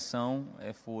congregação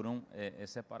foram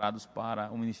separados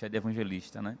para o ministério de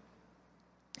evangelista, né?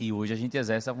 E hoje a gente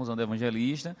exerce a função de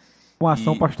evangelista. Com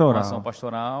ação pastoral. Com ação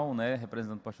pastoral, né?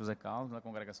 Representando o pastor Zé Carlos na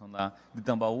congregação de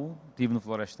Tambaú. Estive no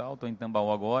Florestal, estou em Tambaú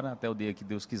agora, até o dia que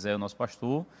Deus quiser, o nosso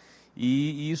pastor.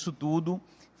 E isso tudo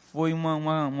foi uma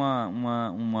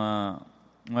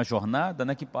jornada,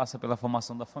 né, que passa pela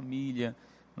formação da família,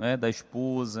 né, da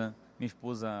esposa. Minha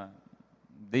esposa,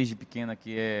 desde pequena,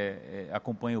 que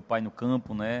acompanha o pai no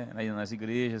campo, né, nas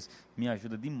igrejas, me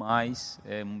ajuda demais.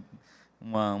 É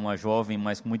uma jovem,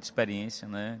 mas com muita experiência,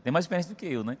 né? Tem mais experiência do que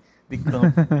eu, né? De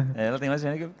campo. Ela tem mais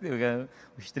experiência do que eu.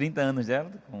 Os 30 anos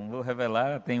dela, como vou revelar,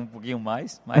 ela tem um pouquinho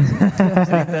mais os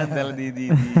 30 anos dela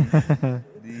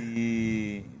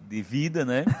de vida,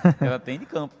 né? Ela tem de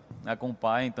campo.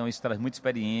 Acompanha, então isso traz muita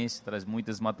experiência, traz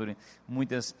muita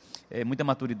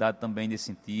maturidade também nesse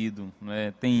sentido,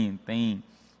 né? Tem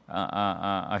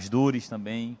as dores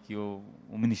também que o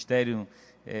ministério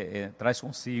traz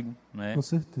consigo, né? Com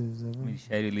certeza. O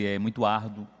ministério ele é muito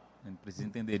árduo, a gente precisa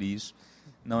entender isso.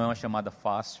 Não é uma chamada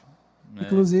fácil, né?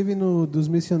 Inclusive dos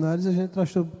missionários a gente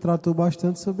tratou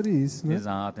bastante sobre isso, né?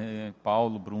 Exato.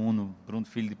 Paulo, Bruno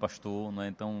filho de pastor, né?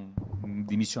 Então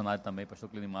de missionário também, pastor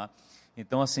Clinimar.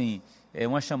 Então, assim, é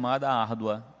uma chamada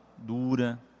árdua,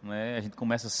 dura, né? A gente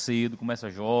começa cedo, começa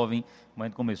jovem, como a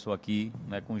gente começou aqui,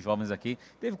 né, com os jovens aqui.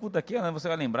 Teve culto aqui, né, você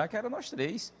vai lembrar que era nós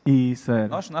 3. Isso, era.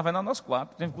 Na verdade, nós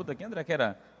 4. Teve culto aqui, André, que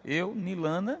era eu,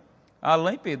 Nilana,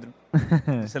 Alain e Pedro.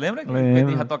 Você lembra que o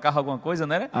Pedro já tocava alguma coisa,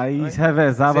 não era? Aí se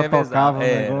revezava, tocava o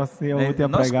negócio e eu ia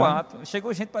nós pregar. 4.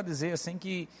 Chegou gente para dizer assim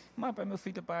que, mas meu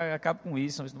filho, acaba com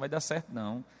isso não vai dar certo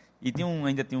não. E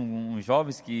ainda tinha uns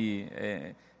jovens que...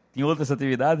 tinha outras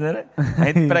atividades, né? A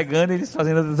gente pregando, eles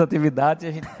fazendo outras atividades, e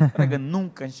a gente pregando.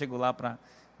 Nunca a gente chegou lá para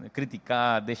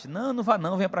criticar, não vá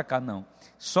não, venha para cá, não.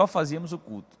 Só fazíamos o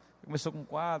culto. Começou com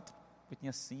 4, depois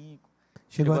tinha 5.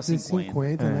 Chegou a ter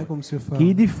 50, né? Como você fala.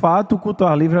 Que de fato o culto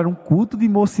ao ar livre era um culto de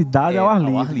mocidade ao ar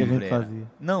livre que a gente fazia.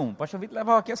 Não, o pastor Vitor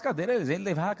levava aqui as cadeiras,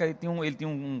 ele tinha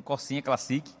um Corsinha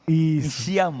Classic, isso.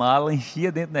 Enchia a mala,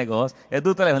 enchia dentro do negócio.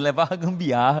 Levava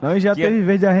gambiarra. Não, já teve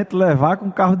vez de a gente levar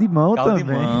com carro de mão também.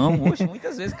 Carro de mão, poxa,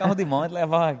 muitas vezes carro de mão a gente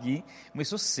levava aqui.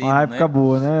 Começou cedo, uma época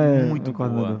boa, né? Muito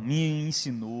boa. Me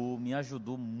ensinou, me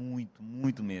ajudou muito,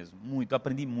 muito mesmo. Muito, eu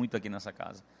aprendi muito aqui nessa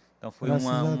casa. Então foi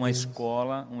uma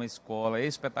escola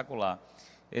espetacular.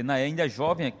 Ainda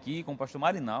jovem aqui, com o pastor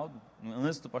Marinaldo,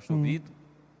 antes do pastor Vitor,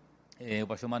 o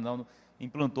pastor Marinaldo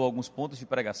implantou alguns pontos de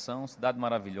pregação, Cidade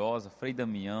Maravilhosa, Frei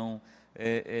Damião,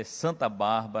 Santa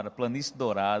Bárbara, Planície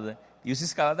Dourada, e os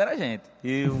escalados era a gente.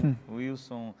 Eu,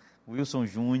 Wilson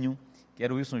Júnior, que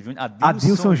era o Wilson Júnior,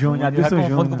 Adilson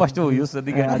Júnior. Com o pastor Wilson.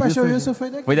 O pastor Wilson foi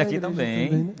daqui. Foi daqui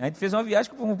também. Né? A gente fez uma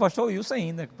viagem com o pastor Wilson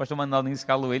ainda, que o pastor Manuel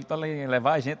escalou ele para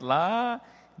levar a gente lá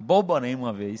em Borborema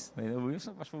uma vez.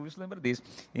 O pastor Wilson lembra disso.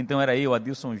 Então era eu,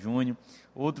 Adilson Júnior,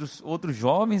 outros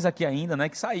jovens aqui ainda, né,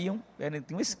 que saíam.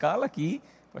 Tinha uma escala aqui,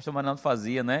 o pastor Manuel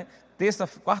fazia, né?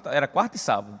 Era quarta e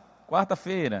sábado.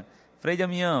 Quarta-feira, Frei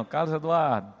Damião, Carlos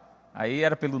Eduardo. Aí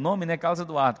era pelo nome, né? Carlos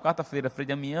Eduardo. Quarta-feira, Frei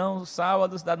Damião.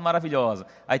 Sábado, Cidade Maravilhosa.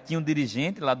 Aí tinha um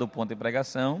dirigente lá do ponto de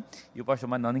pregação e o pastor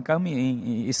Manuel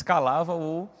escalava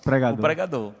o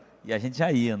pregador. E a gente já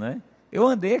ia, né? Eu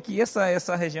andei aqui,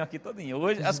 essa região aqui todinha.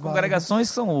 Hoje, as congregações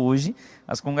são hoje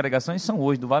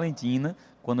do Valentina,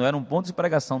 quando eram pontos de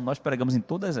pregação, nós pregamos em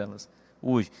todas elas.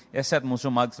 hoje, exceto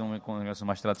Monsenhor, que são congregações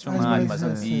mais tradicionais, mais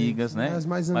antigas, né? As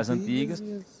mais antigas.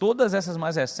 Todas essas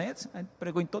mais recentes, a gente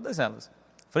pregou em todas elas.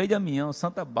 Frei Damião,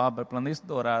 Santa Bárbara, Planalto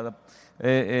Dourada,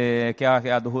 que é a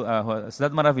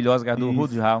Cidade Maravilhosa, que é a do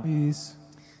Rudral. Isso.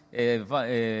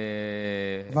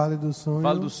 Vale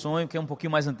do Sonho, que é um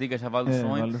pouquinho mais antiga, já Vale do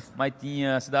Sonho, mas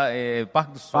tinha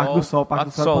Parque do Sol, Parque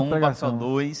do Sol 1, Parque do Sol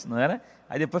 2, não era?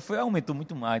 Aí depois aumentou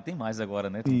muito mais, tem mais agora,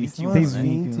 né? Tem 21, tem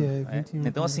né? 21.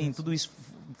 Então, assim, tudo isso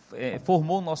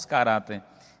formou o nosso caráter,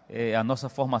 a nossa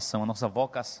formação, a nossa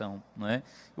vocação, não é?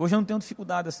 Hoje eu não tenho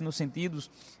dificuldade, assim, nos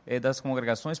sentidos das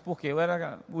congregações, porque eu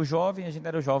era o jovem, a gente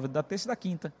era o jovem da terça e da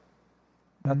quinta.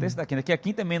 Da terça e da quinta, que a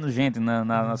quinta é menos gente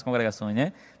nas congregações,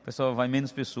 né? O pessoal vai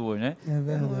menos pessoas, né? É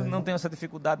verdade. Eu não tenho essa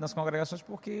dificuldade nas congregações,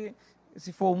 porque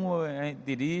se for um, a gente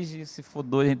dirige, se for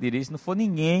dois, a gente dirige, se não for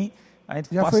ninguém, a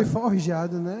gente já foi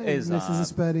forjado, né? Exato, nessas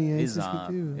experiências exato, que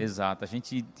tive. Exato. A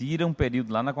gente tira um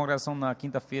período lá na congregação, na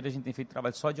quinta-feira, a gente tem feito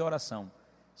trabalho só de oração.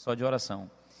 Só de oração.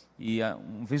 E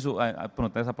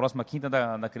pronto, essa próxima quinta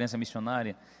da criança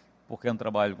missionária, porque é um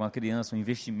trabalho com a criança, um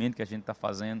investimento que a gente está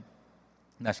fazendo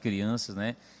nas crianças,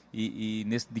 né? E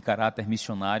nesse de caráter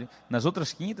missionário. Nas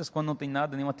outras quintas, quando não tem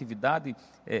nada, nenhuma atividade,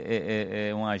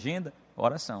 uma agenda,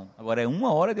 oração. Agora é 1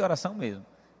 hora de oração mesmo.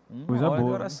 Coisa hora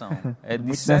boa. de oração. É de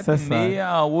Muito 7h30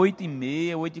 a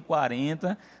 8h30,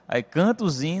 8h40. Aí canta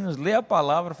os hinos, lê a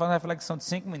palavra, faz uma reflexão de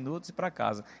 5 minutos e para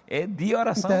casa. É de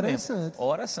oração Interessante. mesmo.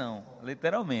 Oração,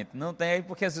 literalmente. Não tem aí,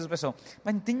 porque às vezes o pessoal,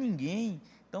 mas não tem ninguém.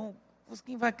 Então,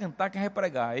 quem vai cantar, quem vai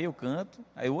pregar? Eu canto.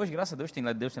 Aí hoje, graças a Deus,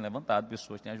 Deus tem levantado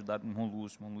pessoas, tem ajudado o irmão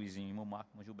Lúcio, o irmão Luizinho, o irmão Marco,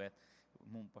 o irmão Gilberto, o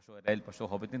irmão pastor Aurélio, o pastor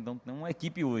Robert. Então, tem uma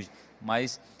equipe hoje.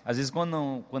 Mas, às vezes,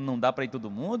 quando não dá para ir todo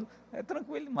mundo, é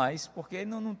tranquilo demais, porque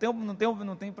não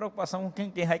tem preocupação com quem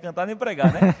vai cantar nem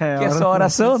pregar, né? Que é só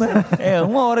oração, né? É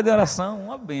 1 hora de oração,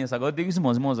 uma benção. Agora eu digo,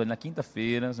 irmãos, olha, na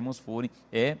quinta-feira, os irmãos forem,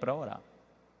 é para orar.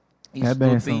 Isso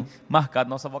tudo tem marcado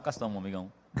nossa vocação, meu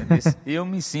amigão. Eu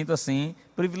me sinto assim,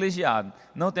 privilegiado.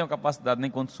 Não tenho capacidade nem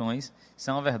condições, isso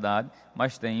é uma verdade,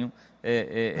 mas tenho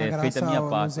feito a minha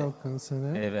parte. Alcança,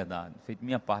 né? É verdade, feito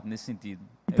minha parte nesse sentido.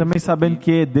 E também sabendo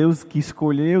que é Deus que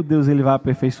escolheu, Deus ele vai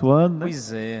aperfeiçoando, né?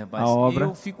 Pois é, rapaz. A obra.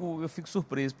 Eu fico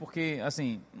surpreso, porque,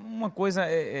 assim, uma coisa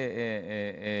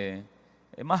é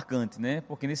marcante, né?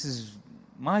 Porque nesses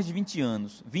mais de 20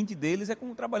 anos, 20 deles é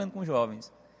como trabalhando com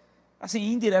jovens.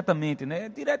 Assim, indiretamente, né?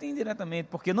 Direto e indiretamente,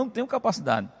 porque não tenho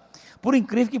capacidade. Por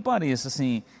incrível que pareça,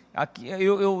 assim, aqui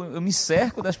eu me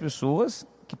cerco das pessoas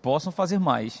que possam fazer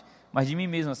mais, mas de mim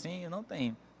mesmo, assim, eu não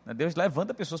tenho. Deus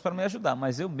levanta pessoas para me ajudar,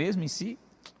 mas eu mesmo em si...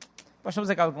 O pastor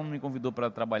Zé Carlos, quando me convidou para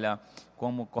trabalhar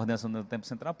como coordenação do Tempo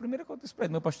Central, a primeira coisa que eu disse para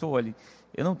ele, meu pastor, olha,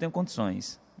 eu não tenho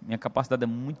condições, minha capacidade é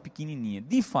muito pequenininha.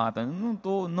 De fato,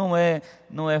 não é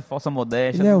falsa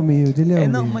modéstia. Ele é humilde, ele é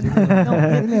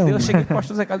humilde. Eu cheguei para o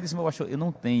pastor Zé Carlos e disse, meu pastor, eu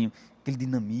não tenho aquele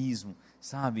dinamismo,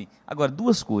 sabe? Agora,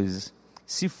 2 coisas,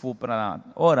 se for para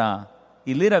orar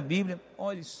e ler a Bíblia,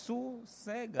 olhe,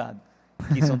 sossegado,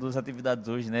 que são 2 atividades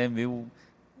hoje, né, meio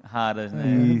raras, né?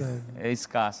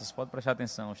 Escassas, pode prestar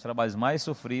atenção, os trabalhos mais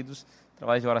sofridos,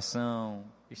 trabalhos de oração,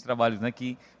 esses trabalhos, né,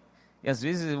 que, e às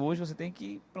vezes hoje você tem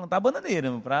que plantar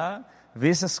bananeira para ver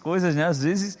essas coisas, né, às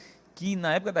vezes que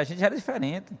na época da gente já era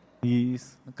diferente.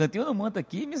 Isso. No Cantinho do Manto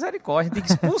aqui, misericórdia, tem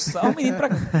que expulsar o menino para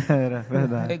Era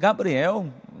verdade. Gabriel,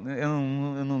 eu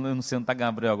não sei onde está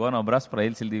Gabriel agora, um abraço para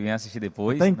ele, se ele vier assistir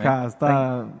depois. Está em né? casa,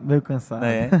 está meio cansado.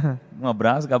 Um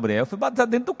abraço, Gabriel, foi batizado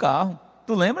dentro do carro.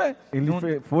 Tu lembra?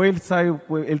 Ele saiu,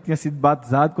 ele tinha sido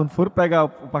batizado, quando foram pegar o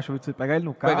pastor Vitor, pegar ele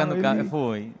no carro. Pegar no carro,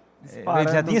 foi.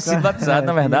 Ele já tinha sido batizado,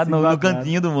 na verdade, no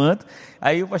Cantinho do Manto.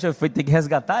 Aí o pastor foi ter que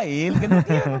resgatar ele,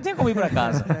 porque não tinha como ir para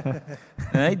casa.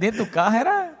 E dentro do carro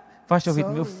era, pastor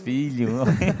Vitor, meu filho.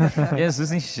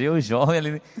 Jesus encheu o jovem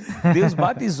ali. Deus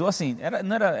batizou assim,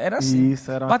 era assim.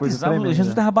 Isso, era uma coisa tremenda. Jesus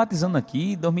estava batizando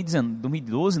aqui em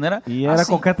 2012, não era? E era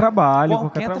assim, qualquer trabalho.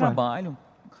 Qualquer trabalho.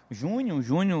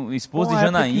 Júnior, esposo de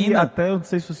Janaína. Até, eu não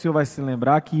sei se o senhor vai se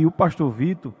lembrar, que o pastor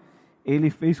Vitor, ele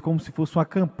fez como se fosse uma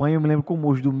campanha, eu me lembro como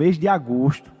hoje, do mês de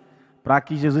agosto, para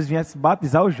que Jesus viesse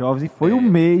batizar os jovens. E foi o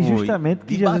mês, justamente,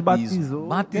 que Jesus batizou.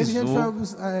 Teve gente que foi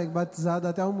batizado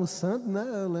até almoçando, né?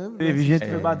 Eu lembro. Teve gente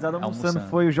que foi batizado almoçando.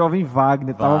 Foi o jovem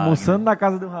Wagner. Estava almoçando na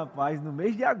casa de um rapaz no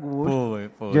mês de agosto.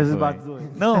 Jesus batizou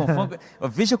ele. Não,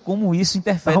 veja como isso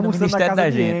interfere no ministério da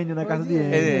gente. Na casa de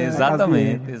Enio.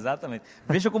 Exatamente.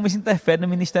 Veja como isso interfere no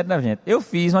ministério da gente. Eu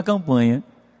fiz uma campanha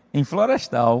em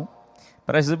Florestal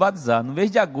para Jesus batizar no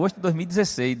mês de agosto de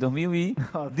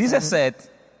 2017.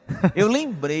 Eu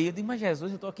lembrei, eu disse, mas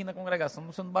Jesus, eu estou aqui na congregação,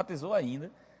 você não batizou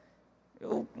ainda.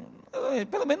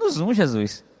 Pelo menos um,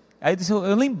 Jesus. Aí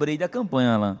eu lembrei da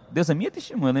campanha, Alan. Deus é minha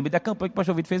testemunha. Eu lembrei da campanha que o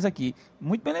pastor Vitor fez aqui.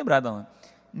 Muito bem lembrado, Alan.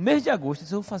 No mês de agosto, eu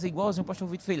vou fazer igualzinho o pastor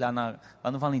Vitor fez lá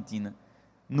no Valentina.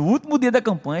 No último dia da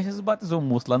campanha, Jesus batizou o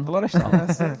moço lá no Florestal.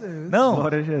 Não,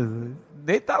 Glória a Jesus.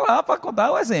 ele está lá para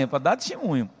contar o exemplo, para dar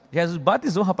testemunho. Jesus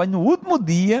batizou, rapaz, no último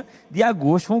dia de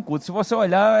agosto foi um culto. Se você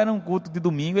olhar, era um culto de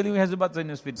domingo, Jesus batizou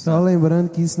no Espírito Santo. Só lembrando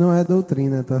que isso não é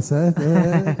doutrina, tá certo?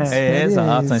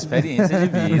 Exato, são experiências de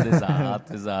vida,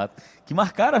 exato. Que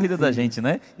marcaram a vida da gente,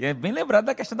 né? E é bem lembrado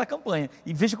da questão da campanha.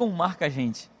 E veja como marca a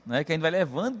gente, né? Que a gente vai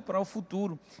levando para o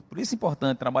futuro. Por isso é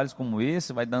importante, trabalhos como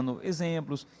esse, vai dando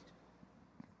exemplos,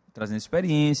 trazendo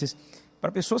experiências,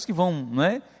 para pessoas que vão,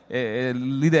 né,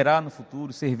 liderar no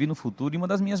futuro, servir no futuro. E uma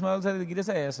das minhas maiores alegrias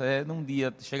é essa, num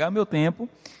dia chegar o meu tempo,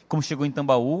 como chegou em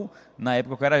Tambaú, na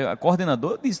época que eu era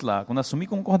coordenador, disse lá, quando assumi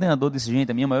como coordenador, disse, gente,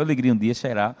 a minha maior alegria um dia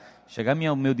será chegar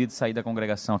o meu dia de sair da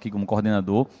congregação aqui como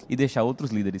coordenador e deixar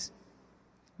outros líderes.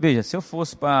 Veja, se eu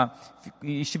fosse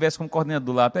estivesse como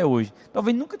coordenador lá até hoje,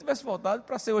 talvez nunca tivesse voltado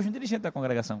para ser hoje um dirigente da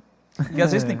congregação. Porque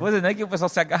às vezes tem coisas, né, que o pessoal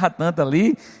se agarra tanto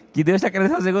ali, que Deus está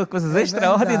querendo fazer coisas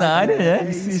extraordinárias, verdade,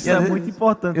 né? Isso é muito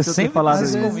importante. Eu você ter sempre falado tive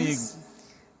isso isso. comigo.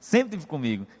 Sempre tive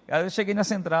comigo. Aí eu cheguei na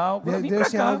central, quando eu vim Deus para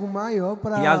tinha cá. algo maior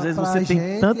para E às vezes você tem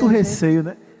gente, tanto receio,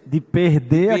 né? De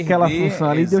perder aquela função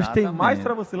ali. Deus tem exatamente. mais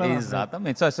para você lá na frente.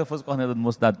 Exatamente. Só se eu fosse coordenador do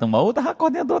Mocidade de Tambaú, eu estava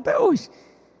coordenador até hoje.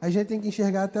 A gente tem que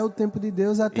enxergar até o tempo de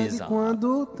Deus, até de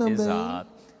quando também... Exato.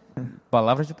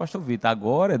 Palavras do pastor Vitor.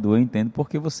 Agora, Edu, eu entendo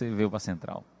porque você veio para a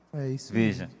central. É isso.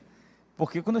 Veja.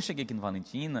 Porque quando eu cheguei aqui no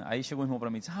Valentina, aí chegou um irmão para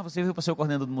mim e disse, você veio para ser o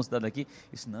coordenador do Mocidade aqui? Eu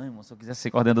disse, não, irmão, se eu quiser ser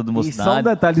coordenador do E Mocidade... só um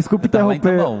detalhe, desculpe eu tava lá em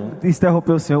Tambaú.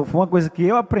 interromper o senhor. Foi uma coisa que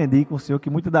eu aprendi com o senhor, que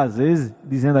muitas das vezes,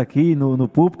 dizendo aqui no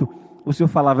púlpito, o senhor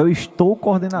falava, eu estou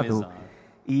coordenador. Exato.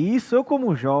 E isso eu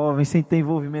como jovem, sem ter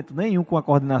envolvimento nenhum com a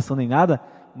coordenação nem nada,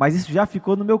 mas isso já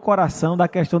ficou no meu coração da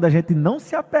questão da gente não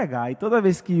se apegar. E toda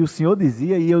vez que o senhor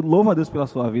dizia, e eu louvo a Deus pela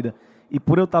sua vida, e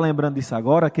por eu estar lembrando disso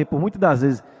agora, que por muitas das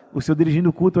vezes o senhor dirigindo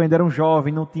o culto, eu ainda era um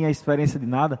jovem, não tinha experiência de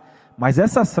nada, mas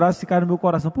essas frases ficaram no meu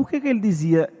coração. Por que ele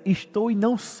dizia, estou e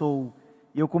não sou?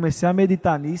 E eu comecei a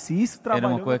meditar nisso, e isso trabalhou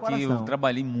Era uma coisa no meu que coração. eu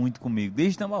trabalhei muito comigo,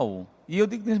 desde Tambaú. E eu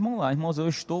digo para os irmãos lá, irmãos, eu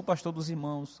estou o pastor dos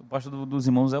irmãos, o pastor dos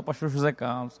irmãos é o pastor José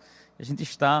Carlos. A gente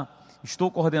estou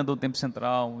coordenador do Tempo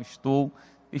Central, estou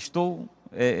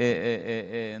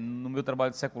no meu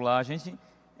trabalho secular, a gente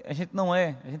não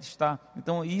é, a gente está.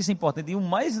 Então, isso é importante. E o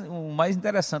mais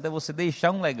interessante é você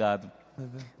deixar um legado.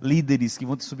 Líderes que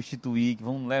vão te substituir, que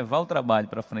vão levar o trabalho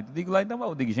para frente. Eu digo lá, então,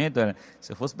 eu digo, gente, olha,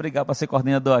 se eu fosse brigar para ser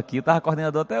coordenador aqui, eu estava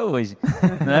coordenador até hoje.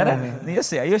 Não era? Nem ia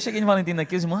ser. Aí eu cheguei no Valentina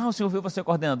aqui, os irmãos, o senhor veio para ser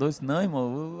coordenador? Eu disse, não,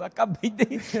 irmão, eu acabei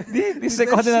de ser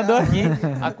coordenador aqui.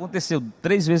 Aconteceu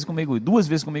 2 vezes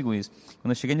comigo isso. Quando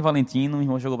eu cheguei no Valentina, um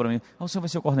irmão chegou para mim, o senhor vai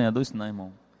ser o coordenador? Eu disse, não,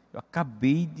 irmão, eu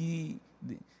acabei de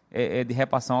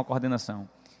repassar uma coordenação.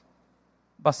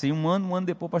 Passei um ano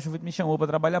depois, o pastor Vitor me chamou para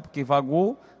trabalhar, porque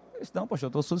vagou. Eu disse, não, pastor, eu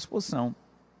estou à sua disposição.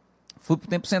 Fui para o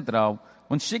Tempo Central.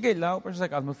 Quando cheguei lá, o pastor José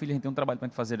Carlos, meu filho, a gente tem um trabalho para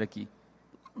fazer aqui.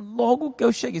 Logo que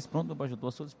eu cheguei, disse, pronto, pastor, eu estou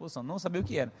à sua disposição. Não sabia o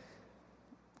que era.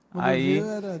 Aí,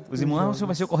 os irmãos, o senhor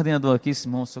vai ser o coordenador aqui? Esse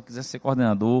irmão, se eu quisesse ser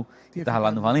coordenador, estava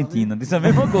lá no Valentina. Disse a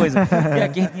mesma coisa. Porque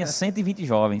aqui a gente tinha 120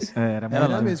 jovens. Era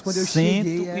lá, mesmo. Quando eu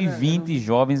 120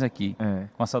 jovens aqui. É.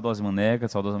 Com a saudosa Maneca, a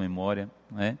saudosa memória.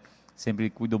 Né? Sempre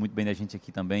cuidou muito bem da gente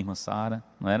aqui também, irmã Sara,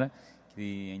 não era?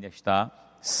 Que ainda está.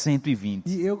 120.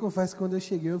 E eu confesso que quando eu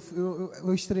cheguei,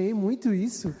 eu estranhei muito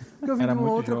isso. Porque eu vim de Era uma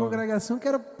muito outra jovem. congregação que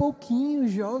era pouquinho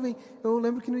jovem. Eu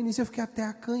lembro que no início eu fiquei até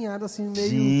acanhado, assim, meio...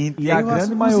 Gente, E a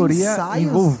grande maioria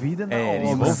envolvida na obra.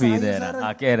 Envolvida, ensaios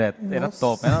Aqui era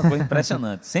top, era uma coisa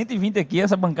impressionante. 120 aqui,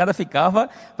 essa bancada ficava,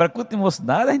 para culto de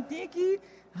mocidade, a gente tinha que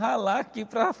ralar aqui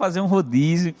para fazer um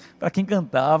rodízio, para quem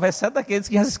cantava, exceto aqueles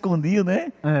que já se escondiam,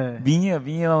 né? É. Vinha,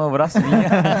 um abraço, vinha.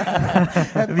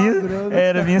 padrão,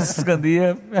 né? Vinha, se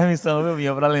escondia, permissão, eu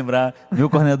vinha para lembrar, meu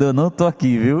coordenador, eu não estou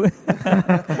aqui, viu?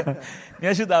 Me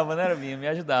ajudava, né, Vinha? Me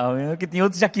ajudava, porque tinha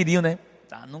outros que já queriam, né?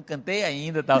 Tá, não cantei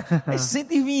ainda, tal. É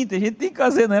 120, a gente tem que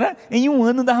fazer, não era? Em um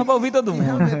ano dava para ouvir todo E mundo.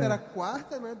 realmente era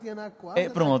quarta, né? Tinha na quarta.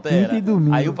 Pronto, Quinta era. e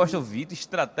domingo. Aí o pastor Vitor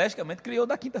estrategicamente criou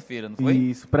da quinta-feira, não foi?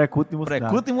 Isso, pré-culto de mocidade.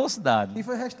 Pré-culto e mocidade. E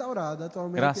foi restaurado.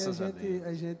 Atualmente Graças a a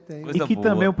Deus. gente tem. Coisa E que boa.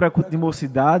 também o pré-culto de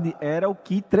mocidade era o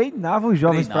que treinava os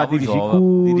jovens para Treinava dirigir o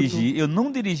culto. Eu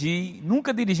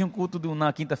nunca dirigi um culto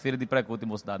na quinta-feira de pré-culto e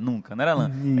mocidade, nunca. Não era Lã.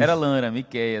 Isso. Era Lã, era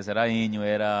Miqueias, era Enio,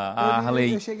 era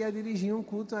Arley. Eu cheguei a dirigir um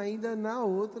culto ainda na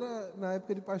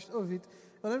época de pastor Vitor.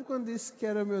 Eu lembro quando disse que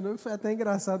era meu nome, foi até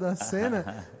engraçado a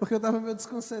cena, porque eu estava meio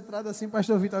desconcentrado assim,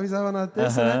 pastor Vitor avisava na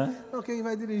terça, né? Então, quem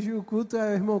vai dirigir o culto é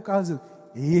o irmão Carlos.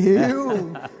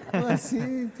 Eu?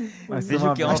 Assim, tipo... Mas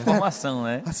Veja o que é uma formação,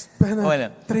 né? As pernas Olha,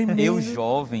 tremendo. eu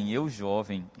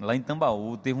jovem, lá em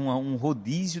Tambaú, teve um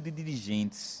rodízio de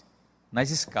dirigentes nas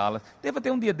escalas. Teve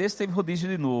até um dia desse, teve rodízio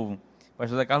de novo. O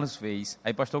pastor Zé Carlos fez.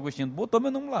 Aí o pastor Agostinho botou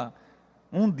meu nome lá.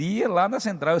 Um dia, lá na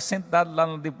central, eu sentado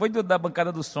lá, depois da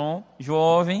bancada do som,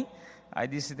 jovem, aí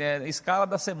disse, escala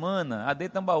da semana, AD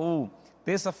Tambaú,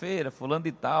 terça-feira, fulano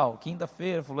de tal,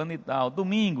 quinta-feira, fulano de tal,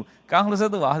 domingo, Carlos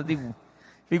Eduardo, digo,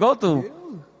 igual tu.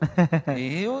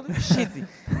 Gente.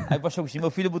 Aí o pastor Agostinho,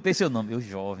 meu filho, eu botei seu nome, eu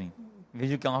jovem.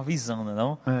 Veja que é uma visão, não é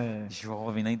não?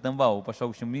 Jovem, né, em Tambaú. O pastor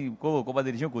Agostinho me colocou para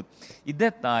dirigir o culto. E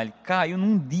detalhe, caiu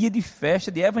num dia de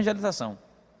festa de evangelização.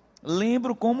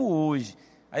 Lembro como hoje.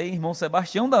 Aí, irmão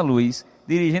Sebastião da Luz,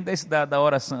 dirigente da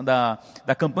oração, da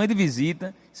campanha de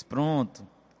visita, disse, pronto.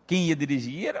 Quem ia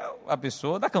dirigir era a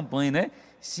pessoa da campanha, né?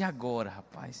 Se agora,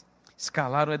 rapaz,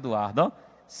 escalaram o Eduardo, ó.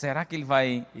 Será que ele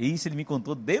vai... Isso ele me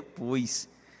contou depois,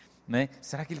 né?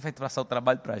 Será que ele vai traçar o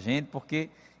trabalho para a gente? Porque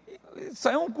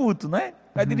só é um culto, né?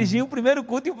 Vai dirigir o primeiro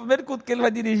culto e o primeiro culto que ele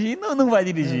vai dirigir, não vai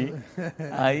dirigir.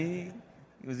 Aí,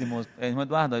 os irmãos, irmão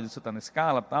Eduardo, olha, o senhor está na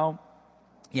escala e tal.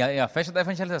 E a festa da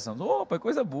evangelização. Opa,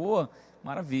 coisa boa,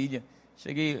 maravilha.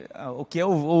 Cheguei, o que é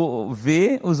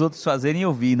ver os outros fazerem e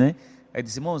ouvir, né? Aí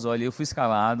disse, irmãos, olha, eu fui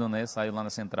escalado, né? Saiu lá na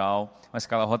central, uma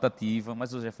escala rotativa,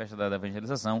 mas hoje é a festa da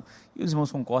evangelização. E os irmãos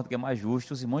concordam que é mais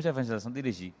justo os irmãos da evangelização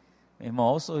dirigir. Meu irmão,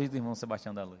 olha o sorriso do irmão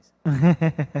Sebastião da Luz.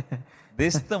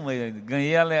 Desse tamanho.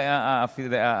 Ganhei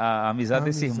a amizade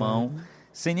desse irmão,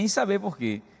 sem nem saber por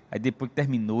quê. Aí depois que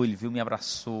terminou, ele viu, me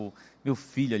abraçou. Meu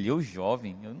filho ali, eu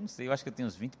jovem, eu não sei, eu acho que eu tenho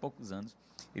uns 20 e poucos anos.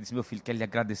 Ele disse, meu filho, quer lhe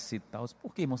agradecer e tal. Eu disse,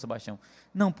 por que, irmão Sebastião?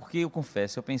 Não, porque eu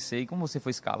confesso, eu pensei, como você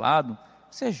foi escalado,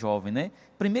 você é jovem, né?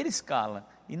 Primeira escala.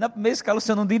 E na primeira escala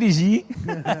você não dirigir.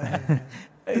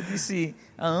 Ele disse,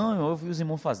 eu vi os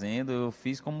irmãos fazendo, eu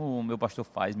fiz como o meu pastor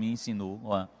faz, me ensinou.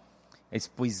 Ó. Eu disse,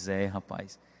 pois é,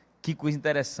 rapaz, que coisa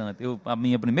interessante. A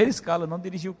minha primeira escala eu não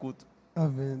dirigi o culto. Tá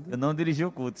vendo? Eu não dirigi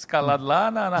o culto, escalado lá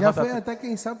na já foi até,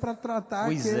 quem sabe, para tratar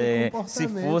pois aquele comportamento. Se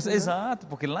fosse, né? exato,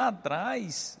 porque lá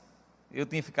atrás eu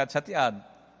tinha ficado chateado.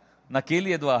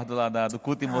 Naquele Eduardo lá do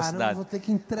culto de mocidade. Vou ter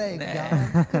que entregar.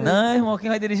 Não, irmão, quem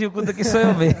vai dirigir o culto aqui sou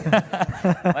eu mesmo.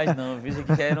 Mas não, veja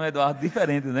que já era um Eduardo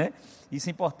diferente, né? Isso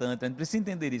é importante, a gente precisa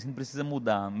entender isso, a gente precisa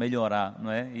mudar, melhorar,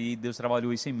 não é? E Deus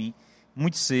trabalhou isso em mim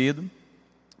muito cedo,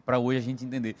 para hoje a gente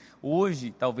entender.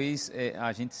 Hoje, talvez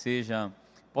a gente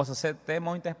possa ser até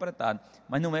mal interpretado,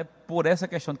 mas não é por essa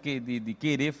questão de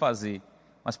querer fazer,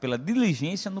 mas pela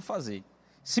diligência no fazer.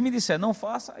 Se me disser não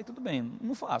faça, aí tudo bem,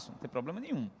 não faço, não tem problema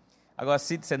nenhum. Agora,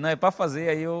 se disser não é para fazer,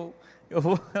 aí eu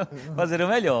vou fazer o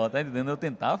melhor, tá entendendo? Eu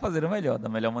tentar fazer o melhor, da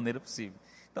melhor maneira possível.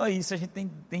 Então é isso, a gente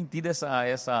tem tido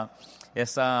essa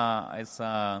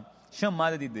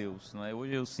chamada de Deus, não é?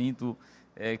 Hoje eu sinto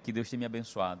que Deus tem me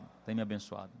abençoado.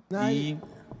 E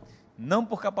não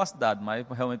por capacidade, mas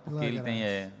realmente porque Ele tem,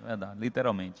 verdade,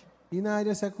 literalmente. E na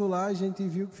área secular, a gente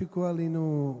viu que ficou ali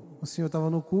o senhor estava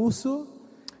no curso.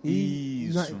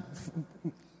 Isso.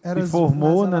 Se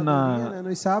formou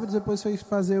nos sábados, depois foi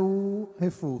fazer o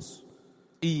reforço.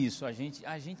 Isso, a gente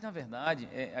na verdade,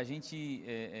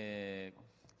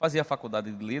 fazia a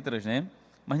faculdade de letras, né?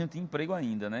 Mas não tinha emprego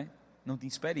ainda, né? Não tinha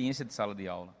experiência de sala de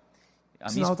aula. O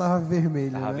sinal estava vermelho,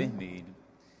 Estava né? vermelho.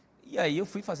 E aí eu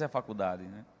fui fazer a faculdade,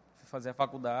 né?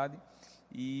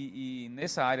 E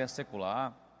nessa área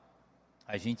secular,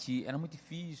 era muito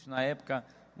difícil, na época,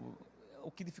 o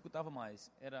que dificultava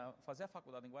mais era fazer a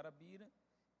faculdade em Guarabira,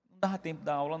 não dava tempo de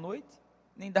dar aula à noite,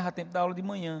 nem dava tempo de dar aula de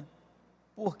manhã.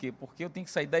 Por quê? Porque eu tinha que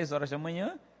sair 10 horas da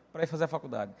manhã para ir fazer a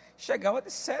faculdade. Chegava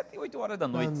de 7 e 8 horas da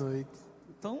noite.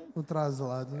 Então, o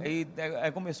traslado. Aí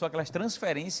começou aquelas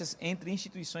transferências entre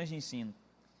instituições de ensino.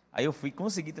 Aí eu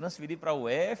consegui transferir para o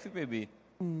UFPB.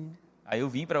 Aí eu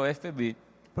vim para o UFPB.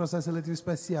 Processo seletivo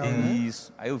especial, né?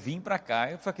 Isso. Aí eu vim para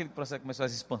cá. Foi aquele processo que começou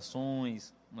as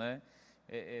expansões, né?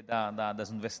 Das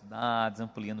universidades,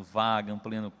 ampliando vaga,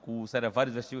 ampliando curso,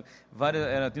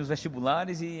 tinha os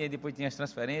vestibulares e depois tinha as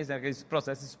transferências, aqueles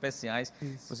processos especiais que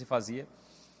você fazia.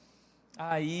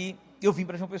 Aí eu vim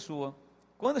para João Pessoa.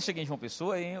 Quando eu cheguei em João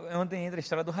Pessoa, é onde entra a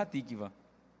história do Ratikva.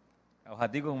 O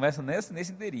Ratikva começa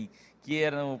nesse inteirinho, que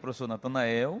era o professor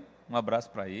Natanael, um abraço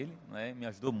para ele, né? Me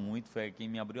ajudou muito, foi quem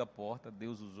me abriu a porta,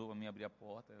 Deus usou a mim abrir a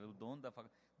porta, era o dono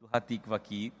do Ratikva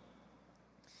aqui.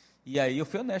 E aí eu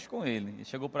fui honesto com ele. Ele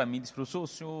chegou para mim e disse, professor, o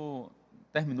senhor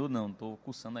terminou? Não, estou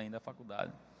cursando ainda a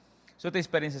faculdade. O senhor tem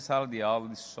experiência em sala de aula? Eu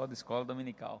disse, só de escola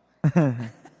dominical.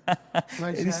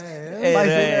 Mas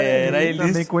ele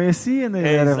também conhecia, né?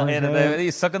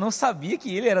 Só que eu não sabia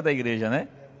que ele era da igreja, né?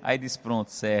 Aí disse,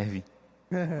 pronto, serve.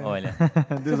 Olha,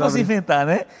 se eu fosse inventar,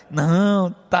 né?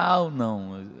 Não, tal,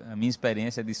 não. A minha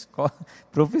experiência de escola,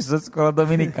 professor de escola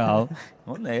dominical,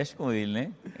 honesto com ele,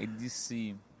 né? Ele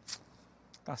disse,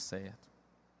 tá certo.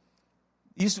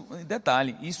 Isso,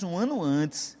 detalhe, isso um ano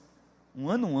antes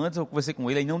eu conversei com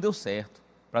ele, aí não deu certo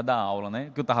para dar aula, né?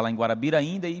 Porque eu estava lá em Guarabira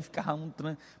ainda e ficava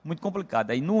muito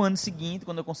complicado. Aí no ano seguinte,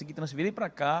 quando eu consegui transferir para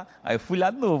cá, aí eu fui lá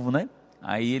de novo, né?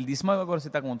 Aí ele disse, mas agora você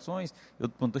está com condições? Eu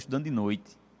estou estudando de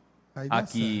noite.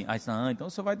 Aqui, aí disse, então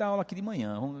você vai dar aula aqui de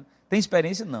manhã. Tem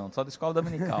experiência? Não, só da escola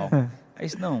dominical. Aí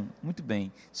disse, não, muito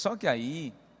bem. Só que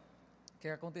aí, o que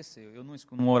aconteceu? Eu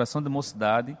numa oração de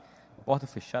mocidade, porta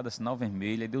fechada, sinal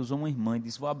vermelho, aí Deus usou uma irmã e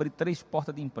disse, vou abrir 3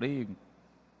 portas de emprego.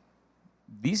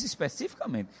 Disse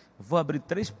especificamente, vou abrir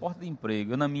 3 portas de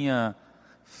emprego. Eu, na minha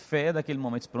fé daquele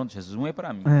momento, disse, pronto, Jesus, um é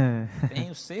para mim.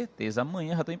 Tenho certeza,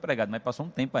 amanhã já estou empregado, mas passou um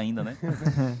tempo ainda, né?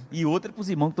 E outra para os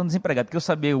irmãos que estão desempregados, porque eu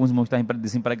sabia alguns irmãos que estavam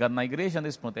desempregados na igreja,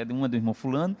 nesse ponto, uma do irmão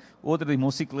fulano, outra do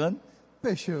irmão ciclano.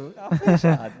 Fechou. Estava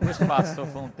fechado. Deus passou,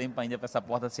 foi um tempo ainda para essa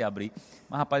porta se abrir.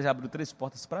 Mas, rapaz, já abriu 3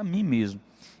 portas para mim mesmo.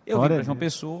 Eu vim para João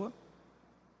Pessoa,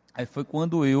 aí foi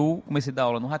quando eu comecei a dar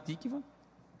aula no Ratikva.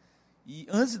 E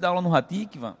antes de dar aula no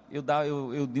Ratikva,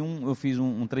 eu fiz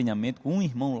um treinamento com um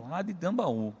irmão lá de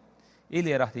Tambaú.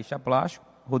 Ele era artista plástico,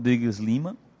 Rodrigues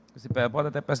Lima. Você pode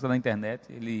até pesquisar na internet.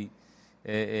 Ele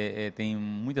tem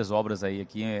muitas obras aí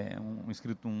aqui. É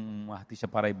um artista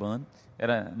paraibano.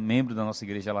 Era membro da nossa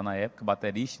igreja lá na época,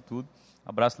 baterista e tudo.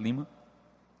 Abraço, Lima.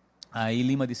 Aí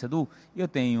Lima disse, Edu, eu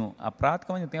tenho a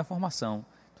prática, mas eu tenho a formação.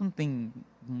 Tu não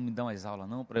me dá umas aulas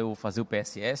não para eu fazer o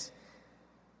PSS?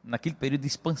 Naquele período de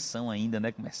expansão ainda,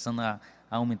 né? Começando a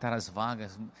aumentar as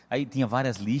vagas. Aí tinha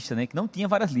várias listas, né? Que não tinha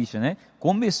várias listas, né?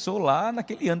 Começou lá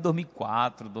naquele ano,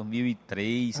 2004,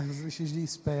 2003. As listas de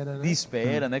espera, né? De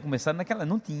espera, né? Começaram naquela...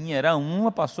 Não tinha, era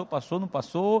uma, passou, não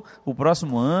passou. O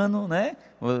próximo ano, né?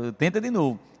 Tenta de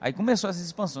novo. Aí começou essas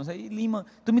expansões. Aí Lima,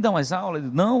 tu me dá umas aulas?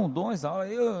 Não, dou umas aulas.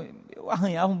 Eu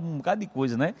arranhava um bocado de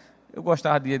coisa, né? Eu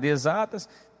gostava de exatas,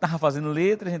 estava fazendo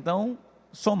letras, então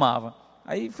somava.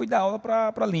 Aí fui dar aula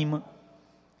para Lima.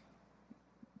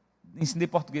 Ensinei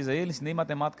português a ele, ensinei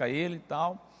matemática a ele e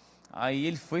tal. Aí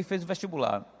ele fez o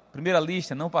vestibular. Primeira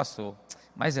lista, não passou.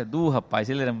 Mas Edu, rapaz,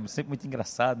 ele era sempre muito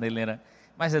engraçado, né?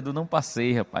 Mas Edu, não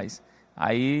passei, rapaz.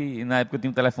 Aí, na época eu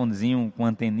tinha um telefonezinho com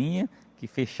anteninha, que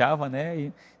fechava,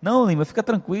 né? Não, Lima, fica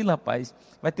tranquilo, rapaz.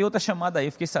 Vai ter outra chamada aí,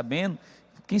 eu fiquei sabendo.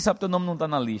 Quem sabe teu nome não está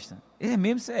na lista? É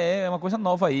mesmo, é uma coisa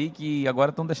nova aí, que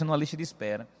agora estão deixando uma lista de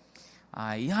espera.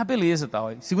 Aí, beleza, tal.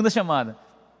 Segunda chamada,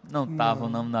 não estava o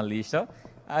nome na lista.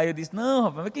 Aí eu disse, não,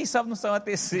 rapaz, mas quem sabe não saiu uma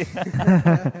terceira.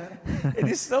 Ele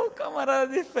disse, sou um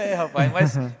camarada de fé, rapaz.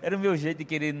 Mas era o meu jeito de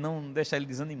querer não deixar ele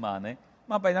desanimar, né?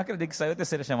 Mas, rapaz, não acredito que saiu a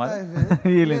terceira chamada. E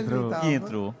ele entrou. E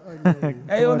entrou.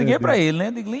 Aí eu liguei para ele, né?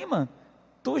 Eu digo, Lima,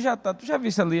 tu já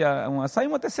viste ali, saiu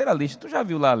uma terceira lista, tu já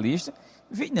viu lá a lista?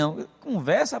 Vi, não,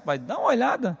 conversa, rapaz, dá uma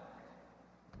olhada.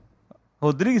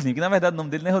 Rodrigues Lima, que na verdade o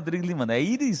nome dele não é Rodrigues Lima, né? É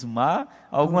Irismar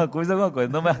alguma coisa.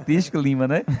 Nome artístico Lima,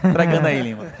 né? Entregando aí,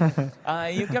 Lima.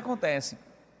 Aí o que acontece?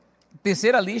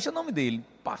 Terceira lista é o nome dele.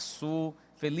 Passou,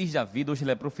 feliz da vida, hoje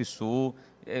ele é professor,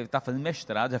 está fazendo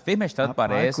mestrado, já fez mestrado,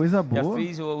 rapaz, parece. Coisa boa.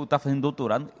 Está fazendo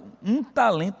doutorado. Um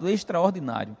talento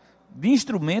extraordinário. De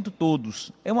instrumento,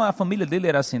 todos. A família dele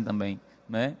era assim também,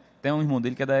 né? Tem um irmão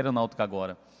dele que é da aeronáutica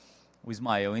agora, o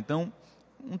Ismael. Então,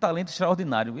 um talento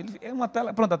extraordinário. Ele é uma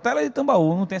tela, pronto, a tela é de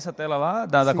Tambaú, não tem essa tela lá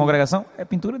da congregação, é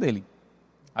pintura dele.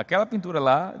 Aquela pintura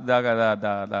lá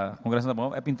da congregação da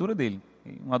Tambaú é pintura dele,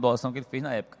 uma doação que ele fez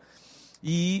na época.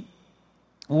 E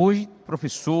hoje,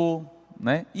 professor,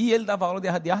 né? E ele dava aula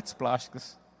de artes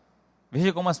plásticas.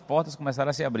 Veja como as portas começaram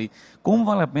a se abrir. Como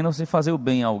vale a pena você fazer o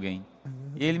bem a alguém?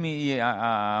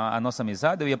 A nossa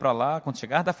amizade, eu ia para lá, quando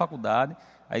chegava da faculdade,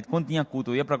 aí quando tinha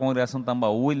culto, eu ia para a congregação de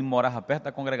Tambaú, ele morava perto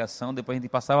da congregação, depois a gente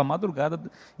passava a madrugada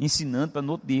ensinando para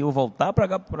no outro dia eu voltar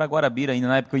para Guarabira ainda,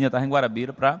 na época eu ainda estava em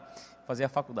Guarabira, para fazer a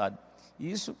faculdade.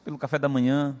 Isso pelo café da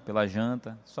manhã, pela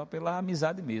janta, só pela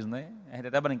amizade mesmo, né? A gente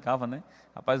até brincava, né?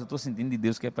 Rapaz, eu estou sentindo de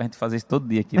Deus que é para a gente fazer isso todo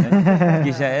dia aqui, né?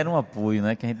 Porque já era um apoio,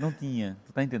 né? Que a gente não tinha,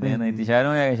 tu tá entendendo? A gente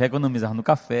já economizava no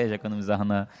café, já economizava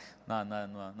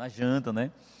na janta,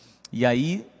 né? E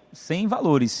aí, sem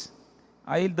valores.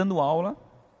 Aí ele dando aula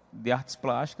de artes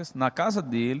plásticas na casa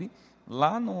dele,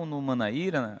 lá no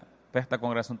Manaíra, perto da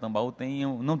congregação de Tambaú,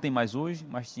 não tem mais hoje,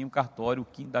 mas tinha um cartório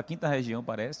da 5ª região,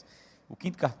 parece, o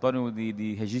 5º cartório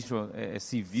de registro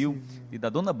civil da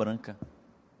Dona Branca.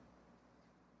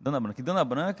 Dona Branca. E Dona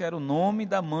Branca era o nome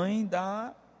da mãe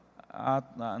da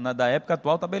época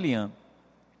atual Tabeliã.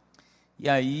 E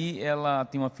aí ela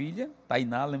tinha uma filha,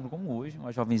 Tainá, lembro como hoje,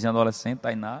 uma jovenzinha adolescente,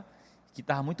 Tainá, que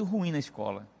estava muito ruim na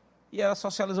escola. E ela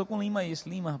socializou com Lima isso.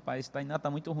 Lima, rapaz, Tainá está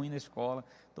muito ruim na escola,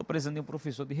 estou precisando de um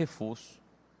professor de reforço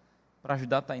para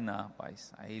ajudar a Tainá,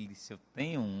 rapaz. Aí ele disse, eu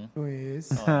tenho um.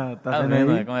 Conheço. Ó, Tá vendo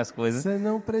vendo aí? como é as coisas? Você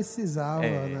não precisava,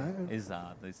 né?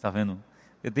 Exato, você está vendo?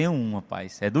 Eu tenho um,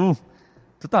 rapaz. Edu,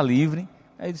 tu tá livre?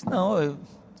 Aí ele disse, não,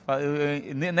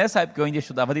 nessa época eu ainda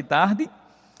estudava de tarde,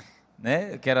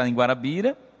 né, que era em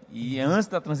Guarabira, e antes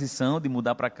da transição, de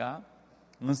mudar para cá,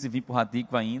 antes de vir para o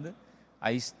Ratico ainda,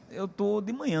 aí eu tô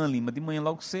de manhã, Lima, de manhã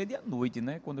logo cedo e à noite,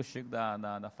 né, quando eu chego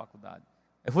da faculdade.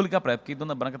 Eu vou ligar para ela, porque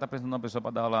Dona Branca está precisando de uma pessoa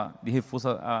para dar aula de reforço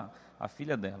à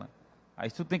filha dela. Aí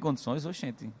se tu tem condições,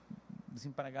 gente,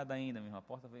 desempregada ainda, mesmo, a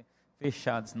porta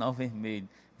fechada, sinal vermelho,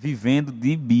 vivendo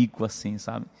de bico assim,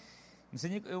 sabe? Não sei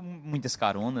nem muitas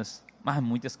caronas, mas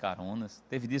muitas caronas.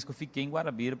 Teve dias que eu fiquei em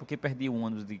Guarabira, porque perdi o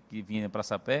ônibus que vinha para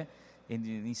Sapé,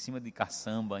 em cima de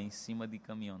caçamba, em cima de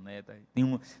caminhoneta.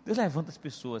 Deus levanta as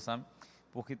pessoas, sabe?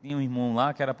 Porque tinha um irmão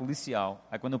lá que era policial.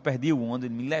 Aí quando eu perdi o ônibus,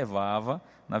 ele me levava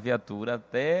na viatura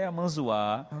até a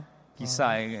Manzoá, que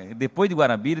sai. Depois de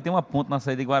Guarabira, tem uma ponte na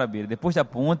saída de Guarabira. Depois da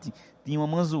ponte, tinha uma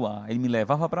Manzoá. Ele me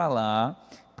levava para lá,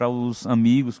 para os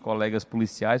amigos, colegas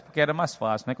policiais, porque era mais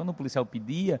fácil, né? Quando o policial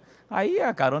pedia, aí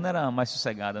a carona era mais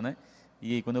sossegada, né?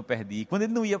 E aí quando eu perdi, quando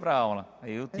ele não ia para a aula,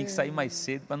 aí eu tinha que sair mais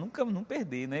cedo para nunca não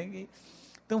perder, né?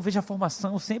 Então veja, a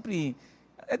formação sempre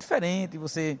é diferente,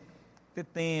 você ter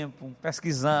tempo,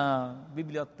 pesquisar,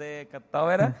 biblioteca,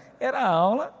 tal, era a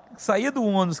aula, saía do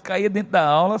ônibus, caía dentro da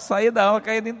aula, saía da aula,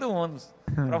 caía dentro do ônibus,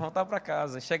 para voltar para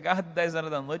casa, chegava de 10 horas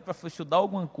da noite para estudar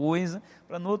alguma coisa,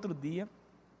 para no outro dia.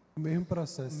 O mesmo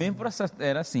processo. Mesmo processo,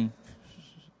 era assim.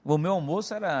 O meu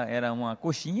almoço era uma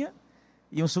coxinha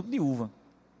e um suco de uva,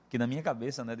 que na minha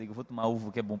cabeça, né, digo, vou tomar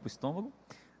uva que é bom para o estômago,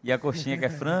 e a coxinha que é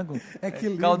frango,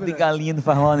 caldo de galinha não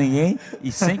faz mal a ninguém,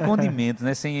 e sem condimentos,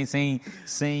 né,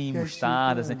 sem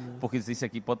mostarda, porque isso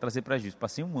aqui pode trazer prejuízo.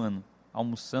 Passei um ano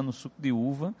almoçando suco de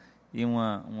uva e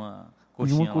uma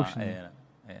coxinha lá.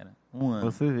 Era. Um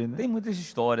ano. Você vê, né? Tem muitas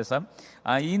histórias, sabe?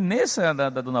 Aí, nessa da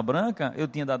Dona Branca, eu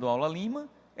tinha dado aula a Lima,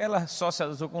 ela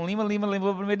socializou com Lima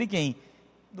lembrou primeiro de quem?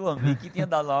 Do amigo que tinha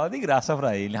dado aula de graça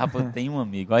para ele. Rapaz, eu tenho um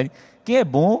amigo. Aí, quem é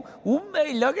bom, o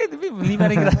melhor que Lima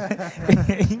era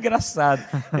engraçado.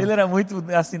 Ele era muito,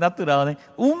 assim, natural, né?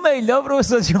 O melhor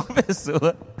professor de uma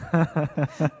pessoa.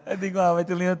 Eu digo, mas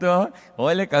tu Lima,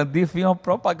 olha, cara, eu fiz uma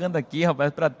propaganda aqui,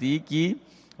 rapaz, para ti, que...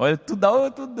 Olha, tu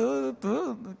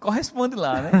corresponde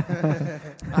lá, né?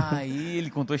 Aí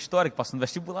ele contou a história, que passou no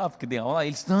vestibular, porque deu aula.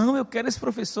 Ele disse, não, eu quero esse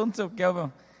professor, não sei o que.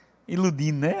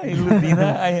 Iludindo, né? Iludindo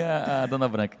a Dona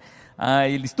Branca.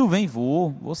 Aí ele disse, tu vem,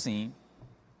 vou sim.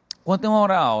 Quanto é uma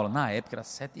hora a aula? Na época era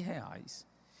R$7.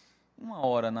 Uma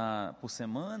hora por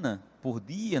semana, por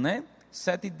dia, né?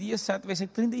 7 dias, 7 vai ser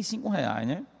R$35,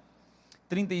 né?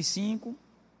 35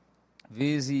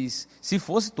 vezes, se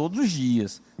fosse todos os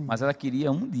dias, mas ela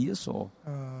queria um dia só,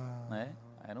 né?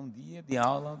 Era um dia de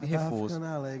aula de reforço. Ficando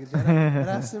alegre.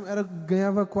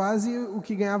 Ganhava quase o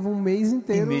que ganhava um mês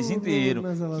inteiro. Um mês inteiro,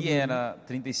 que era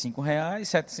R$35,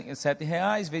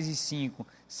 R$7 vezes 5,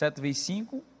 7 vezes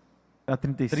 5, dá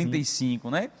 35. 35,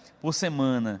 né? Por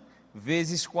semana,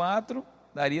 vezes 4,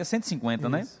 daria 150, isso,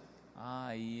 né?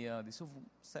 Aí ela disse,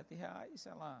 R$7,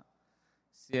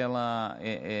 se ela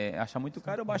achar muito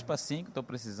caro, eu baixo para 5, estou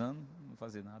precisando, não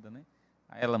fazer nada, né?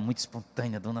 Aí ela, muito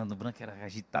espontânea, a Dona Branca era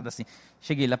agitada assim.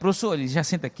 Cheguei lá, professor, ele já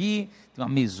senta aqui, tem uma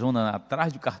mesona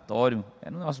atrás do cartório,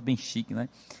 era um negócio bem chique, né?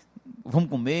 Vamos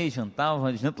comer, jantar,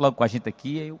 janta logo com a gente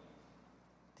aqui. Aí eu,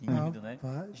 tímido, né?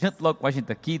 Janta logo com a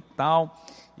gente aqui e tal.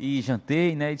 E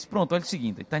jantei, né? E disse, pronto, olha o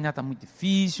seguinte, a Tainá está muito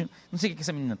difícil, não sei o que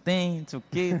essa menina tem, não sei o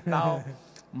que e tal.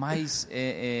 Mas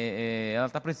ela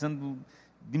está precisando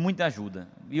de muita ajuda.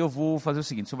 E eu vou fazer o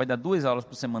seguinte, o senhor vai dar 2 aulas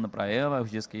por semana para ela,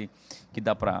 os dias que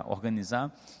dá para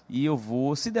organizar, e eu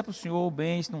vou, se der para o senhor,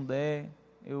 bem, se não der,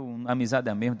 a amizade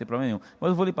é a mesma, não tem problema nenhum, mas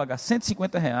eu vou lhe pagar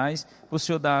R$150 para o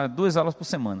senhor dar 2 aulas por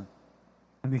semana.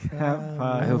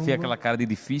 Aí eu vi aquela cara de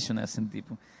difícil, né, assim,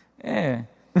 tipo,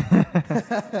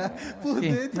 por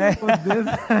dentro, né? Por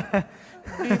dentro.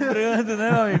 Vibrando,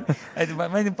 né, meu amigo?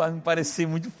 Mas não me parecer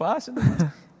muito fácil,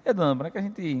 né? Dona Branca, a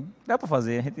gente... Dá para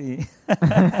fazer, a gente...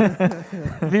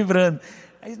 Vibrando.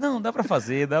 Aí, não, dá para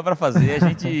fazer, a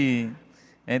gente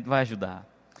vai ajudar.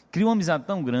 Criou uma amizade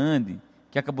tão grande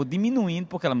que acabou diminuindo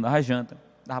porque ela me dava janta,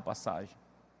 dava passagem.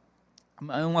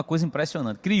 É uma coisa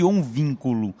impressionante. Criou um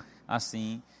vínculo,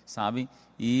 assim, sabe?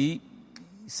 E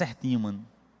certinho, mano.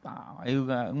 Aí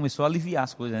começou a aliviar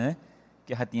as coisas, né?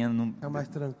 Que já tinha... Fica mais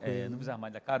tranquilo. Não precisava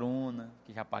mais da carona,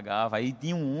 que já pagava. Aí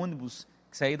tinha um ônibus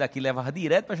que saía daqui, levava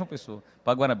direto para João Pessoa,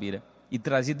 para Guarabira, e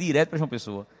trazia direto para João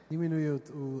Pessoa. Diminuiu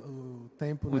o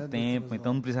tempo, né? O tempo,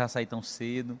 então não precisava sair tão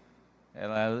cedo.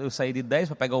 Eu saí de 10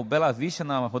 para pegar o Bela Vista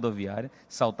na rodoviária,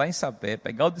 saltar em Sapé,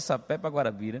 pegar o de Sapé para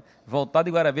Guarabira, voltar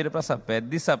de Guarabira para Sapé,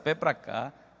 de Sapé para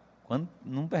cá, quando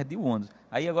não perdi o ônibus.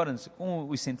 Aí agora, com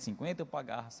os 150, eu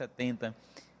pagava 70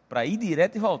 para ir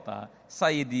direto e voltar.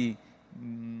 Saía de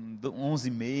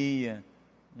 11h30,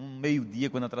 meio-dia,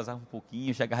 quando atrasava um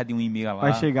pouquinho, chegava de 1h30 lá.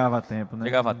 Mas chegava a tempo, né?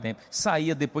 Chegava a tempo.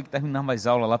 Saía depois que terminava as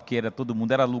aulas lá, porque todo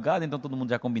mundo era alugado, então todo mundo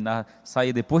já combinava.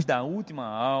 Saía depois da última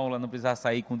aula, não precisava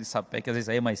sair com o de sapé, que às vezes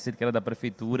saía mais cedo, que era da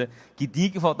prefeitura, que tinha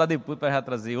que voltar depois para já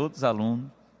trazer outros alunos.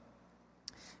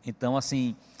 Então,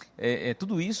 assim,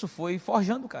 tudo isso foi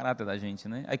forjando o caráter da gente,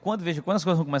 né? Aí quando as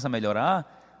coisas começam a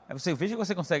melhorar, aí você veja que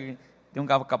você consegue ter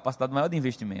uma capacidade maior de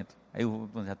investimento. Aí eu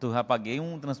já paguei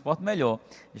um transporte melhor,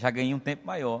 já ganhei um tempo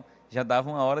maior, já dava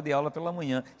 1 hora de aula pela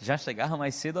manhã, já chegava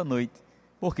mais cedo à noite.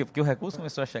 Por quê? Porque o recurso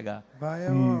começou a chegar.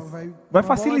 Vai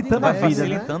facilitando a vida,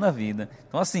 facilitando a vida.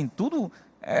 Então, assim, tudo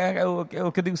é o que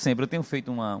eu digo sempre. Eu tenho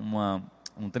feito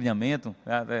um treinamento,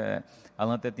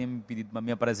 Alan até tinha me pedido para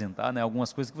me apresentar, né,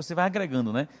 algumas coisas que você vai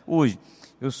agregando, né? Hoje,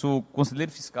 eu sou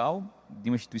conselheiro fiscal de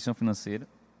uma instituição financeira.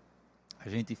 A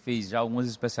gente fez já algumas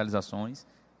especializações,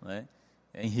 né?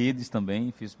 Em redes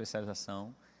também, fiz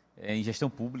especialização. Em gestão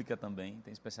pública também,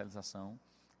 tem especialização.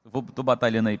 Estou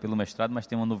batalhando aí pelo mestrado, mas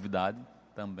tem uma novidade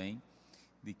também,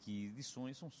 de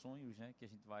sonhos, são sonhos, né? Que a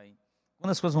gente vai...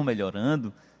 Quando as coisas vão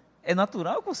melhorando, é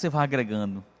natural que você vá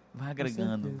agregando. Vai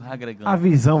agregando. A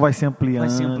visão vai se ampliando. Vai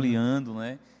se ampliando,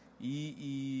 né?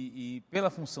 E pela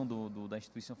função da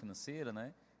instituição financeira,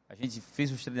 né? A gente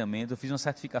fez os treinamentos, eu fiz uma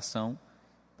certificação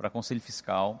para conselho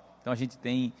fiscal. Então a gente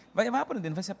vai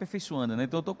aprendendo, vai se aperfeiçoando, né?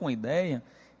 Então eu estou com a ideia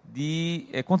de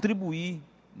contribuir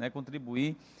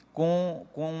com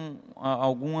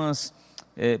alguns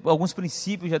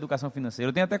princípios de educação financeira.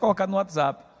 Eu tenho até colocado no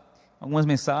WhatsApp algumas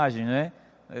mensagens, né?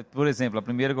 Por exemplo, a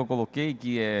primeira que eu coloquei,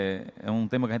 que é um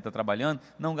tema que a gente está trabalhando,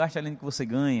 não gaste além do que você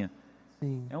ganha.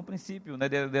 Sim. É um princípio, né,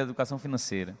 de educação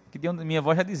financeira. Que minha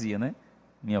avó já dizia, né?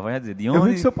 Minha avó já dizia. De onde... Eu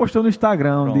vi que você postou no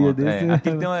Instagram um dia desse.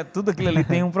 Tudo aquilo ali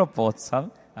tem um propósito,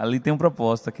 sabe? Ali tem um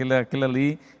propósito. Aquilo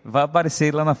ali vai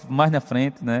aparecer lá mais na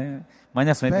frente, né? Mais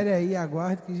na frente. Espere aí,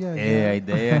 aguarde que já. A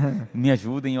ideia, me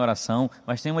ajuda em oração,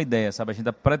 mas tem uma ideia, sabe? A gente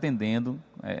está pretendendo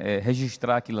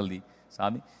registrar aquilo ali,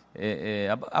 sabe?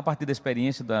 A partir da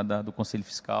experiência do Conselho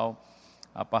Fiscal,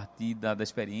 a partir da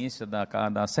experiência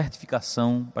da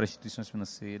certificação para instituições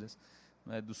financeiras,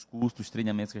 né, dos cursos, dos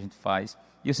treinamentos que a gente faz.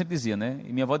 E eu sempre dizia, né?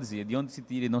 E minha avó dizia, de onde se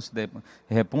tira e não se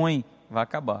repõe, vai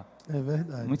acabar. É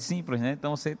verdade. Muito simples, né?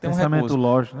 Então você tem pensamento um recurso.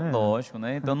 lógico, né? Lógico,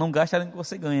 né? Então não gaste além do que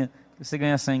você ganha. Se você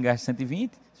ganha 100 e gasta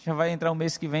 120, você já vai entrar o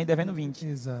mês que vem devendo 20.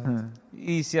 Exato.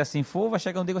 E se assim for, vai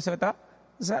chegar um dia que você vai estar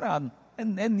zerado.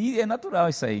 É natural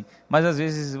isso aí. Mas às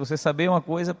vezes você saber uma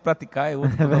coisa, praticar é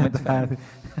outra totalmente diferente.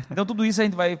 Então tudo isso a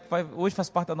gente hoje faz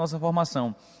parte da nossa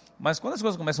formação. Mas quando as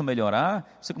coisas começam a melhorar,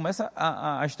 você começa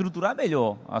a estruturar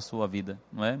melhor a sua vida,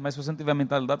 não é? Mas se você não tiver a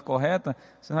mentalidade correta,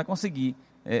 você não vai conseguir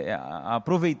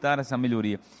aproveitar essa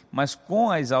melhoria. Mas com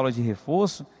as aulas de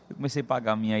reforço, eu comecei a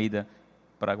pagar a minha ida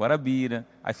para Guarabira.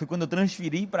 Aí foi quando eu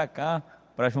transferi para cá,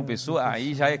 para João Pessoa,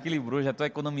 aí já equilibrou, já estou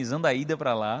economizando a ida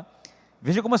para lá.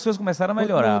 Veja como as coisas começaram a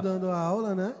melhorar. Dando a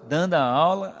aula, né? Dando a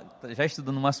aula, já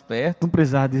estudando mais perto. Não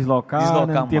precisava deslocar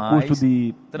né? Não tinha mais, custo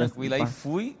de... Tranquilo, aí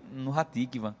fui no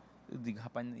Ratikva. Eu digo,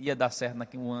 rapaz, ia dar certo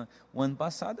o ano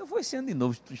passado, eu vou esse ano de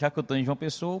novo. Já que eu estou em João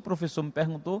Pessoa, o professor me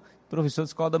perguntou, professor de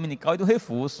escola dominical e do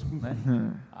reforço, né?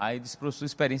 Aí disse, professor,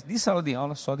 experiência de sala de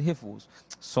aula só de reforço,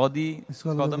 só de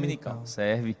escola dominical.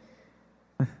 Serve.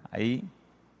 Aí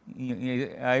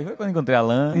foi quando encontrei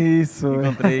Alan,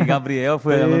 encontrei Gabriel,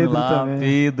 foi aluno lá, também.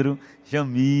 Pedro,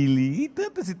 Jamile e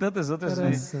tantas outras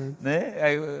vezes, né?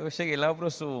 Aí eu cheguei lá, o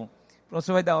professor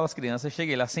vai dar aula às crianças. Eu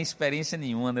cheguei lá sem experiência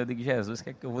nenhuma, né? Eu digo, Jesus, o que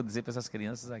é que eu vou dizer para essas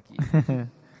crianças aqui?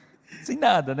 Sem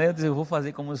nada, né? Eu vou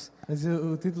fazer como os... Mas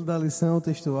o título da lição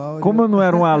textual... Como eu não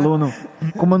era um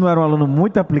aluno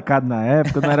muito aplicado na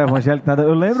época, não era evangélico, nada,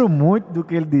 eu lembro muito do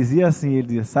que ele dizia assim, ele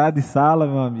dizia, sai de sala,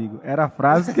 meu amigo. Era a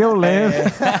frase que eu lembro.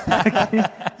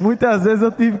 Que muitas vezes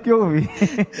eu tive que ouvir.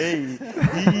 Ei,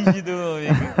 rígido,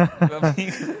 meu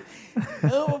amigo.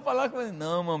 Não, vou falar com ele.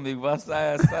 Não, meu amigo,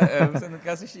 você não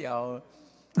quer assistir aula.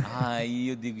 Aí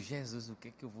eu digo, Jesus, o que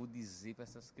é que eu vou dizer para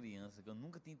essas crianças? Que eu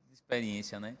nunca tinha tido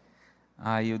experiência, né?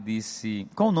 Aí eu disse,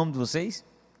 qual o nome de vocês?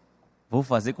 Vou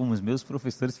fazer como os meus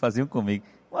professores faziam comigo.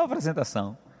 Uma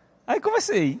apresentação. Aí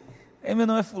comecei. Aí meu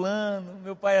nome é fulano,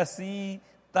 meu pai é assim,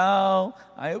 tal.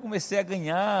 Aí eu comecei a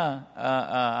ganhar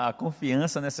a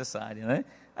confiança necessária, né?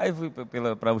 Aí fui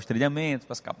para os treinamentos,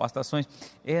 para as capacitações.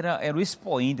 Era o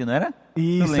Expoente, não era?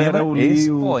 Isso, era o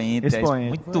Expoente. Expoente.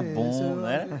 Muito Foi bom, esse, não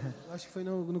era? Acho que foi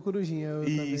no Corujinha.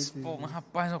 Isso, pô, mas,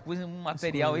 rapaz, um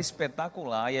material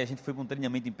espetacular. E a gente foi para um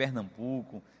treinamento em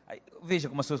Pernambuco. Aí, veja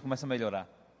como as coisas começam a melhorar.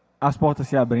 As portas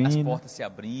se abrindo. As portas se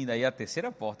abrindo. Aí a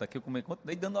terceira porta, que eu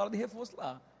continuei dando aula de reforço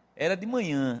lá. Era de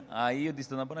manhã. Aí eu disse,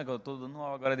 dona Branca, eu estou dando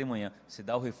aula agora de manhã. Você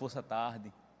dá o reforço à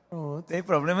tarde. Pronto. Não tem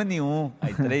problema nenhum.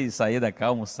 Aí saía da cá,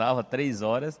 almoçava, 3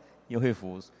 horas e o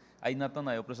reforço. Aí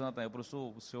Natanael,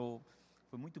 professor, o senhor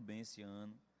foi muito bem esse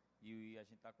ano e a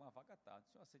gente está com uma vaga à tarde.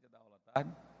 O senhor aceita dar aula à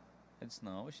tarde? Eu disse,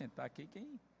 não, a gente está aqui,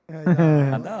 quem?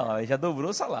 Já dobrou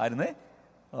o salário, né?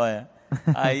 Olha.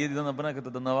 Aí, dona Branca, eu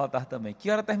estou dando aula à tarde também.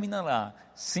 Que hora termina lá?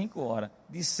 5 horas.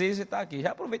 De 6 você está aqui.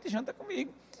 Já aproveita e janta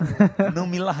comigo. Não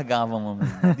me largava, mamãe.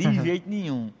 De jeito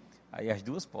nenhum. Aí as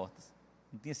 2 portas.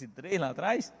 Não tinha sido 3 lá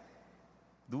atrás?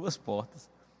 2 portas.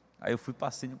 Aí eu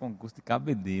passei no concurso de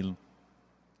cabedelo.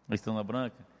 Mas, dona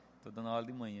Branca, estou dando aula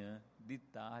de manhã, de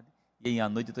tarde, e aí à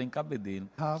noite eu estou em cabedelo.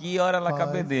 Que hora lá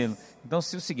cabedelo? Então,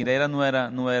 se o seguinte, aí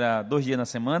não era 2 dias na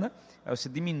semana, aí você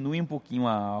diminui um pouquinho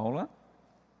a aula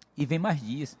e vem mais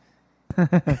dias.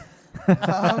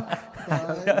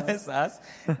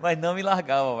 Mas não me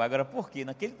largava. Agora, por quê?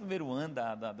 Naquele primeiro ano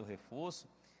do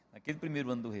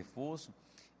reforço,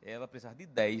 ela precisava de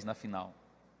 10 na final.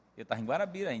 Eu estava em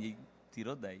Guarabira ainda e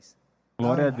tirou 10.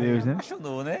 Glória a Deus, né?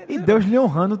 Apaixonou, né? E Deus lhe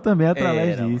honrando também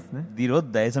através disso, né? Tirou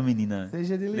 10 a menina.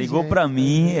 Seja diligente. Ligou para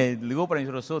mim,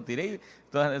 professor, tirei.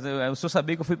 O senhor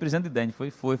sabia que eu fui presidente de DEN?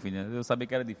 Foi, filha. Eu sabia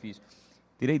que era difícil.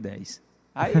 Tirei 10.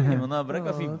 Aí, meu Dona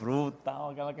Branca vibrou,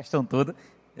 tal, aquela questão toda.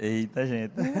 Eita,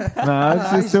 gente.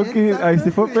 Não, aí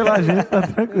se for pela gente, tá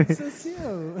tranquilo.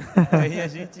 Aí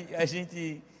a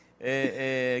gente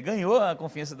ganhou a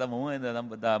confiança da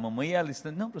mamãe e ela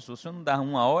disse, não, professor, o senhor não dá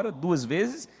 1 hora, 2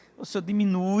 vezes, o senhor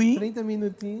diminui 30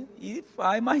 minutinhos e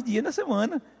faz mais dia na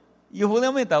semana. E eu vou lhe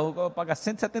aumentar, vou pagar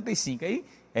 175. Aí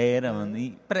mano,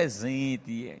 e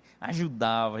presente,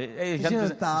 ajudava,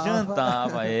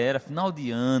 jantava, era final de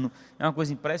ano, é uma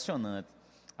coisa impressionante.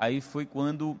 Aí foi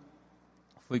quando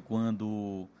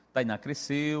Tainá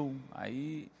cresceu,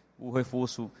 aí o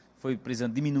reforço foi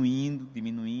precisando diminuindo,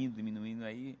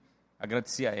 aí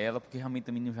agradeci a ela, porque realmente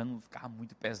também já não ficava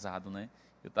muito pesado, né?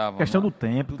 Questão do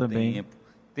tempo também.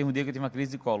 Teve um dia que eu tive uma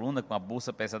crise de coluna com a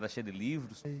bolsa pesada cheia de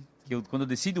livros, que quando eu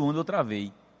desci do ônibus eu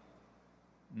travei.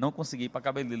 Não consegui ir para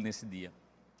Cabedelo nesse dia.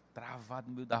 Travado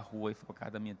no meio da rua, aí fui para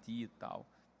casa da minha tia e tal.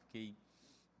 Fiquei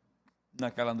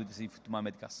naquela noite assim, fui tomar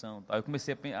medicação e tal. Eu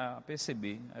comecei a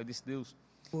perceber. Aí eu disse, Deus,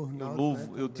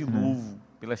 eu te louvo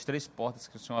pelas 3 portas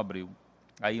que o Senhor abriu.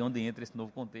 Aí onde entra esse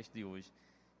novo contexto de hoje.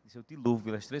 Disse, eu te louvo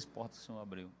pelas 3 portas que o Senhor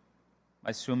abriu.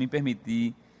 Mas se o Senhor me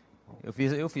permitir, eu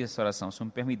fiz essa oração, se o Senhor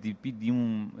me permitir pedir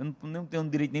eu não tenho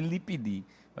direito nem de lhe pedir,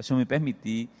 mas se o Senhor me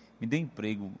permitir, me dê um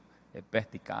emprego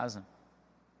perto de casa.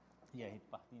 E aí,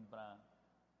 partindo para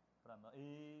nós.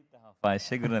 Eita, rapaz,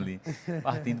 chegando ali.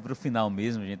 Partindo para o final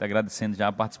mesmo, gente, agradecendo já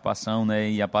a participação, né,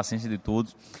 e a paciência de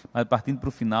todos. Mas partindo para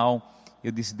o final,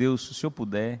 eu disse, Deus, se o Senhor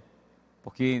puder,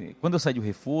 porque quando eu saí do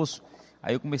reforço,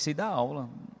 aí eu comecei a dar aula,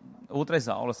 outras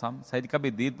aulas, sabe? Saí de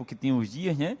Cabedelo, porque tinha os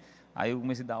dias, né? Aí eu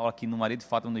comecei a dar aula aqui no Maria de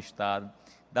Fátima, no estado.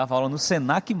 Dava aula no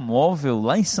Senac Móvel,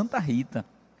 lá em Santa Rita.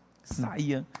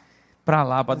 Saía para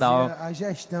lá para dar aula. A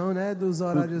gestão, né, dos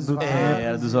horários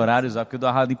era dos horários, porque eu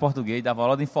dava aula de português, dava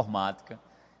aula de informática.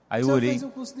 Aí você fez um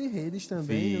curso de redes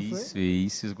também, não foi?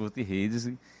 Fiz um curso de redes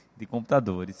de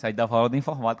computadores. Aí dava aula de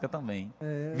informática também.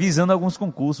 Visando alguns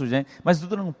concursos, né? Mas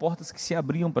tudo eram portas que se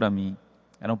abriam para mim.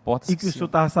 Eram portas que o senhor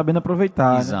estava sabendo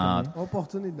aproveitar. Exato. Né,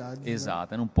 oportunidades.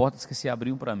 Exato. Né? Eram portas que se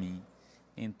abriam para mim.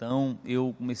 Então,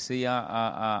 eu comecei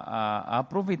a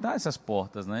aproveitar essas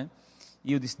portas, né?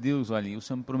 E eu disse, Deus, olha, o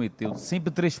Senhor me prometeu sempre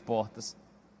 3 portas.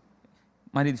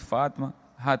 Maria de Fátima,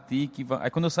 Ratikva. Aí,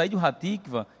 quando eu saí de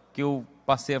Ratikva, que eu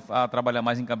passei a trabalhar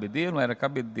mais em Cabedelo, era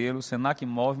Cabedelo, Senac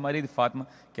Móvel, Maria de Fátima,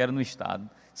 que era no estado.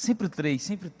 Sempre 3.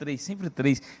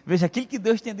 Veja, aquilo que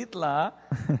Deus tinha dito lá,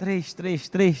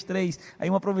 3. Aí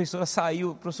uma professora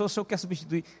saiu, professor, o senhor quer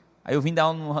substituir? Aí eu vim dar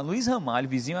aula no Luiz Ramalho,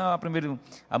 vizinho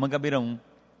a Mangabeira 1.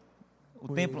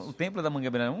 O templo da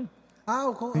Mangabeira 1?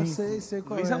 Sei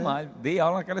qual Luiz Ramalho. Dei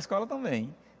aula naquela escola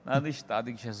também, lá do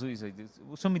estado. Jesus,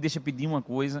 o senhor me deixa pedir uma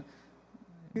coisa,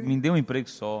 me deu um emprego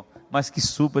só, mas que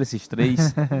supera esses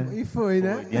 3. E foi,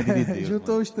 né? Diante de Deus.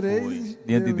 Juntou os 3.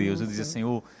 Diante de Deus. Eu dizia,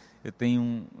 Senhor,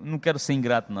 não quero ser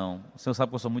ingrato, não. O Senhor sabe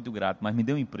que eu sou muito grato, mas me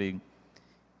dê um emprego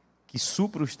que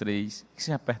supra os 3, que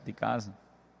seja perto de casa.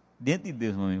 Diante de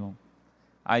Deus, meu irmão.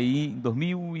 Aí, em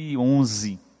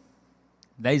 2011,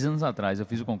 10 anos atrás, eu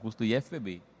fiz o concurso do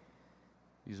IFPB.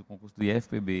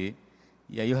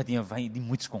 E aí eu já tinha vai de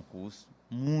muitos concursos,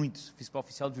 muitos. Fiz para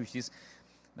oficial de justiça.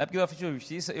 Na época que eu fiz de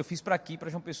justiça, eu fiz para aqui, para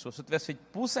João Pessoa. Se eu tivesse feito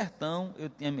para o Sertão,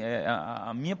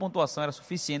 a minha pontuação era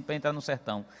suficiente para entrar no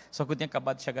Sertão. Só que eu tinha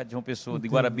acabado de chegar de João Pessoa, de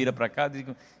Guarabira para cá.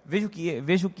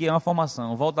 Veja o que é uma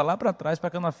formação. Volta lá para trás, para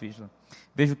Canafístula.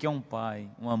 Veja o que é um pai,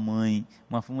 uma mãe,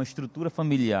 uma estrutura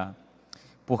familiar.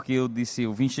 Porque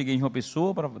cheguei em João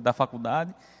Pessoa da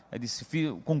faculdade, aí disse,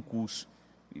 fiz concurso.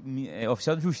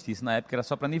 Oficial de justiça, na época era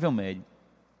só para nível médio.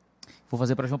 Vou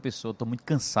fazer para João Pessoa, estou muito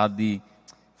cansado de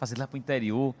fazer lá para o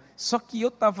interior. Só que eu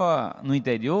estava no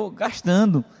interior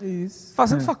gastando,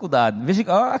 fazendo faculdade. Veja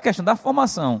a questão da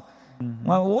formação.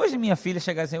 Hoje minha filha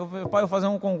chega assim, pai, eu vou fazer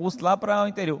um concurso lá para o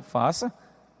interior. Faça.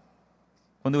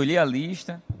 Quando eu olhei a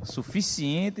lista,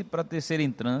 suficiente para a terceira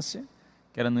entrância,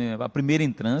 que era a primeira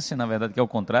entrância, na verdade, que é o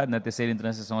contrário, né? A terceira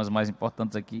entrância são as mais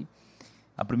importantes aqui.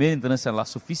 A primeira entrância lá,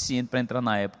 suficiente para entrar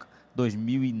na época,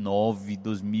 2009,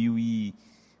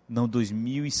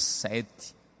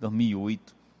 2007,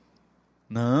 2008.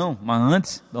 Não, mas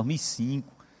antes,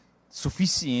 2005.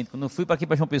 Suficiente. Quando eu fui para aqui,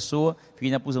 para João Pessoa, fiquei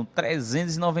na posição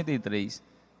 393.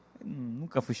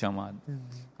 Nunca fui chamado.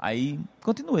 Aí,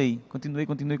 continuei.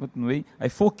 Aí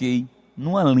foquei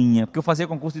numa linha, porque eu fazia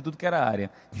concurso de tudo que era área.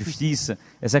 Justiça,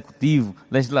 executivo,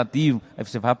 legislativo. Aí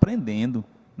você vai aprendendo.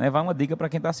 Né? Vai uma dica para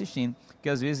quem está assistindo. Porque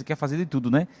às vezes quer fazer de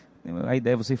tudo, né? A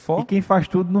ideia é você focar. E quem faz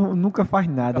tudo nunca faz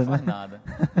nada, nunca faz nada.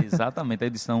 Exatamente. Aí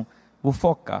eu disse, não, vou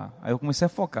focar. Aí eu comecei a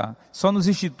focar. Só nos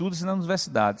institutos e nas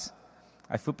universidades.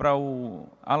 Aí fui para o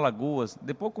Alagoas.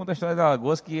 Depois eu conto a história de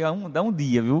Alagoas, que dá um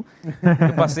dia, viu?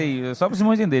 Eu passei, só para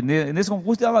vocês entender, nesse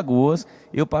concurso de Alagoas,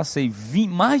 eu passei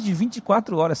mais de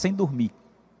 24 horas sem dormir.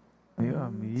 Meu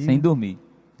amigo. Sem dormir.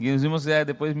 E os irmãos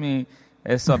depois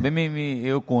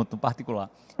eu conto, em particular.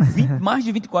 Mais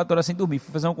de 24 horas sem dormir.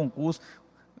 Fui fazer um concurso.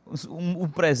 O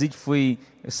presídio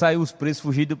saiu os presos,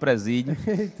 fugi do presídio.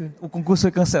 O concurso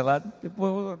foi cancelado.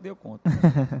 Depois eu dei conta.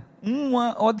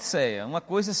 Uma odisseia, uma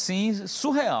coisa assim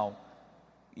surreal.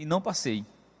 E não passei.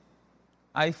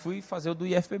 Aí fui fazer o do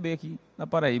IFPB aqui na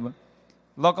Paraíba.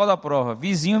 Local da prova,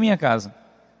 vizinho à minha casa.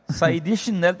 Saí de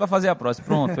chinelo para fazer a prova.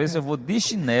 Pronto, esse eu vou de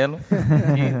chinelo.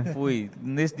 E fui.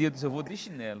 Nesse dia eu disse, eu vou de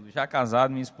chinelo. Já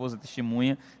casado, minha esposa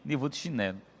testemunha, e eu vou de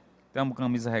chinelo. Tem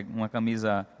uma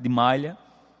camisa de malha,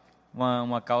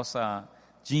 uma calça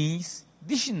jeans,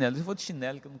 de chinelo. Eu vou de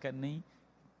chinelo, que eu não quero nem...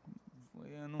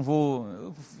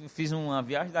 Eu fiz uma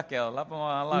viagem daquela, lá para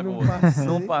uma lagoa.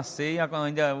 Não passei,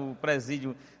 ainda o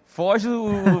presídio... Fugiu,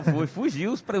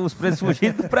 os presos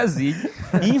fugiram do presídio,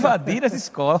 invadiram as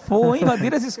escolas,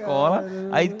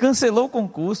 aí cancelou o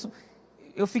concurso.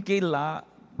 Eu fiquei lá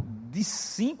de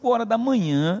 5 horas da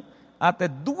manhã até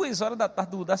 2 horas da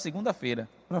tarde da segunda-feira.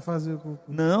 Para fazer o concurso?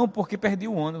 Não, porque perdi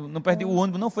o ônibus. Não perdi o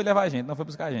ônibus, não foi levar a gente, não foi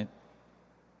buscar a gente.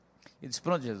 Eu disse,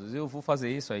 pronto, Jesus, eu vou fazer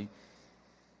isso aí.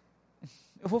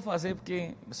 Eu vou fazer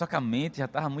porque só que a mente já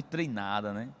estava muito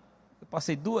treinada, né? Eu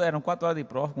passei eram 4 horas de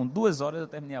prova, com 2 horas eu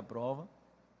terminei a prova.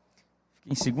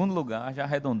 Fiquei em segundo lugar, já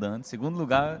arredondando. Segundo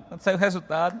lugar, quando saiu o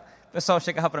resultado, o pessoal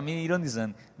chegava para mim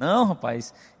ironizando. Não,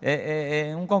 rapaz,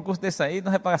 um concurso desse aí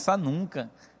não vai passar nunca.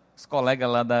 Os colegas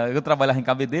lá eu trabalhava em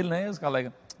Cabedelo, né? Os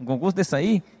colegas, um concurso desse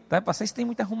aí, vai passar, isso tem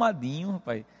muito arrumadinho,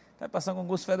 rapaz. Vai passar um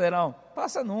concurso federal?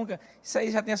 Passa nunca. Isso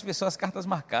aí já tem as pessoas, as cartas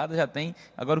marcadas, já tem.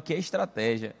 Agora, o que é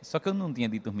estratégia? Só que eu não tinha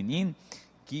dito aos meninos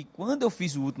que quando eu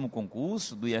fiz o último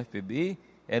concurso do IFPB,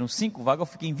 eram 5 vagas, eu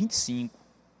fiquei em 25.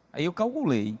 Aí eu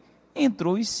calculei.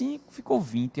 Entrou em 5, ficou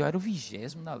 20. Eu era o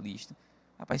 20º na lista.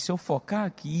 Rapaz, se eu focar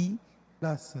aqui,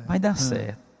 vai dar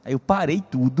certo. Aí eu parei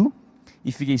tudo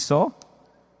e fiquei só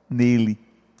nele.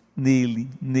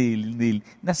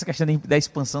 Nessa questão da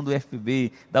expansão do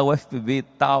IFPB, da UFPB e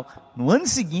tal. No ano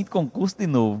seguinte, concurso de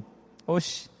novo.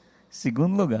 Oxe,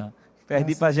 segundo lugar.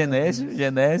 Perdi para Genésio,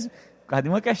 por causa de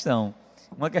uma questão.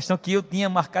 Uma questão que eu tinha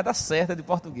marcada certa de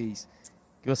português.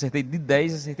 Que eu acertei de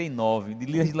 10, acertei 9. De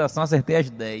legislação, acertei as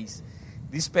 10.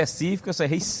 De específico, eu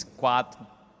acertei 4.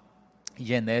 E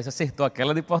Genésio acertou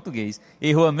aquela de português.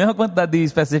 Errou a mesma quantidade de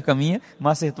específica minha,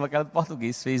 mas acertou aquela de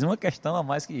português. Fez uma questão a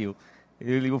mais que eu.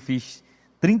 Eu fiz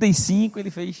 35, ele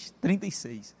fez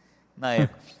 36 na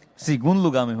época. Segundo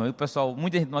lugar, meu irmão. E o pessoal,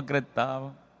 muita gente não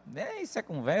acreditava. Isso é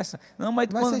conversa. Não, mas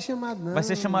vai ser chamado não. Vai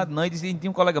ser chamado não. E tinha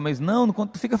um colega meu, não,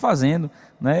 quando tu fica fazendo,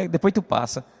 né? Depois tu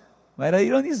passa. Mas era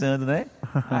ironizando, né?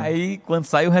 Aí, quando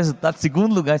saiu o resultado,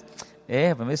 segundo lugar,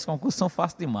 mas esses concursos são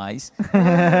fáceis demais.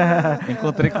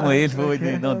 Encontrei com ele,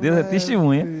 Deus é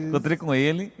testemunha. Encontrei com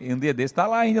ele, e um dia desse, tá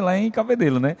lá ainda, lá em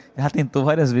Cabedelo, né? Já tentou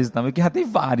várias vezes também, que já tem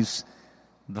vários.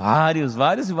 Vários.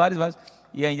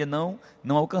 E ainda não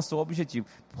alcançou o objetivo.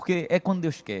 Porque é quando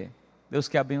Deus quer. Deus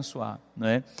quer abençoar,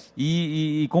 né?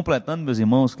 E completando, meus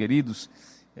irmãos queridos,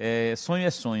 sonho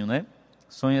é sonho, né?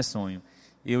 Sonho é sonho.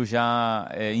 Eu já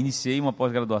iniciei uma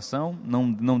pós-graduação,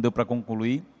 não deu para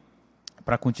concluir,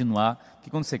 para continuar,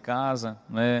 porque quando você casa,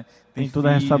 né, tem toda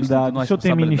a responsabilidade. O senhor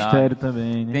tem ministério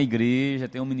também, né? Tem igreja,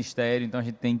 tem um ministério, então a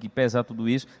gente tem que pesar tudo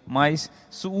isso, mas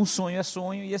o sonho é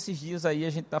sonho, e esses dias aí a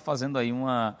gente está fazendo aí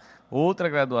uma outra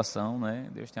graduação, né?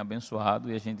 Deus tem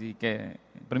abençoado e a gente quer,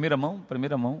 primeira mão,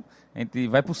 a gente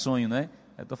vai para o sonho, né?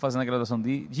 Eu estou fazendo a graduação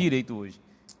de Direito hoje,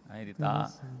 a gente está,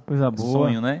 coisa boa,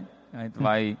 sonho, né? A gente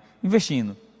vai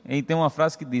investindo. E tem uma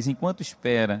frase que diz, enquanto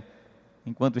espera,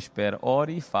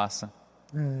 ore e faça.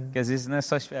 Que às vezes não é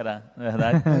só esperar, não é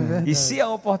verdade? E se a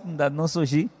oportunidade não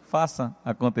surgir, faça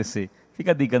acontecer.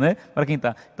 Fica a dica, né? Para quem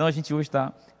está. Então a gente hoje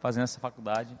está fazendo essa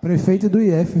faculdade. Prefeito do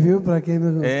IF, viu? Para quem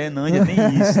não... não, ainda tem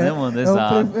isso, né, mano?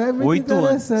 Exato. 8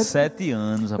 anos, 7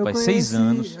 anos, rapaz, 6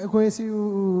 anos. Eu conheci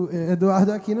o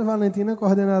Eduardo Aquino Valentina,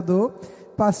 coordenador.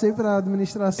 Passei para a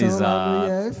administração lá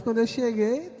do IF. Quando eu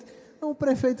cheguei, o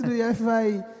prefeito do IF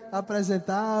vai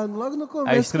apresentar logo no começo.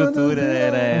 A estrutura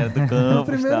era do campus.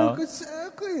 Primeiro tal.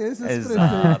 Eu conheço esse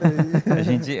Exato. prefeito aí. A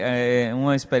gente é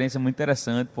uma experiência muito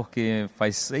interessante, porque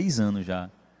faz 6 anos já.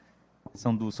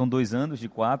 São 2 anos de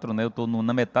 4, né? Eu estou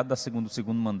na metade do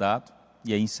segundo mandato,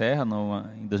 e aí encerra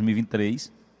em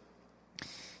 2023.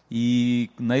 E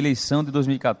na eleição de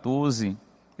 2014,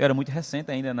 eu era muito recente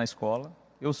ainda na escola.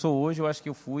 Eu acho que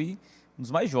eu fui um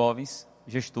dos mais jovens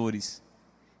gestores.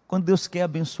 Quando Deus quer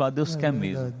abençoar, Deus quer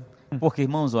mesmo. Porque,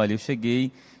 irmãos, olha, eu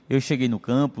cheguei no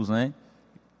campus, né?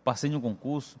 Passei no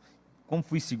concurso. Como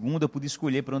fui segundo, eu pude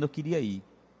escolher para onde eu queria ir.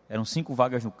 Eram 5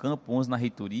 vagas no campo, 11 na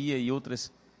reitoria e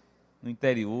outras no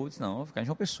interior. Eu disse, não, vou ficar em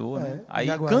João Pessoa, né? Aí,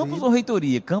 campus ou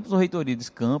reitoria? Eu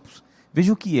disse, campus.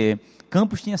 Veja o que é.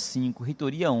 Campus tinha 5,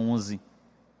 reitoria 11.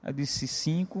 Eu disse,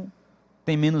 5,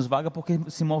 tem menos vaga porque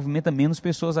se movimenta menos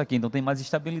pessoas aqui, então tem mais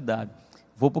estabilidade.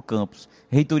 Vou para o campus.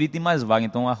 Reitoria tem mais vaga,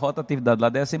 então a rotatividade lá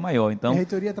deve ser maior. Então, a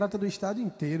reitoria trata do estado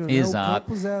inteiro, né? Exato. O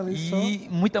campus é ali só... E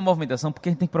muita movimentação, porque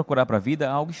a gente tem que procurar para a vida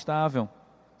algo estável.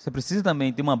 Você precisa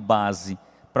também ter uma base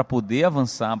para poder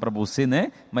avançar para você,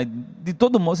 né? Mas de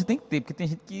todo modo você tem que ter, porque tem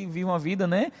gente que vive uma vida,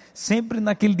 né? Sempre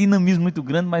naquele dinamismo muito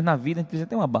grande, mas na vida a gente precisa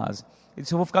ter uma base. Ele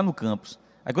disse, eu vou ficar no campus.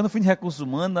 Aí quando eu fui de recursos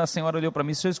humanos, a senhora olhou para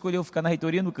mim, se eu escolheu ficar na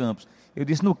reitoria no campus. Eu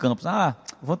disse, no campus,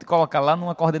 vou te colocar lá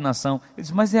numa coordenação. Ele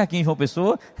disse, mas é aqui em João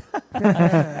Pessoa?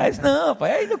 Aí eu disse, não,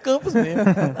 pai, é aí no campus mesmo.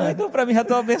 Então para mim já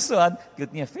estou abençoado. Porque eu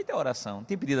tinha feito a oração,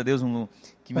 tinha pedido a Deus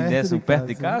que me desse perto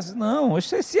de casa. Não,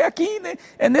 se é aqui, né?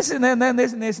 É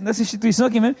nessa instituição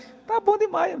aqui mesmo. Tá bom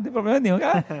demais, não tem problema nenhum.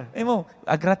 Irmão,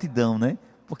 a gratidão, né?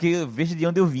 Porque veja de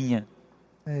onde eu vinha.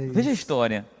 Veja a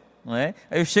história. Não é?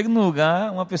 Aí eu chego no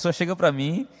lugar, uma pessoa chega para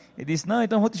mim e disse, não,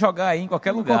 então eu vou te jogar aí em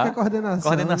qualquer lugar. Qualquer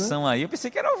coordenação, né? Aí eu pensei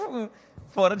que era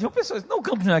fora de uma pessoa. Não, o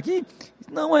campus não é aqui?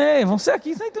 Não vão ser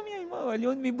aqui. Então minha irmã,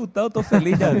 olha onde me botar, eu estou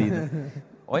feliz da vida.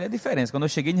 Olha a diferença. Quando eu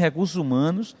cheguei em recursos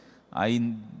humanos,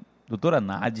 aí doutora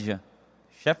Nádia,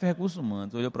 chefe de recursos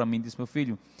humanos, olhou para mim e disse, meu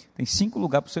filho, tem 5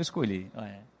 lugares para o senhor escolher.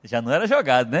 Já não era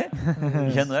jogado, né?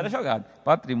 Já não era jogado.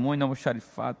 Patrimônio,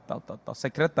 almoxarifado, tal,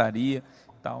 secretaria,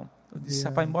 tal. Eu disse,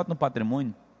 rapaz, me bota no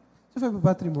patrimônio. Você foi para o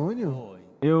patrimônio? Foi.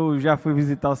 Eu já fui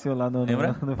visitar o senhor lá no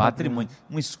patrimônio.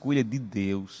 Uma escolha de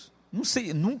Deus. Não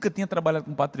sei, nunca tinha trabalhado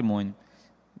com patrimônio.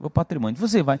 O patrimônio,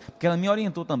 você vai. Porque ela me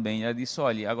orientou também. Ela disse,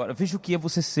 olha, agora veja o que é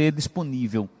você ser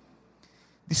disponível.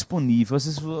 Às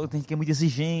vezes tem que ser muito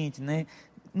exigente, né?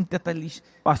 Um detalhista.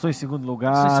 Passou em segundo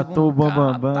lugar, estou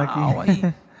bambambam aqui.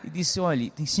 Aí, e disse,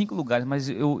 olha, tem 5 lugares, mas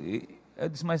eu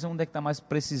disse, mas onde é que está mais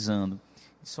precisando?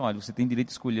 Disse, olha, você tem direito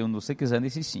de escolher onde você quiser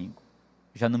nesses 5.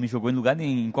 Já não me jogou em lugar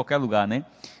nenhum, em qualquer lugar, né?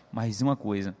 Mas uma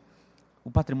coisa, o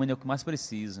patrimônio é o que mais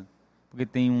precisa. Porque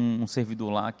tem um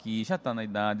servidor lá que já está na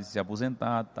idade de se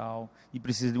aposentar tal, e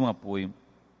precisa de um apoio.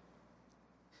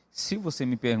 Se você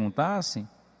me perguntasse,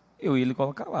 eu ia lhe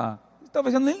colocar lá.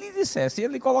 Talvez eu nem lhe dissesse. Se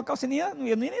ele colocar, você não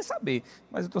ia nem saber.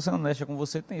 Mas eu estou sendo honesta com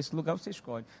você, tem esse lugar, você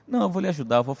escolhe. Não, eu vou lhe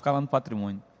ajudar, eu vou ficar lá no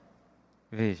patrimônio.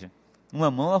 Veja,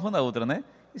 uma mão lavando a outra, né?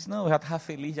 Disse, não, eu já estava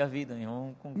feliz da vida, meu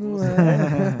irmão, concurso,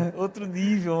 né? Outro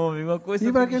nível, homem, uma coisa...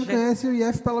 E para quem não conhece, o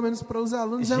IF, pelo menos para os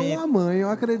alunos, é uma mãe. Eu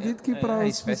acredito que para os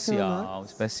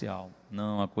especial.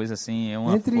 Não, uma coisa assim, é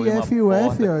uma... Entre IF e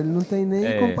UF, olha, não tem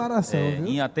nem comparação, viu?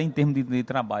 E até em termos de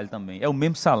trabalho também. É o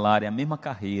mesmo salário, é a mesma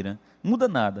carreira. Não muda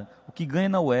nada. O que ganha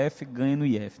na UF, ganha no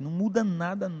IF. Não muda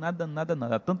nada.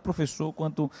 Tanto professor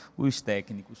quanto os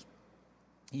técnicos.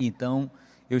 E então...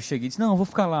 Eu cheguei e disse, não, eu vou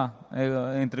ficar lá.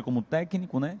 Eu entrei como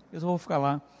técnico, né? Eu vou ficar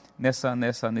lá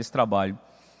nesse trabalho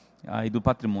aí do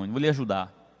patrimônio. Vou lhe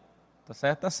ajudar. Tá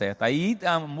certo? Tá certo. Aí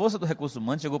a moça do Recursos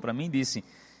Humanos chegou para mim e disse,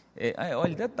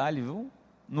 Olha, detalhe, viu?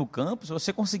 No campus, se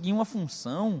você conseguir uma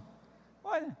função,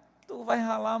 olha, tu vai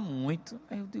ralar muito.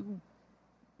 Aí eu digo,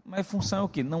 mas função é o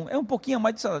quê? Não, é um pouquinho a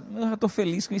mais de salário. Eu já estou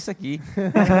feliz com isso aqui.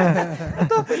 Eu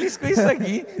estou feliz com isso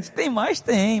aqui. Se tem mais,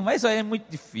 tem. Mas é muito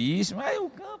difícil. Mas o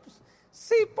campus,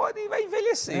 você vai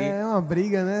envelhecer. É uma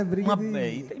briga, né?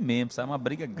 Tem mesmo, sabe? Uma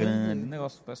briga grande,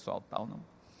 negócio pessoal tal, não.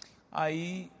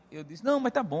 Aí eu disse, não,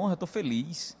 mas tá bom, já estou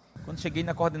feliz. Quando cheguei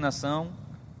na coordenação,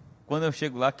 quando eu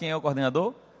chego lá, quem é o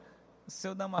coordenador? O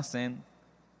seu Damasceno.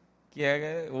 Que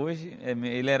hoje,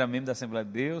 ele era membro da Assembleia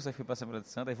de Deus, aí foi para a Assembleia de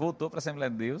Santo, aí voltou para a Assembleia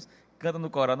de Deus, canta no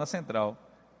coral na Central.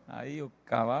 Aí eu,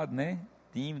 calado, né,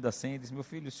 tímido assim, disse, meu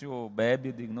filho, o senhor bebe?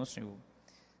 Eu digo, não, senhor. O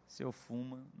senhor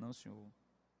fuma? Não, senhor.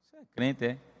 O senhor é crente,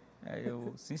 é? Aí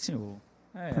eu, sim, senhor.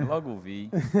 Logo vi.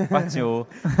 Pai, senhor.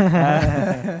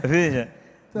 Veja,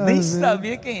 nem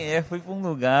sabia quem é, fui para um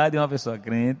lugar de uma pessoa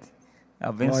crente,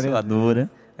 abençoadora.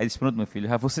 Aí disse, pronto, meu filho,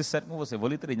 já vou ser sério com você, vou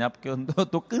lhe treinar, porque eu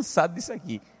estou cansado disso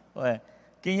aqui.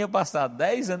 Quem ia passar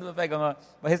 10 anos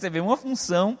para receber uma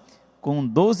função com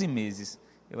 12 meses.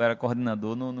 Eu era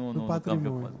coordenador no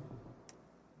patrimônio.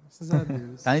 Graças a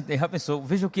Deus. Aí já pensou,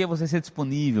 veja o que é você ser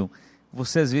disponível.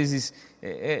 Você às vezes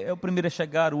é o primeiro a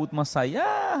chegar, o último a sair.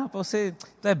 Rapaz,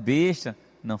 tu é besta.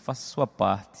 Não, faça a sua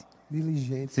parte.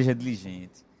 Diligente. Seja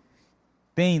diligente.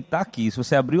 Tá aqui, se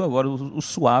você abriu agora o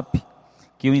SWAP,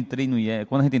 que eu entrei no IEF,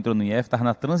 quando a gente entrou no IEF, estava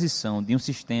na transição de um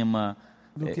sistema...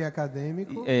 Do que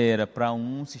acadêmico? Era para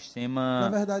um sistema... Na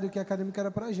verdade, o que acadêmico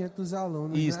era para a gente, dos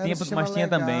alunos. Isso, né?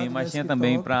 tinha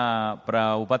também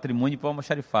para o patrimônio e para o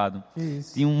almoxarifado.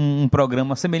 Isso. Tinha um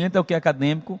programa semelhante ao que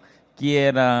acadêmico, que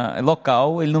era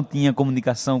local, ele não tinha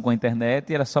comunicação com a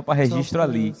internet, era só para registro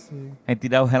ali. Sim. A gente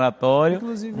tirava o relatório,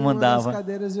 inclusive, mandava... uma das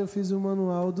cadeiras eu fiz o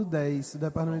manual do 10, do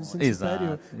Departamento de Ensino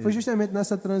Superior. Foi justamente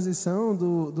nessa transição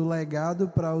do legado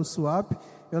para o SWAP.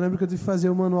 Eu lembro que eu tive que fazer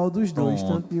o manual dos dois,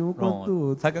 tanto de um quanto do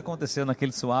outro. Sabe o que aconteceu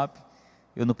naquele SWAP?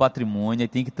 Eu no patrimônio,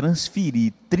 tinha que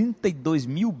transferir 32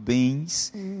 mil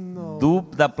bens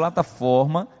da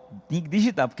plataforma, tinha que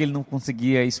digitar, porque ele não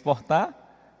conseguia exportar,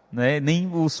 né? Nem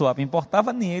o SWAP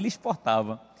importava, nem ele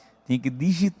exportava. Tinha que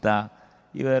digitar.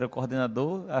 Eu era o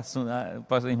coordenador,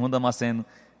 o irmão Damasceno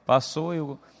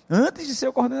passou, antes de ser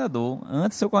o coordenador,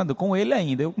 com ele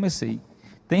ainda, eu comecei.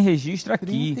 Tem registro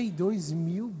aqui. 32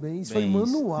 mil bens. Foi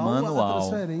manual a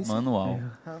transferência. Manual.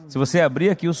 Se você abrir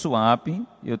aqui o SWAP,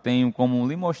 eu tenho como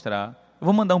lhe mostrar. Eu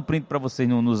vou mandar um print para vocês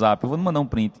no Zap. Eu vou mandar um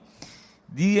print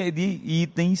de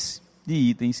itens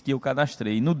que eu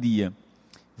cadastrei no dia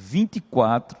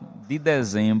 24 de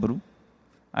dezembro,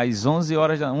 às 11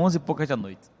 e poucas da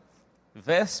noite.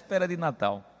 Véspera de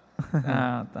Natal.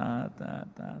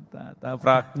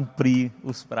 Para cumprir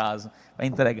os prazos, para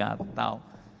entregar tal.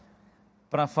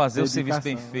 Para fazer o serviço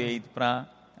bem feito,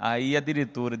 aí a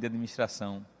diretora de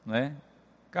administração, não é?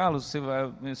 Carlos, o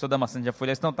senhor Damasceno já foi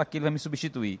lá, então está aqui, ele vai me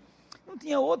substituir. Não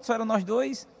tinha outro, só eram nós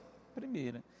dois,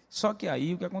 primeira. Só que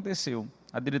aí o que aconteceu?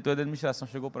 A diretora de administração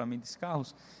chegou para mim e disse,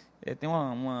 Carlos, tem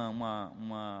uma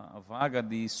vaga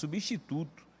de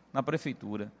substituto na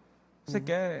prefeitura. Você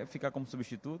quer ficar como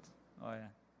substituto? Olha,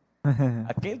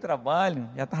 aquele trabalho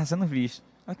já estava sendo visto.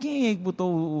 Quem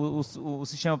botou o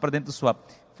sistema para dentro do SWAP?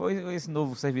 Foi esse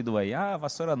novo servidor aí.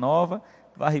 Vassoura nova,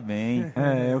 varre bem.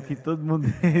 É o que todo mundo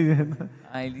diz.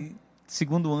 Aí ele,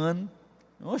 segundo ano,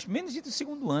 menos de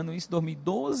segundo ano, isso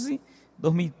 2012,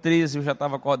 2013 eu já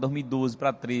estava, 2012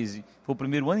 para 13, foi o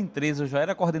primeiro ano, em 13 eu já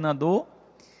era coordenador,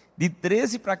 de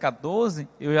 13 para 14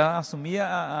 eu já assumi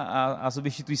a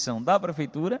substituição da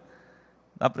prefeitura,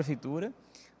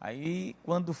 aí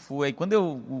quando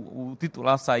o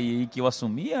titular saía e que eu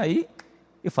assumi, aí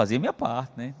eu fazia a minha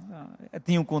parte, né?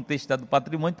 Tinha um contexto do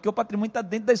patrimônio, porque o patrimônio está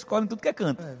dentro da escola em tudo que é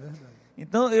canto. É verdade.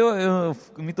 Então eu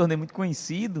me tornei muito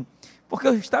conhecido, porque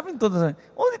eu estava em todas.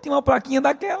 Onde tinha uma plaquinha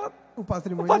daquela, o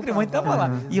patrimônio estava lá.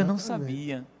 E eu não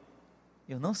sabia.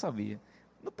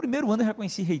 No primeiro ano eu já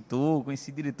conheci reitor,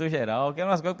 conheci diretor-geral, que eram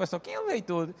umas coisas que o pessoal, quem é o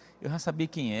reitor? Eu já sabia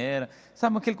quem era.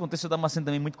 Sabe aquele contexto da Damasceno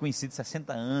também muito conhecido,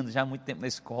 60 anos, já há muito tempo na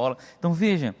escola. Então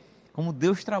veja como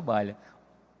Deus trabalha.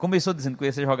 Começou dizendo que eu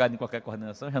ia ser jogado em qualquer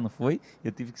coordenação, já não foi.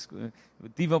 Eu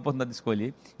tive a oportunidade de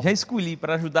escolher. Já escolhi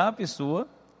para ajudar a pessoa.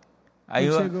 Aí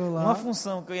uma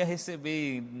função que eu ia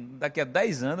receber daqui a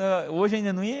 10 anos, hoje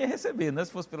ainda não ia receber, né?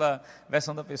 Se fosse pela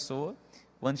versão da pessoa.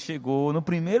 Quando chegou no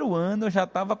primeiro ano, eu já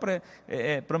estava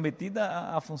prometida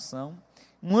a função.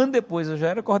 Um ano depois, eu já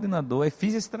era coordenador, aí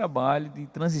fiz esse trabalho de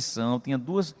transição, tinha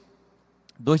dois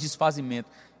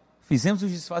desfazimentos. Fizemos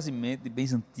os desfazimentos de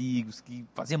bens antigos, que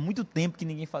fazia muito tempo que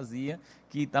ninguém fazia,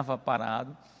 que estava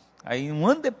parado. Aí, um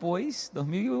ano depois,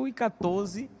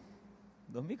 2014,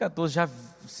 2014, já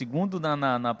segundo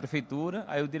na prefeitura,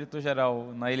 aí o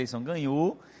diretor-geral na eleição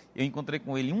ganhou, eu encontrei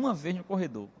com ele uma vez no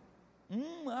corredor.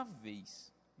 Uma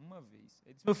vez.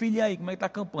 Ele disse, meu filho, e aí, como é que está a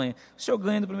campanha? O senhor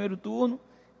ganha no primeiro turno,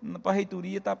 para a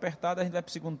reitoria está apertado, a gente vai para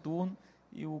o segundo turno,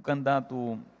 e o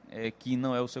candidato que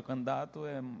não é o seu candidato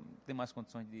tem mais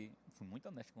condições de... Fui muito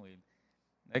honesto com ele.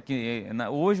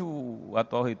 Hoje o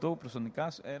atual reitor, o professor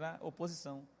Nicásio, era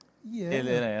oposição. Ele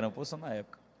era oposição na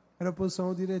época. Era oposição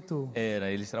ao diretor.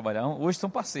 Eles trabalhavam, hoje são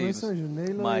parceiros. Hoje são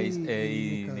Junelo mas,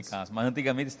 e Nicásio. Mas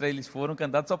antigamente eles foram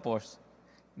candidatos opostos.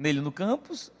 Nele no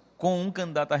campus, com um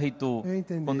candidato a reitor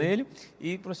com ele,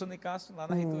 e o professor Nicásio lá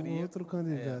na reitoria. Outro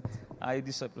candidato. Aí eu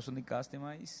disse, o professor Nicásio tem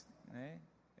mais,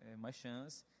 mais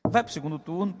chance. Vai para o segundo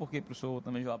turno, porque o professor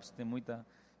também Jobs tem muita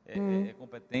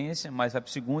competência, mas vai para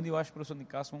o segundo e eu acho que o professor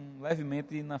Nicásio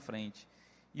levemente na frente.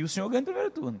 E o senhor ganha no primeiro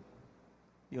turno.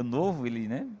 E o novo, ele,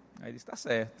 né? Aí ele disse, está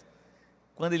certo.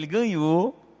 Quando ele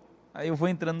ganhou, aí eu vou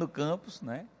entrando no campus,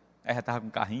 né? Aí já estava com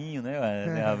o carrinho, né?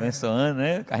 Abençoando,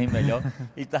 né? Carrinho melhor.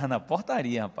 Ele estava na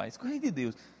portaria, rapaz. Correio de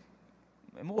Deus.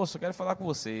 Moço, eu quero falar com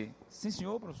você. Sim,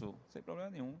 senhor, professor. Sem problema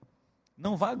nenhum.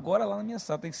 Não vá agora lá na minha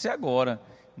sala, tem que ser agora.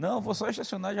 Não, eu vou só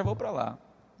estacionar e já vou para lá.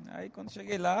 Aí quando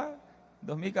cheguei lá, em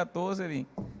 2014, ele...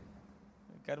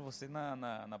 Eu quero você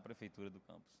na prefeitura do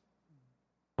campus.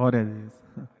 Glória a Deus.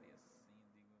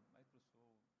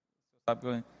 Sabe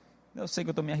que eu sei que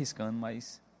eu estou me arriscando,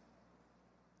 mas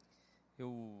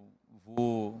eu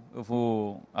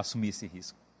vou assumir esse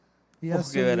risco. E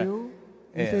assumiu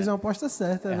e fez uma aposta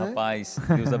certa, né? Rapaz,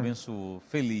 Deus abençoou,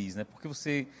 feliz, né? Porque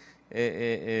você,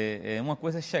 uma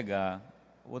coisa é chegar,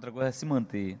 outra coisa é se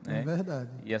manter, né? É verdade.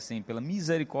 E assim, pela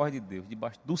misericórdia de Deus,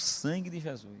 debaixo do sangue de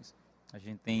Jesus, a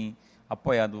gente tem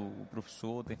apoiado o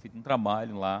professor, tem feito um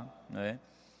trabalho lá, né?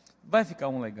 Vai ficar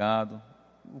um legado.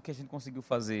 O que a gente conseguiu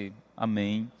fazer,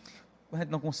 amém. A gente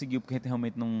não conseguiu, porque a gente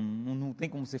realmente não tem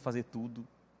como você fazer tudo,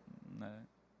 né?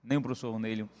 Nem o professor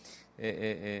Ornélio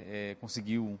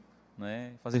conseguiu,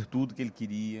 né, fazer tudo que ele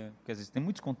queria, porque às vezes tem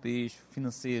muitos contextos,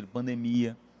 financeiro,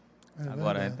 pandemia.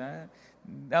 Agora,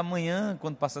 amanhã,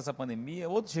 quando passar essa pandemia,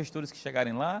 outros gestores que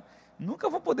chegarem lá, nunca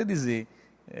vão poder dizer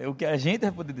o que a gente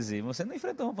vai poder dizer. Você não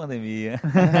enfrentou uma pandemia,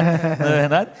 não é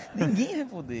verdade? Ninguém vai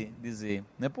poder dizer,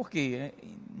 né? Porque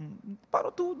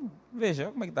parou tudo. Veja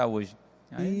como é que está hoje.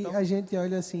 Aí, então... a gente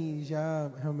olha assim,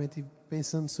 já realmente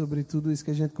pensando sobre tudo isso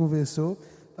que a gente conversou,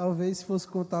 talvez se fosse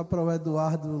contar para o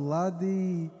Eduardo lá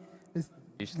de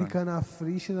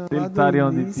Canafriche, ele estaria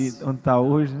onde está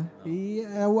hoje, né? E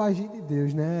é o agir de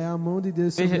Deus, né? É a mão de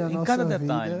Deus sobre a nossa vida. Em cada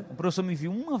detalhe, o professor me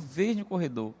viu uma vez no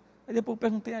corredor, aí depois eu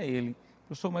perguntei a ele,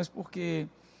 professor, mas por que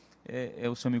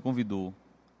o senhor me convidou?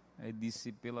 Ele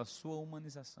disse, pela sua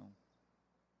humanização,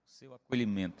 seu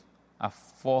acolhimento, a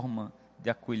forma de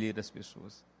acolher as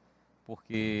pessoas.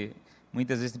 Porque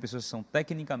muitas vezes tem pessoas que são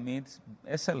tecnicamente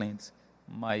excelentes,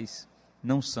 mas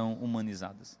não são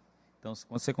humanizadas. Então,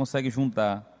 quando você consegue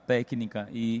juntar técnica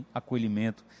e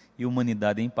acolhimento, e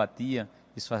humanidade e empatia,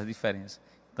 isso faz a diferença.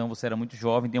 Então, você era muito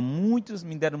jovem,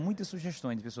 me deram muitas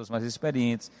sugestões de pessoas mais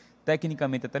experientes,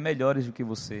 tecnicamente até melhores do que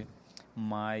você,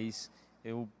 mas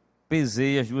eu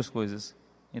pesei as duas coisas.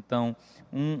 Então,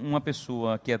 uma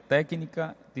pessoa que é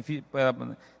técnica,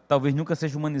 talvez nunca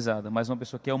seja humanizada, mas uma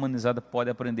pessoa que é humanizada pode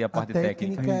aprender a parte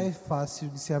técnica. A técnica é fácil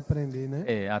de se aprender,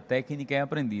 né? A técnica é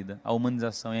aprendida. A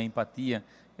humanização e a empatia,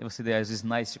 você às vezes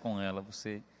nasce com ela.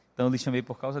 Então, eu lhe chamei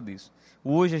por causa disso.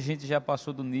 Hoje, a gente já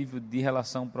passou do nível de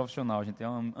relação profissional. A gente é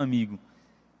um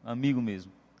amigo mesmo.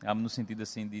 No sentido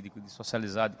assim, de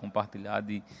socializar, de compartilhar,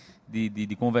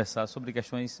 de conversar sobre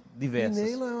questões diversas. E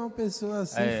Neila é uma pessoa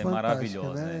assim,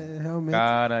 maravilhosa, né? Realmente,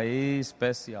 cara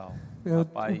especial.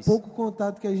 O pouco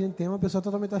contato que a gente tem, uma pessoa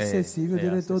totalmente acessível,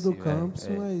 diretor do campus,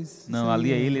 mas... Não, ali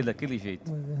ele é daquele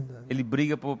jeito. É verdade. Ele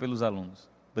briga pelos alunos,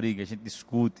 a gente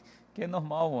discute, que é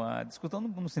normal, a discussão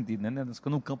no sentido, né?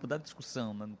 No campo da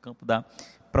discussão, né? No campo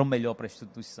para o melhor para a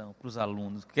instituição, para os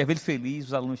alunos. Quer ver ele feliz,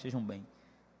 os alunos estejam bem.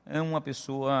 É uma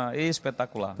pessoa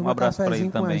espetacular. Um abraço para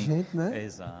ele também. Com a gente, né?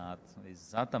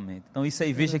 Exatamente. Então, isso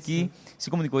aí, veja que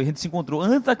se comunicou. A gente se encontrou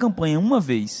antes da campanha uma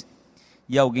vez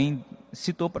e alguém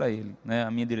citou para ele, né? A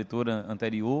minha diretora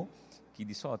anterior, que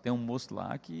disse, tem um moço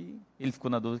lá que ele ficou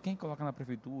na dúvida, quem coloca na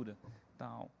prefeitura?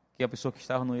 Tal. Que a pessoa que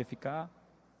estava não ia ficar,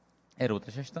 era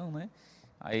outra gestão, né?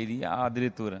 Aí a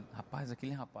diretora,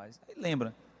 aquele rapaz. Aí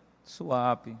lembra,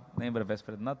 SUAP, lembra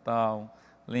véspera de Natal,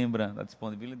 lembra da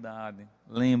disponibilidade,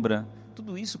 lembra,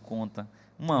 tudo isso conta.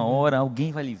 Uma hora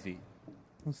alguém vai lhe ver.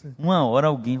 Uma hora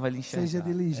alguém vai lhe enxergar. Seja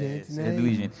diligente, né? Seja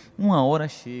diligente. Uma hora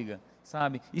chega,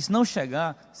 sabe? E se não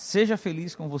chegar, seja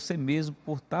feliz com você mesmo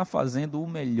por estar fazendo o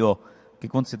melhor Porque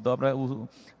quando você dobra,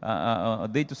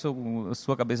 deita a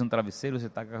sua cabeça no travesseiro, você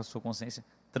está com a sua consciência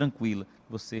tranquila.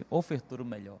 Você ofertou o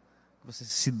melhor, você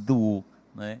se doou,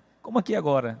 né? Como aqui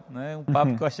agora, né? Um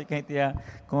papo que eu achei que a gente ia,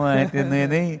 com a gente não ia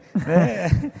nem,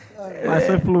 né? Mas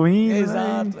foi fluindo.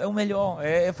 Exato, é o melhor,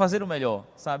 é fazer o melhor,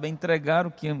 sabe? É entregar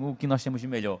o que nós temos de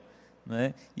melhor,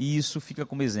 né? E isso fica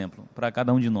como exemplo para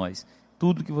cada um de nós.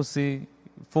 Tudo que você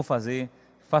for fazer,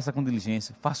 faça com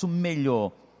diligência, faça o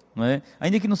melhor, não é?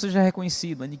 Ainda que não seja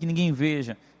reconhecido, ainda que ninguém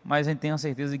veja, mas a gente tem a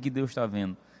certeza de que Deus está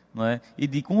vendo, não é?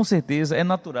 E com certeza é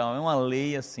natural, é uma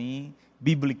lei assim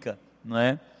bíblica, não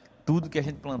é? Tudo que a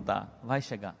gente plantar vai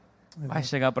chegar. Vai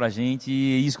chegar para a gente,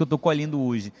 e é isso que eu estou colhendo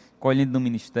hoje, colhendo no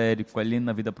ministério, colhendo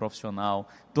na vida profissional.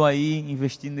 Estou aí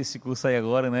investindo nesse curso aí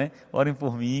agora, né? Orem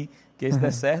por mim, que isso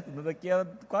der certo, daqui a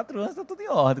 4 anos está tudo em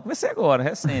ordem. Comecei agora,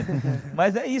 recente.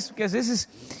 Mas é isso, que às vezes,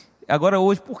 agora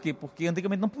hoje, por quê? Porque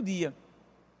antigamente não podia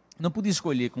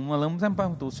escolher. Como uma aluna me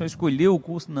perguntou, o senhor escolheu o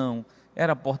curso? Não,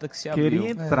 era a porta que se abriu. Queria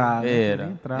entrar, Era,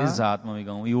 queria entrar. Exato, meu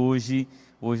amigão. E hoje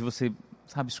você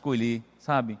sabe escolher,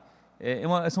 sabe?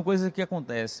 São coisas que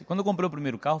acontecem. Quando eu comprei o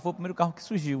primeiro carro, foi o primeiro carro que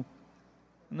surgiu.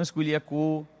 Eu não escolhi a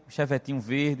cor, o chevetinho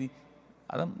verde.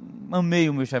 Amei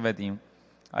o meu chevetinho.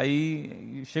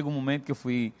 Aí chega um momento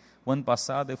que o ano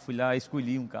passado, eu fui lá e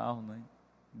escolhi um carro, né,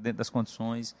 dentro das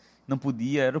condições. Não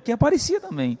podia, era o que aparecia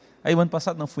também. Aí o ano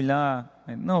passado, não, fui lá,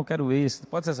 não, eu quero esse,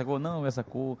 pode ser essa cor? Não, essa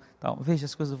cor. Tal. Veja,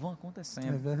 as coisas vão acontecendo.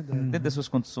 É verdade. Dentro das suas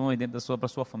condições, para a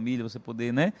sua família, você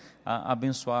poder, né,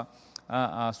 abençoar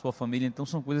a sua família. Então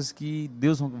são coisas que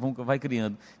Deus vai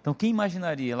criando. Então quem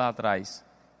imaginaria lá atrás,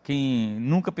 quem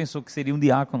nunca pensou que seria um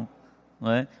diácono, não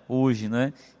é? Hoje,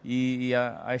 né? E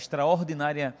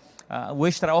o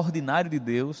extraordinário de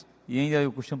Deus, e ainda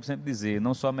eu costumo sempre dizer,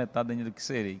 não sou a metade ainda do que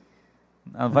serei.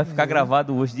 Vai ficar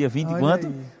gravado hoje, dia 20 quanto?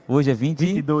 Aí. Hoje é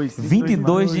 22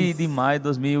 de maio de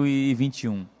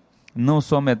 2021. Não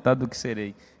sou a metade do que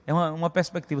serei. É uma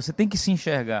perspectiva, você tem que se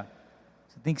enxergar.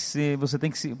 Você tem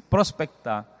que se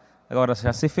prospectar. Agora,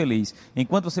 já ser feliz.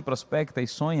 Enquanto você prospecta e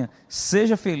sonha,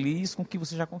 seja feliz com o que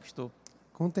você já conquistou.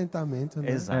 Contentamento, né?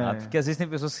 Exato, porque às vezes tem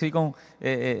pessoas que ficam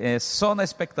só na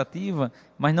expectativa,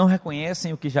 mas não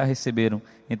reconhecem o que já receberam.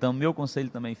 Então, meu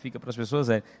conselho também fica para as pessoas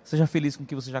seja feliz com o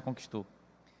que você já conquistou.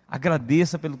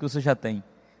 Agradeça pelo que você já tem,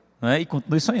 não é? E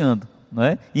continue sonhando, não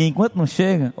é? E enquanto não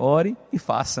chega, ore e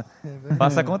faça.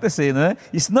 Faça acontecer, não é?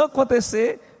 E se não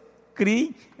acontecer,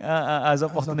 crie as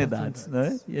oportunidades,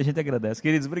 né? E a gente agradece.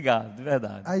 Queridos, obrigado, de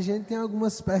verdade. A gente tem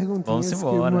algumas perguntinhas Vamos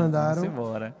embora, que mandaram. vamos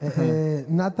embora.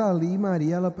 Nathalie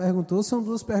Maria, ela perguntou, são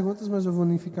 2 perguntas, mas eu vou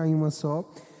nem ficar em uma só.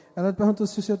 Ela perguntou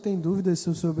se o senhor tem dúvidas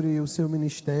sobre o seu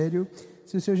ministério,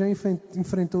 se o senhor já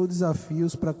enfrentou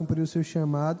desafios para cumprir o seu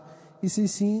chamado, e se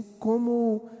sim,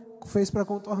 como fez para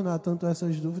contornar tanto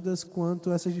essas dúvidas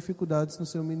quanto essas dificuldades no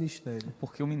seu ministério.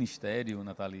 Porque o ministério,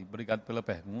 Nathalie, obrigado pela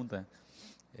pergunta,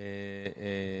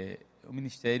 o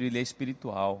ministério ele é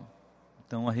espiritual,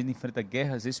 então a gente enfrenta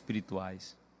guerras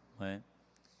espirituais, não é?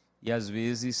 E às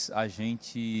vezes a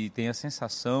gente tem a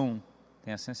sensação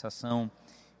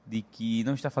de que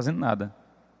não está fazendo nada.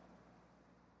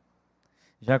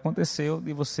 Já aconteceu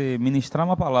de você ministrar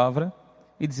uma palavra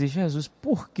e dizer, Jesus,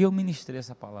 por que eu ministrei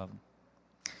essa palavra?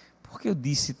 Por que eu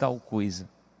disse tal coisa?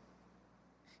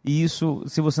 E isso,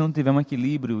 se você não tiver um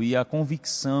equilíbrio e a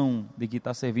convicção de que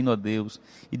está servindo a Deus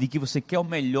e de que você quer o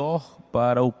melhor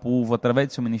para o povo através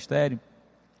do seu ministério,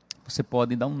 você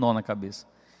pode dar um nó na cabeça.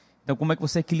 Então, como é que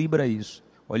você equilibra isso?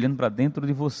 Olhando para dentro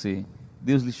de você.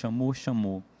 Deus lhe chamou,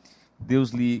 chamou.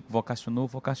 Deus lhe vocacionou,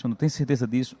 vocacionou. Tem certeza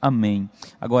disso? Amém.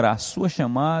 Agora, a sua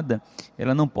chamada,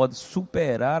 ela não pode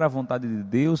superar a vontade de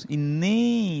Deus e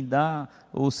nem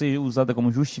ou seja, usada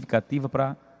como justificativa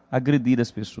para agredir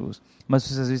as pessoas. Mas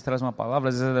você às vezes traz uma palavra,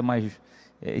 às vezes ela é mais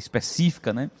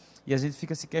específica, né? E a gente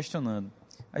fica se questionando.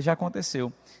 Aí já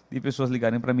aconteceu de pessoas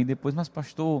ligarem para mim depois, mas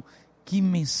pastor, que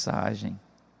mensagem.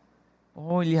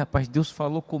 Olha, rapaz, Deus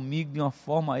falou comigo de uma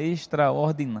forma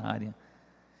extraordinária.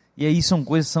 E aí são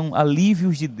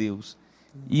alívios de Deus.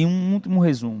 E um último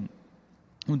resumo.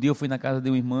 Um dia eu fui na casa de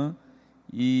uma irmã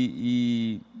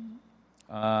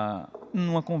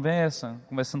numa conversando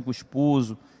com o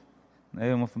esposo,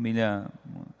 né, uma família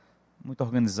muito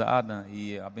organizada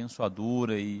e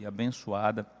abençoadora e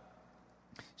abençoada.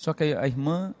 Só que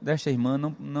desta irmã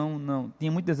não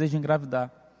tinha muito desejo de engravidar.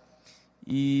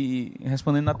 E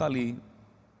respondendo Nathalie,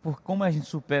 como a gente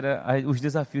supera os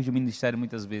desafios do ministério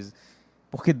muitas vezes?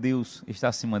 Porque Deus está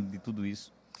acima de tudo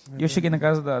isso. E eu cheguei na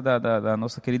casa da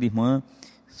nossa querida irmã,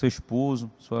 seu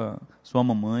esposo, sua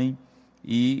mamãe,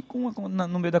 e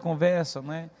no meio da conversa,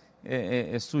 né,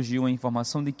 surgiu a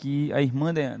informação de que a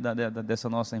irmã dessa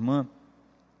nossa irmã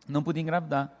não podia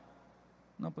engravidar.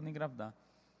 não podia engravidar.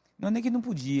 Não é nem que não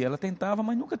podia, ela tentava,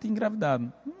 mas nunca tinha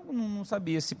engravidado. Não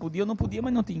sabia se podia ou não podia,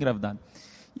 mas não tinha engravidado.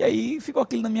 E aí ficou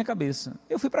aquilo na minha cabeça.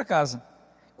 Eu fui para casa.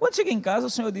 Quando cheguei em casa, o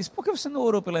Senhor disse, por que você não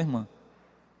orou pela irmã?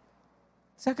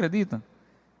 Você acredita?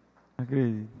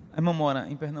 Acredito. A irmã mora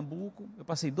em Pernambuco, eu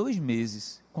passei 2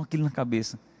 meses com aquilo na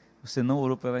cabeça. Você não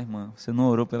orou pela irmã, você não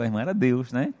orou pela irmã. Era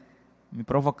Deus, né? Me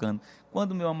provocando.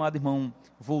 Quando meu amado irmão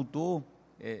voltou,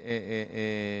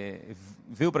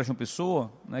 veio para João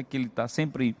Pessoa, né, que ele está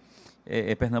sempre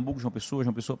Pernambuco, João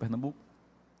Pessoa, Pernambuco.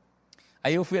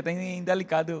 Aí eu fui até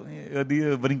indelicado,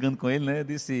 eu brincando com ele, né? Eu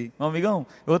disse, meu amigão,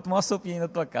 eu vou tomar uma sopinha aí na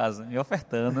tua casa, me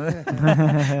ofertando, né?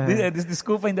 Eu disse,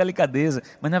 desculpa a indelicadeza,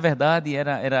 mas na verdade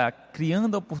era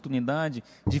criando a oportunidade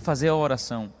de fazer a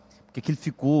oração, porque aquilo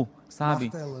ficou,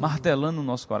 sabe, martelando no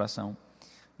nosso coração.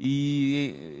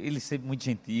 E ele sempre muito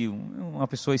gentil, uma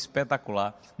pessoa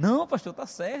espetacular. Não, pastor, tá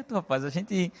certo, rapaz, a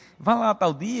gente vai lá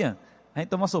tal dia, a gente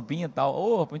toma uma sopinha e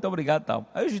tal, muito obrigado e tal.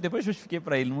 Aí eu depois justifiquei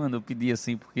para ele, mano, eu pedi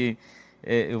assim, porque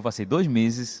eu passei 2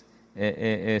 meses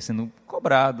sendo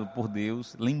cobrado por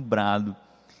Deus, lembrado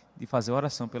de fazer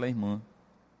oração pela irmã,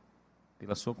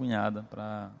 pela sua cunhada,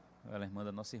 para a irmã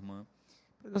da nossa irmã,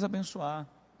 para Deus abençoar.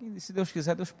 E, se Deus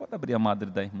quiser, Deus pode abrir a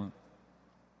madre da irmã.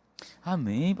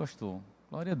 Amém, pastor.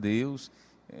 Glória a Deus.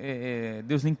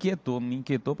 Deus me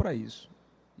inquietou para isso.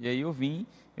 E aí eu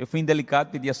fui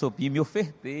indelicado, pedi a sopinha, me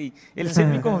ofertei. Ele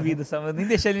sempre me convida, sabe? Eu nem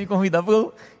deixei ele me convidar, porque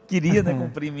eu queria, né,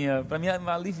 cumprir para me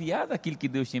aliviar daquilo que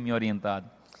Deus tinha me orientado.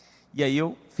 E aí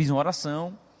eu fiz uma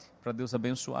oração para Deus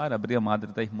abençoar, abrir a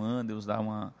madre da irmã, Deus dar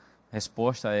uma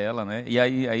resposta a ela, né? E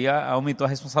aí aumentou a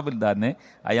responsabilidade, né?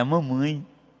 Aí a mamãe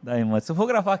da irmã disse, eu vou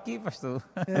gravar aqui, pastor.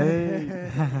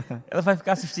 Ela vai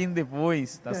ficar assistindo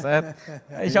depois, tá certo?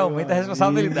 Aí já aumenta a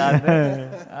responsabilidade, né?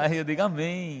 Aí eu digo,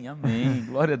 amém,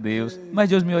 glória a Deus. Mas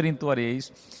Deus me orientou a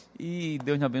isso. E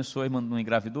Deus me abençoe, não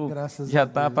engravidou. Graças já a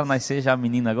está Deus. para nascer já a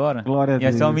menina agora. Glória a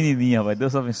Deus. E essa é uma Deus. menininha, vai.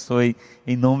 Deus abençoe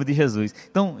em nome de Jesus.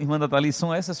 Então, irmã Nathalie,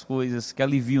 são essas coisas que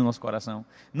aliviam o nosso coração.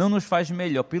 Não nos faz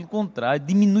melhor, pelo contrário,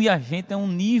 diminui a gente a um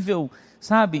nível,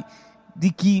 sabe,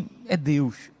 de que é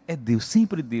Deus,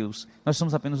 sempre Deus. Nós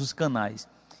somos apenas os canais.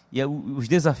 E os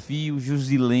desafios, os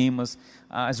dilemas,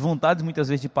 as vontades muitas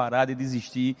vezes de parar, de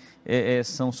desistir,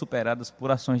 são superadas por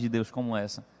ações de Deus como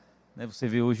essa. Você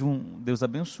vê hoje Deus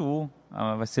abençoou,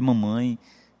 vai ser mamãe.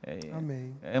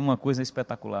 Amém. É uma coisa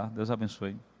espetacular. Deus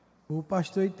abençoe. O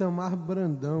pastor Itamar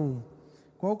Brandão.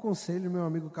 Qual conselho meu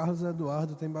amigo Carlos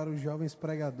Eduardo tem para os jovens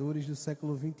pregadores do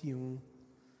século XXI?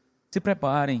 Se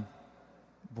preparem,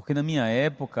 porque na minha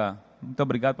época, muito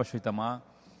obrigado, pastor Itamar,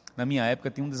 na minha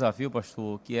época tinha um desafio,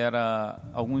 pastor, que era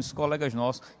alguns colegas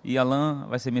nossos, e Alain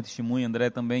vai ser minha testemunha, André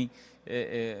também,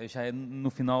 já é no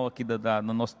final aqui da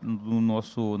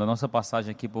nossa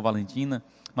passagem aqui por Valentina,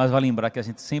 mas vai lembrar que a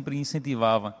gente sempre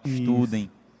incentivava, estudem,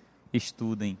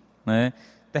 né?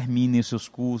 Terminem os seus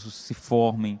cursos, se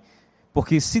formem,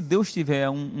 porque se Deus tiver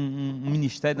um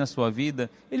ministério na sua vida,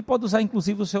 Ele pode usar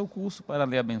inclusive o seu curso para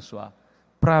lhe abençoar,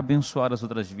 para abençoar as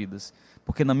outras vidas.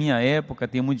 Porque na minha época,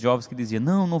 tinha muitos jovens que diziam,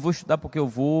 não vou estudar porque eu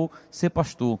vou ser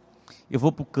pastor, eu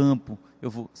vou para o campo,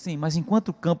 sim, mas enquanto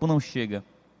o campo não chega.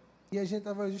 E a gente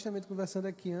estava justamente conversando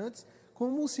aqui antes,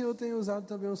 como o senhor tem usado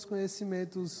também os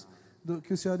conhecimentos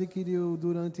que o senhor adquiriu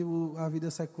durante a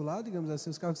vida secular, digamos assim,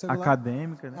 os cargos seculares.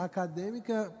 Acadêmica, né?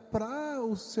 Acadêmica, para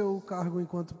o seu cargo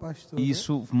enquanto pastor.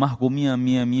 Isso, né? Marcou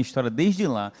minha história desde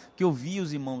lá, que eu vi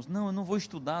os irmãos, eu não vou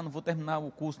estudar, não vou terminar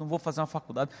o curso, não vou fazer uma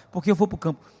faculdade, porque eu vou para o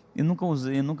campo. Eu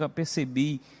nunca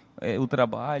percebi o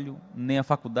trabalho, nem a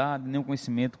faculdade, nem o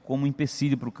conhecimento como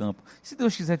empecilho para o campo. Se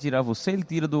Deus quiser tirar você, Ele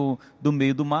tira do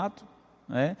meio do mato,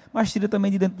 né? Mas tira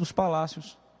também de dentro dos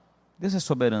palácios. Deus é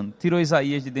soberano. Tirou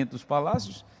Isaías de dentro dos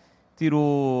palácios,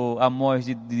 tirou Amós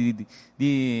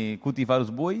de cultivar os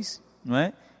bois, não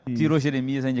é? Isso. Tirou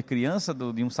Jeremias ainda criança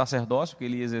de um sacerdócio que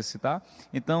ele ia exercitar.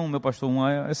 Então, meu pastor,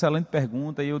 uma excelente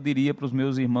pergunta, e eu diria para os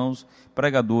meus irmãos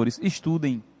pregadores,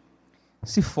 estudem,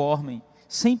 se formem,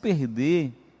 sem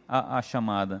perder a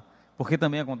chamada. Porque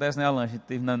também acontece, né, Alan? A gente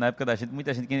teve na época da gente,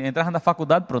 muita gente que entrava na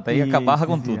faculdade, pronto, aí acabava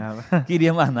com tudo.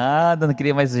 Queria mais nada, não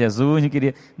queria mais Jesus, não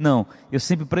queria... Não, eu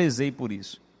sempre prezei por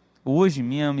isso. Hoje,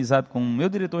 minha amizade com o meu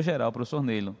diretor-geral, o professor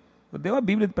Neilo, eu dei uma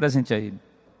Bíblia de presente a ele.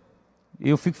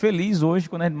 Eu fico feliz hoje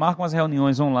quando a gente marca umas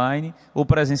reuniões online ou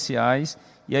presenciais,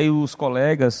 e aí os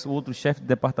colegas, outros chefes de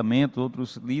departamento,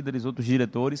 outros líderes, outros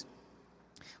diretores...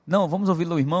 Não, vamos ouvir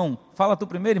o irmão. Fala tu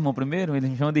primeiro, irmão, primeiro. Eles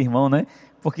me chamam de irmão, né?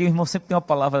 Porque o irmão sempre tem uma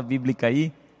palavra bíblica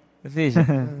aí. Veja,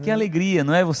 que alegria,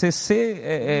 não é? Você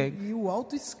ser... E o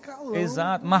alto escalão.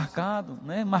 Exato, marcado,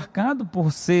 né? Marcado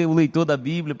por ser o leitor da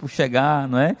Bíblia, por chegar,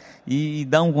 não é? E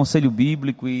dar um conselho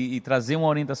bíblico e trazer uma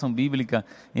orientação bíblica.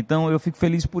 Então, eu fico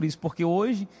feliz por isso, porque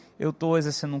hoje eu estou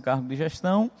exercendo um cargo de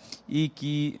gestão e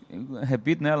que,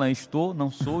 repito, né, Alan, estou,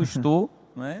 não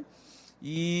é?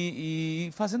 E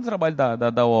fazendo o trabalho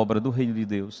da obra do Reino de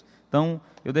Deus. Então,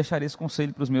 eu deixaria esse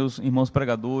conselho para os meus irmãos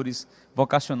pregadores,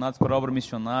 vocacionados para a obra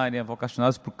missionária,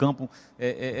 vocacionados para o campo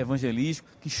evangelístico,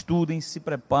 que estudem, se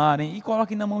preparem e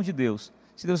coloquem na mão de Deus.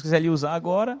 Se Deus quiser lhe usar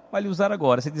agora, vai lhe usar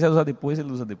agora. Se quiser usar depois,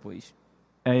 ele usa depois.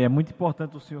 É muito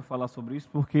importante o senhor falar sobre isso,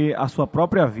 porque a sua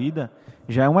própria vida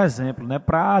já é um exemplo, né,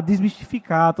 para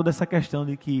desmistificar toda essa questão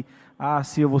de que,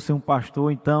 se eu vou ser um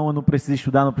pastor, então eu não preciso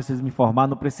estudar, não preciso me formar,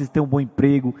 não preciso ter um bom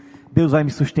emprego, Deus vai me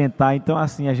sustentar. Então,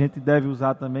 assim, a gente deve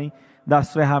usar também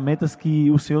das ferramentas que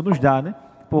o Senhor nos dá, né?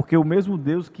 Porque o mesmo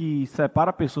Deus que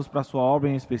separa pessoas para a sua obra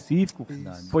em específico,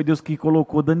 foi Deus que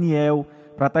colocou Daniel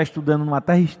para estar estudando numa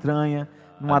terra estranha,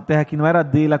 numa terra que não era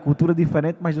dele, a cultura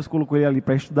diferente, mas Deus colocou ele ali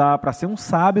para estudar, para ser um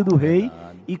sábio do rei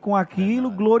e com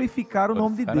aquilo glorificar o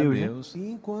nome de Deus. Né?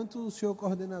 E enquanto o senhor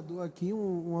coordenador aqui,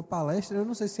 uma palestra, eu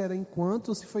não sei se era enquanto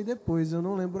ou se foi depois, eu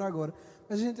não lembro agora,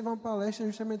 mas a gente teve uma palestra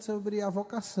justamente sobre a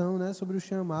vocação, né? Sobre o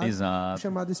chamado, o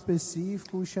chamado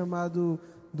específico, o chamado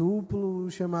duplo, o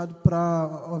chamado para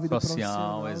a vida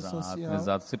social, profissional,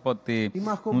 exato. Você pode ter e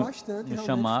marcou bastante, um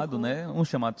chamado, né? Um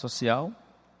chamado social,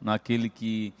 naquele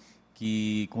que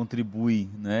contribui,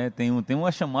 né? Tem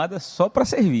uma chamada só para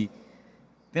servir,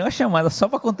 tem uma chamada só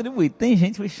para contribuir, tem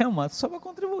gente que foi chamada só para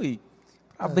contribuir,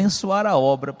 para abençoar a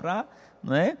obra, para,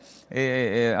 não é?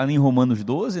 Ali em Romanos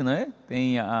 12, né?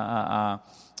 Tem a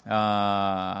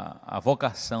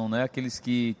vocação, né? Aqueles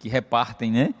que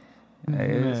repartem, né?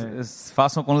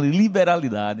 Façam com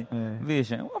liberalidade.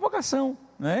 Veja, é uma vocação,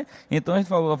 né? Então a gente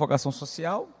falou da vocação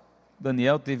social.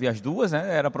 Daniel teve as duas,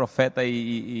 né? Era profeta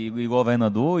e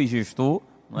governador e gestor,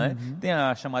 não é? Tem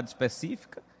a chamada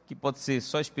específica, que pode ser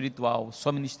só espiritual,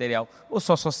 só ministerial ou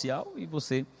só social, e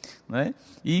você, né?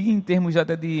 E em termos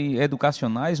até de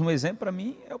educacionais, um exemplo para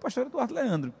mim é o pastor Eduardo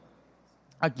Leandro,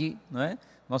 aqui, não é?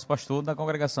 Nosso pastor da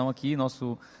congregação aqui,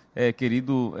 nosso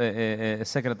querido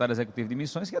secretário executivo de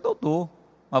missões, que é doutor.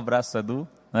 Um abraço, Edu.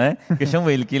 Né? Eu chamo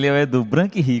ele, que ele é o Edu,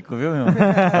 branco e rico, viu, meu?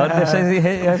 Pode deixar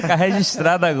isso ficar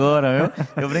registrado agora, viu?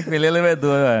 Eu brinco com ele é o Edu,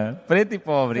 preto e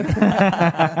pobre.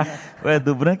 O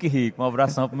Edu, branco e rico. Um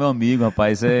abração pro meu amigo,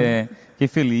 rapaz. Fiquei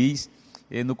feliz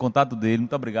no contato dele.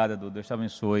 Muito obrigado, Edu. Deus te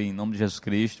abençoe, em nome de Jesus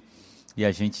Cristo. E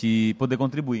a gente poder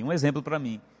contribuir. Um exemplo para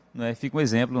mim, não é? Fica um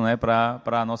exemplo, não é, para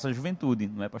a nossa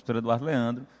juventude, não é? Pastor Eduardo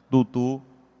Leandro, doutor,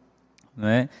 não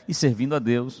é? E servindo a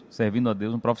Deus,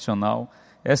 um profissional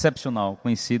excepcional,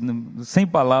 conhecido, sem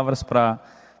palavras para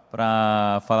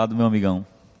falar do meu amigão.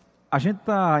 A gente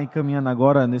está encaminhando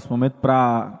agora, nesse momento,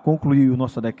 para concluir o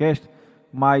nosso podcast,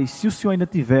 mas se o senhor ainda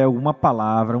tiver alguma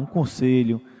palavra, um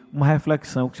conselho, uma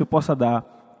reflexão que o senhor possa dar,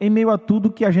 em meio a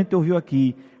tudo que a gente ouviu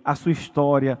aqui, a sua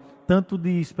história, tanto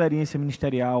de experiência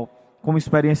ministerial, como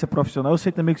experiência profissional, eu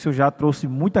sei também que o senhor já trouxe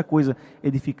muita coisa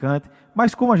edificante,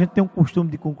 mas como a gente tem um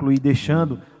costume de concluir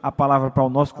deixando a palavra para o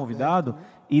nosso convidado,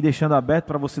 e deixando aberto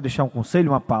para você deixar um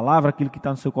conselho, uma palavra, aquilo que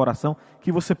está no seu coração,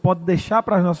 que você pode deixar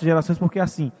para as nossas gerações, porque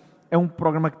assim, é um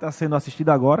programa que está sendo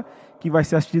assistido agora, que vai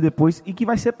ser assistido depois e que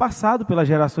vai ser passado pelas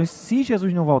gerações se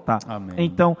Jesus não voltar. Amém.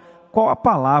 Então, qual a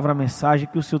palavra, a mensagem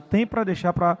que o senhor tem para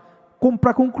deixar para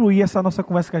concluir essa nossa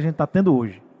conversa que a gente está tendo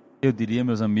hoje? Eu diria,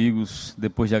 meus amigos,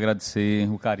 depois de agradecer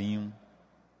o carinho,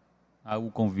 o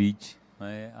convite,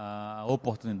 né, a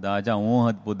oportunidade, a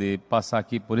honra de poder passar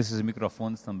aqui por esses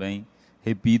microfones também,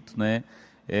 repito, né,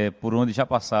 por onde já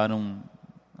passaram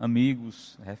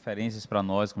amigos, referências para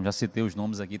nós, como já citei os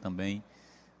nomes aqui também,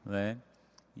 né,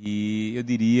 e eu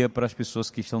diria para as pessoas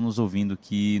que estão nos ouvindo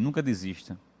que nunca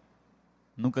desista,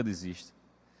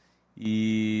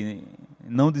 e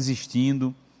não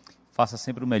desistindo, faça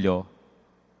sempre o melhor,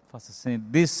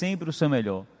 dê sempre o seu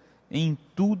melhor, em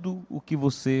tudo o que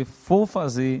você for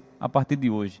fazer a partir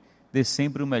de hoje, dê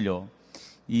sempre o melhor,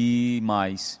 e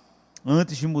mais,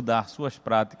 antes de mudar suas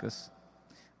práticas,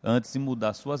 antes de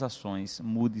mudar suas ações,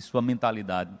 mude sua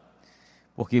mentalidade.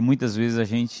 Porque muitas vezes a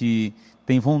gente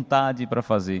tem vontade para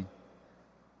fazer.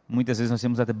 Muitas vezes nós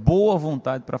temos até boa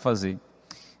vontade para fazer.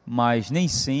 Mas nem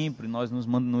sempre nós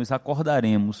nos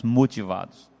acordaremos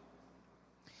motivados.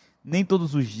 Nem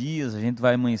todos os dias a gente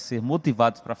vai amanhecer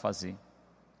motivados para fazer.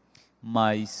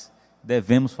 Mas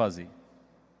devemos fazer.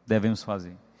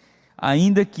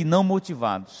 Ainda que não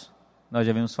motivados, nós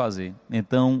devemos fazer.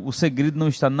 Então, o segredo não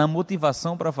está na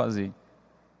motivação para fazer,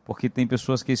 Porque tem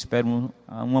pessoas que esperam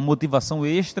uma motivação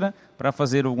extra para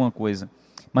fazer alguma coisa,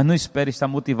 mas não espere estar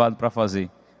motivado para fazer.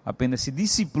 Apenas se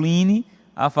discipline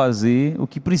a fazer o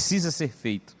que precisa ser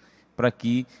feito para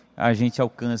que a gente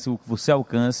alcance, o que você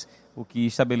alcance, o que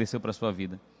estabeleceu para a sua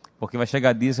vida. Porque vai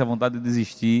chegar dias que a vontade de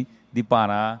desistir, de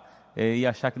parar e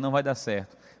achar que não vai dar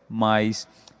certo. Mas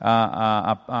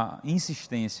a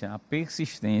insistência, a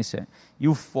persistência e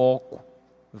o foco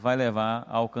vai levar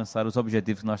a alcançar os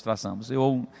objetivos que nós traçamos.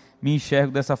 Eu me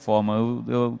enxergo dessa forma.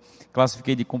 Eu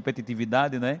classifiquei de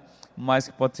competitividade, né? Mas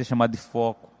que pode ser chamado de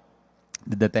foco,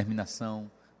 de determinação,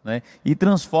 né? E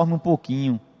transforma um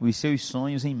pouquinho os seus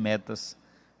sonhos em metas,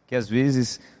 que às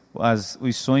vezes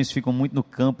os sonhos ficam muito no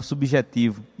campo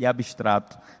subjetivo e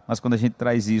abstrato, mas quando a gente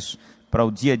traz isso para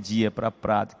o dia a dia, para a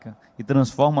prática, e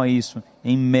transforma isso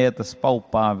em metas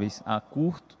palpáveis a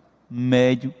curto,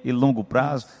 médio e longo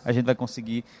prazo, a gente vai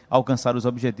conseguir alcançar os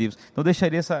objetivos. Então,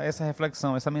 deixaria essa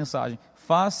reflexão, essa mensagem.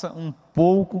 Faça um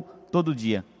pouco todo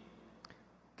dia,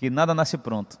 que nada nasce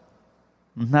pronto.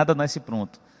 Nada nasce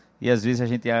pronto. E às vezes a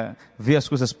gente vê as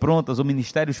coisas prontas, ou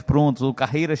ministérios prontos, ou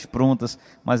carreiras prontas,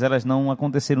 mas elas não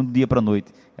aconteceram do dia para a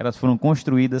noite. Elas foram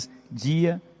construídas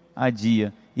dia a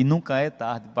dia. E nunca é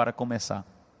tarde para começar.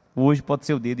 Hoje pode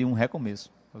ser o dia de um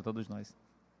recomeço para todos nós.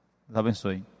 Deus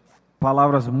abençoe.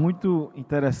 Palavras muito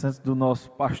interessantes do nosso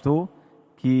pastor,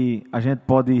 que a gente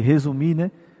pode resumir,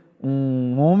 né?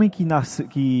 Um homem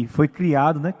que foi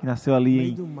criado, né? Que nasceu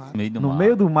ali no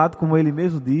meio do mato, como ele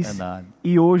mesmo disse. Verdade.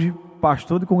 E hoje,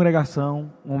 pastor de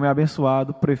congregação, um homem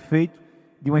abençoado, prefeito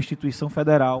de uma instituição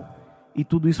federal. E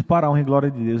tudo isso para a honra e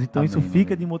glória de Deus. Então, amém, isso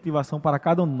fica de motivação para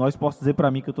cada um de nós. Posso dizer para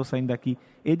mim que eu estou saindo daqui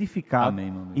edificado,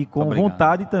 amém, e com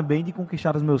vontade também de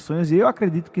conquistar os meus sonhos. E eu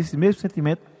acredito que esse mesmo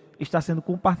sentimento está sendo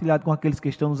compartilhado com aqueles que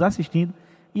estão nos assistindo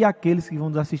e aqueles que vão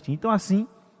nos assistir. Então, assim,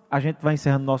 a gente vai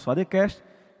encerrando nosso ADCast.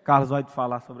 Carlos vai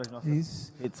falar sobre as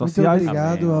nossas redes sociais. Muito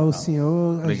obrigado ao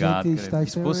senhor. Obrigado, a gente está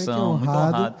extremamente honrado. Muito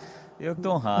honrado. Eu que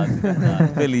estou honrado,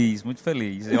 feliz, muito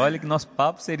feliz. E olha que nosso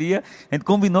papo seria... A gente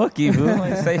combinou aqui, viu?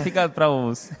 Isso aí fica para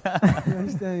os...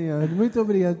 Muito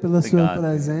obrigado pela sua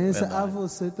presença. Verdade. A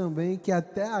você também, que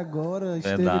até agora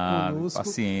esteve conosco.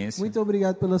 Paciência. Muito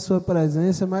obrigado pela sua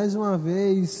presença. Mais uma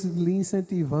vez, lhe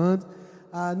incentivando.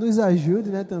 Nos ajude,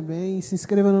 né, também. Se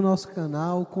inscreva no nosso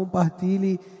canal,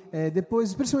 compartilhe.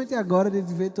 Depois, principalmente agora,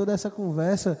 de ver toda essa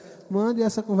conversa, mande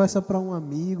essa conversa para um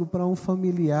amigo, para um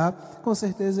familiar, com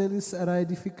certeza ele será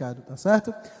edificado, tá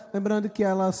certo? Lembrando que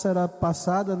ela será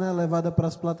passada, né, levada para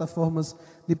as plataformas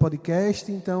de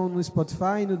podcast, então no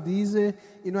Spotify, no Deezer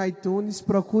e no iTunes,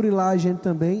 procure lá a gente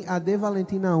também, AD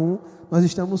Valentina 1, nós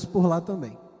estamos por lá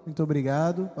também. Muito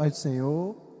obrigado, paz do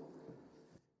Senhor,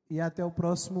 e até o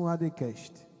próximo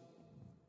ADCast.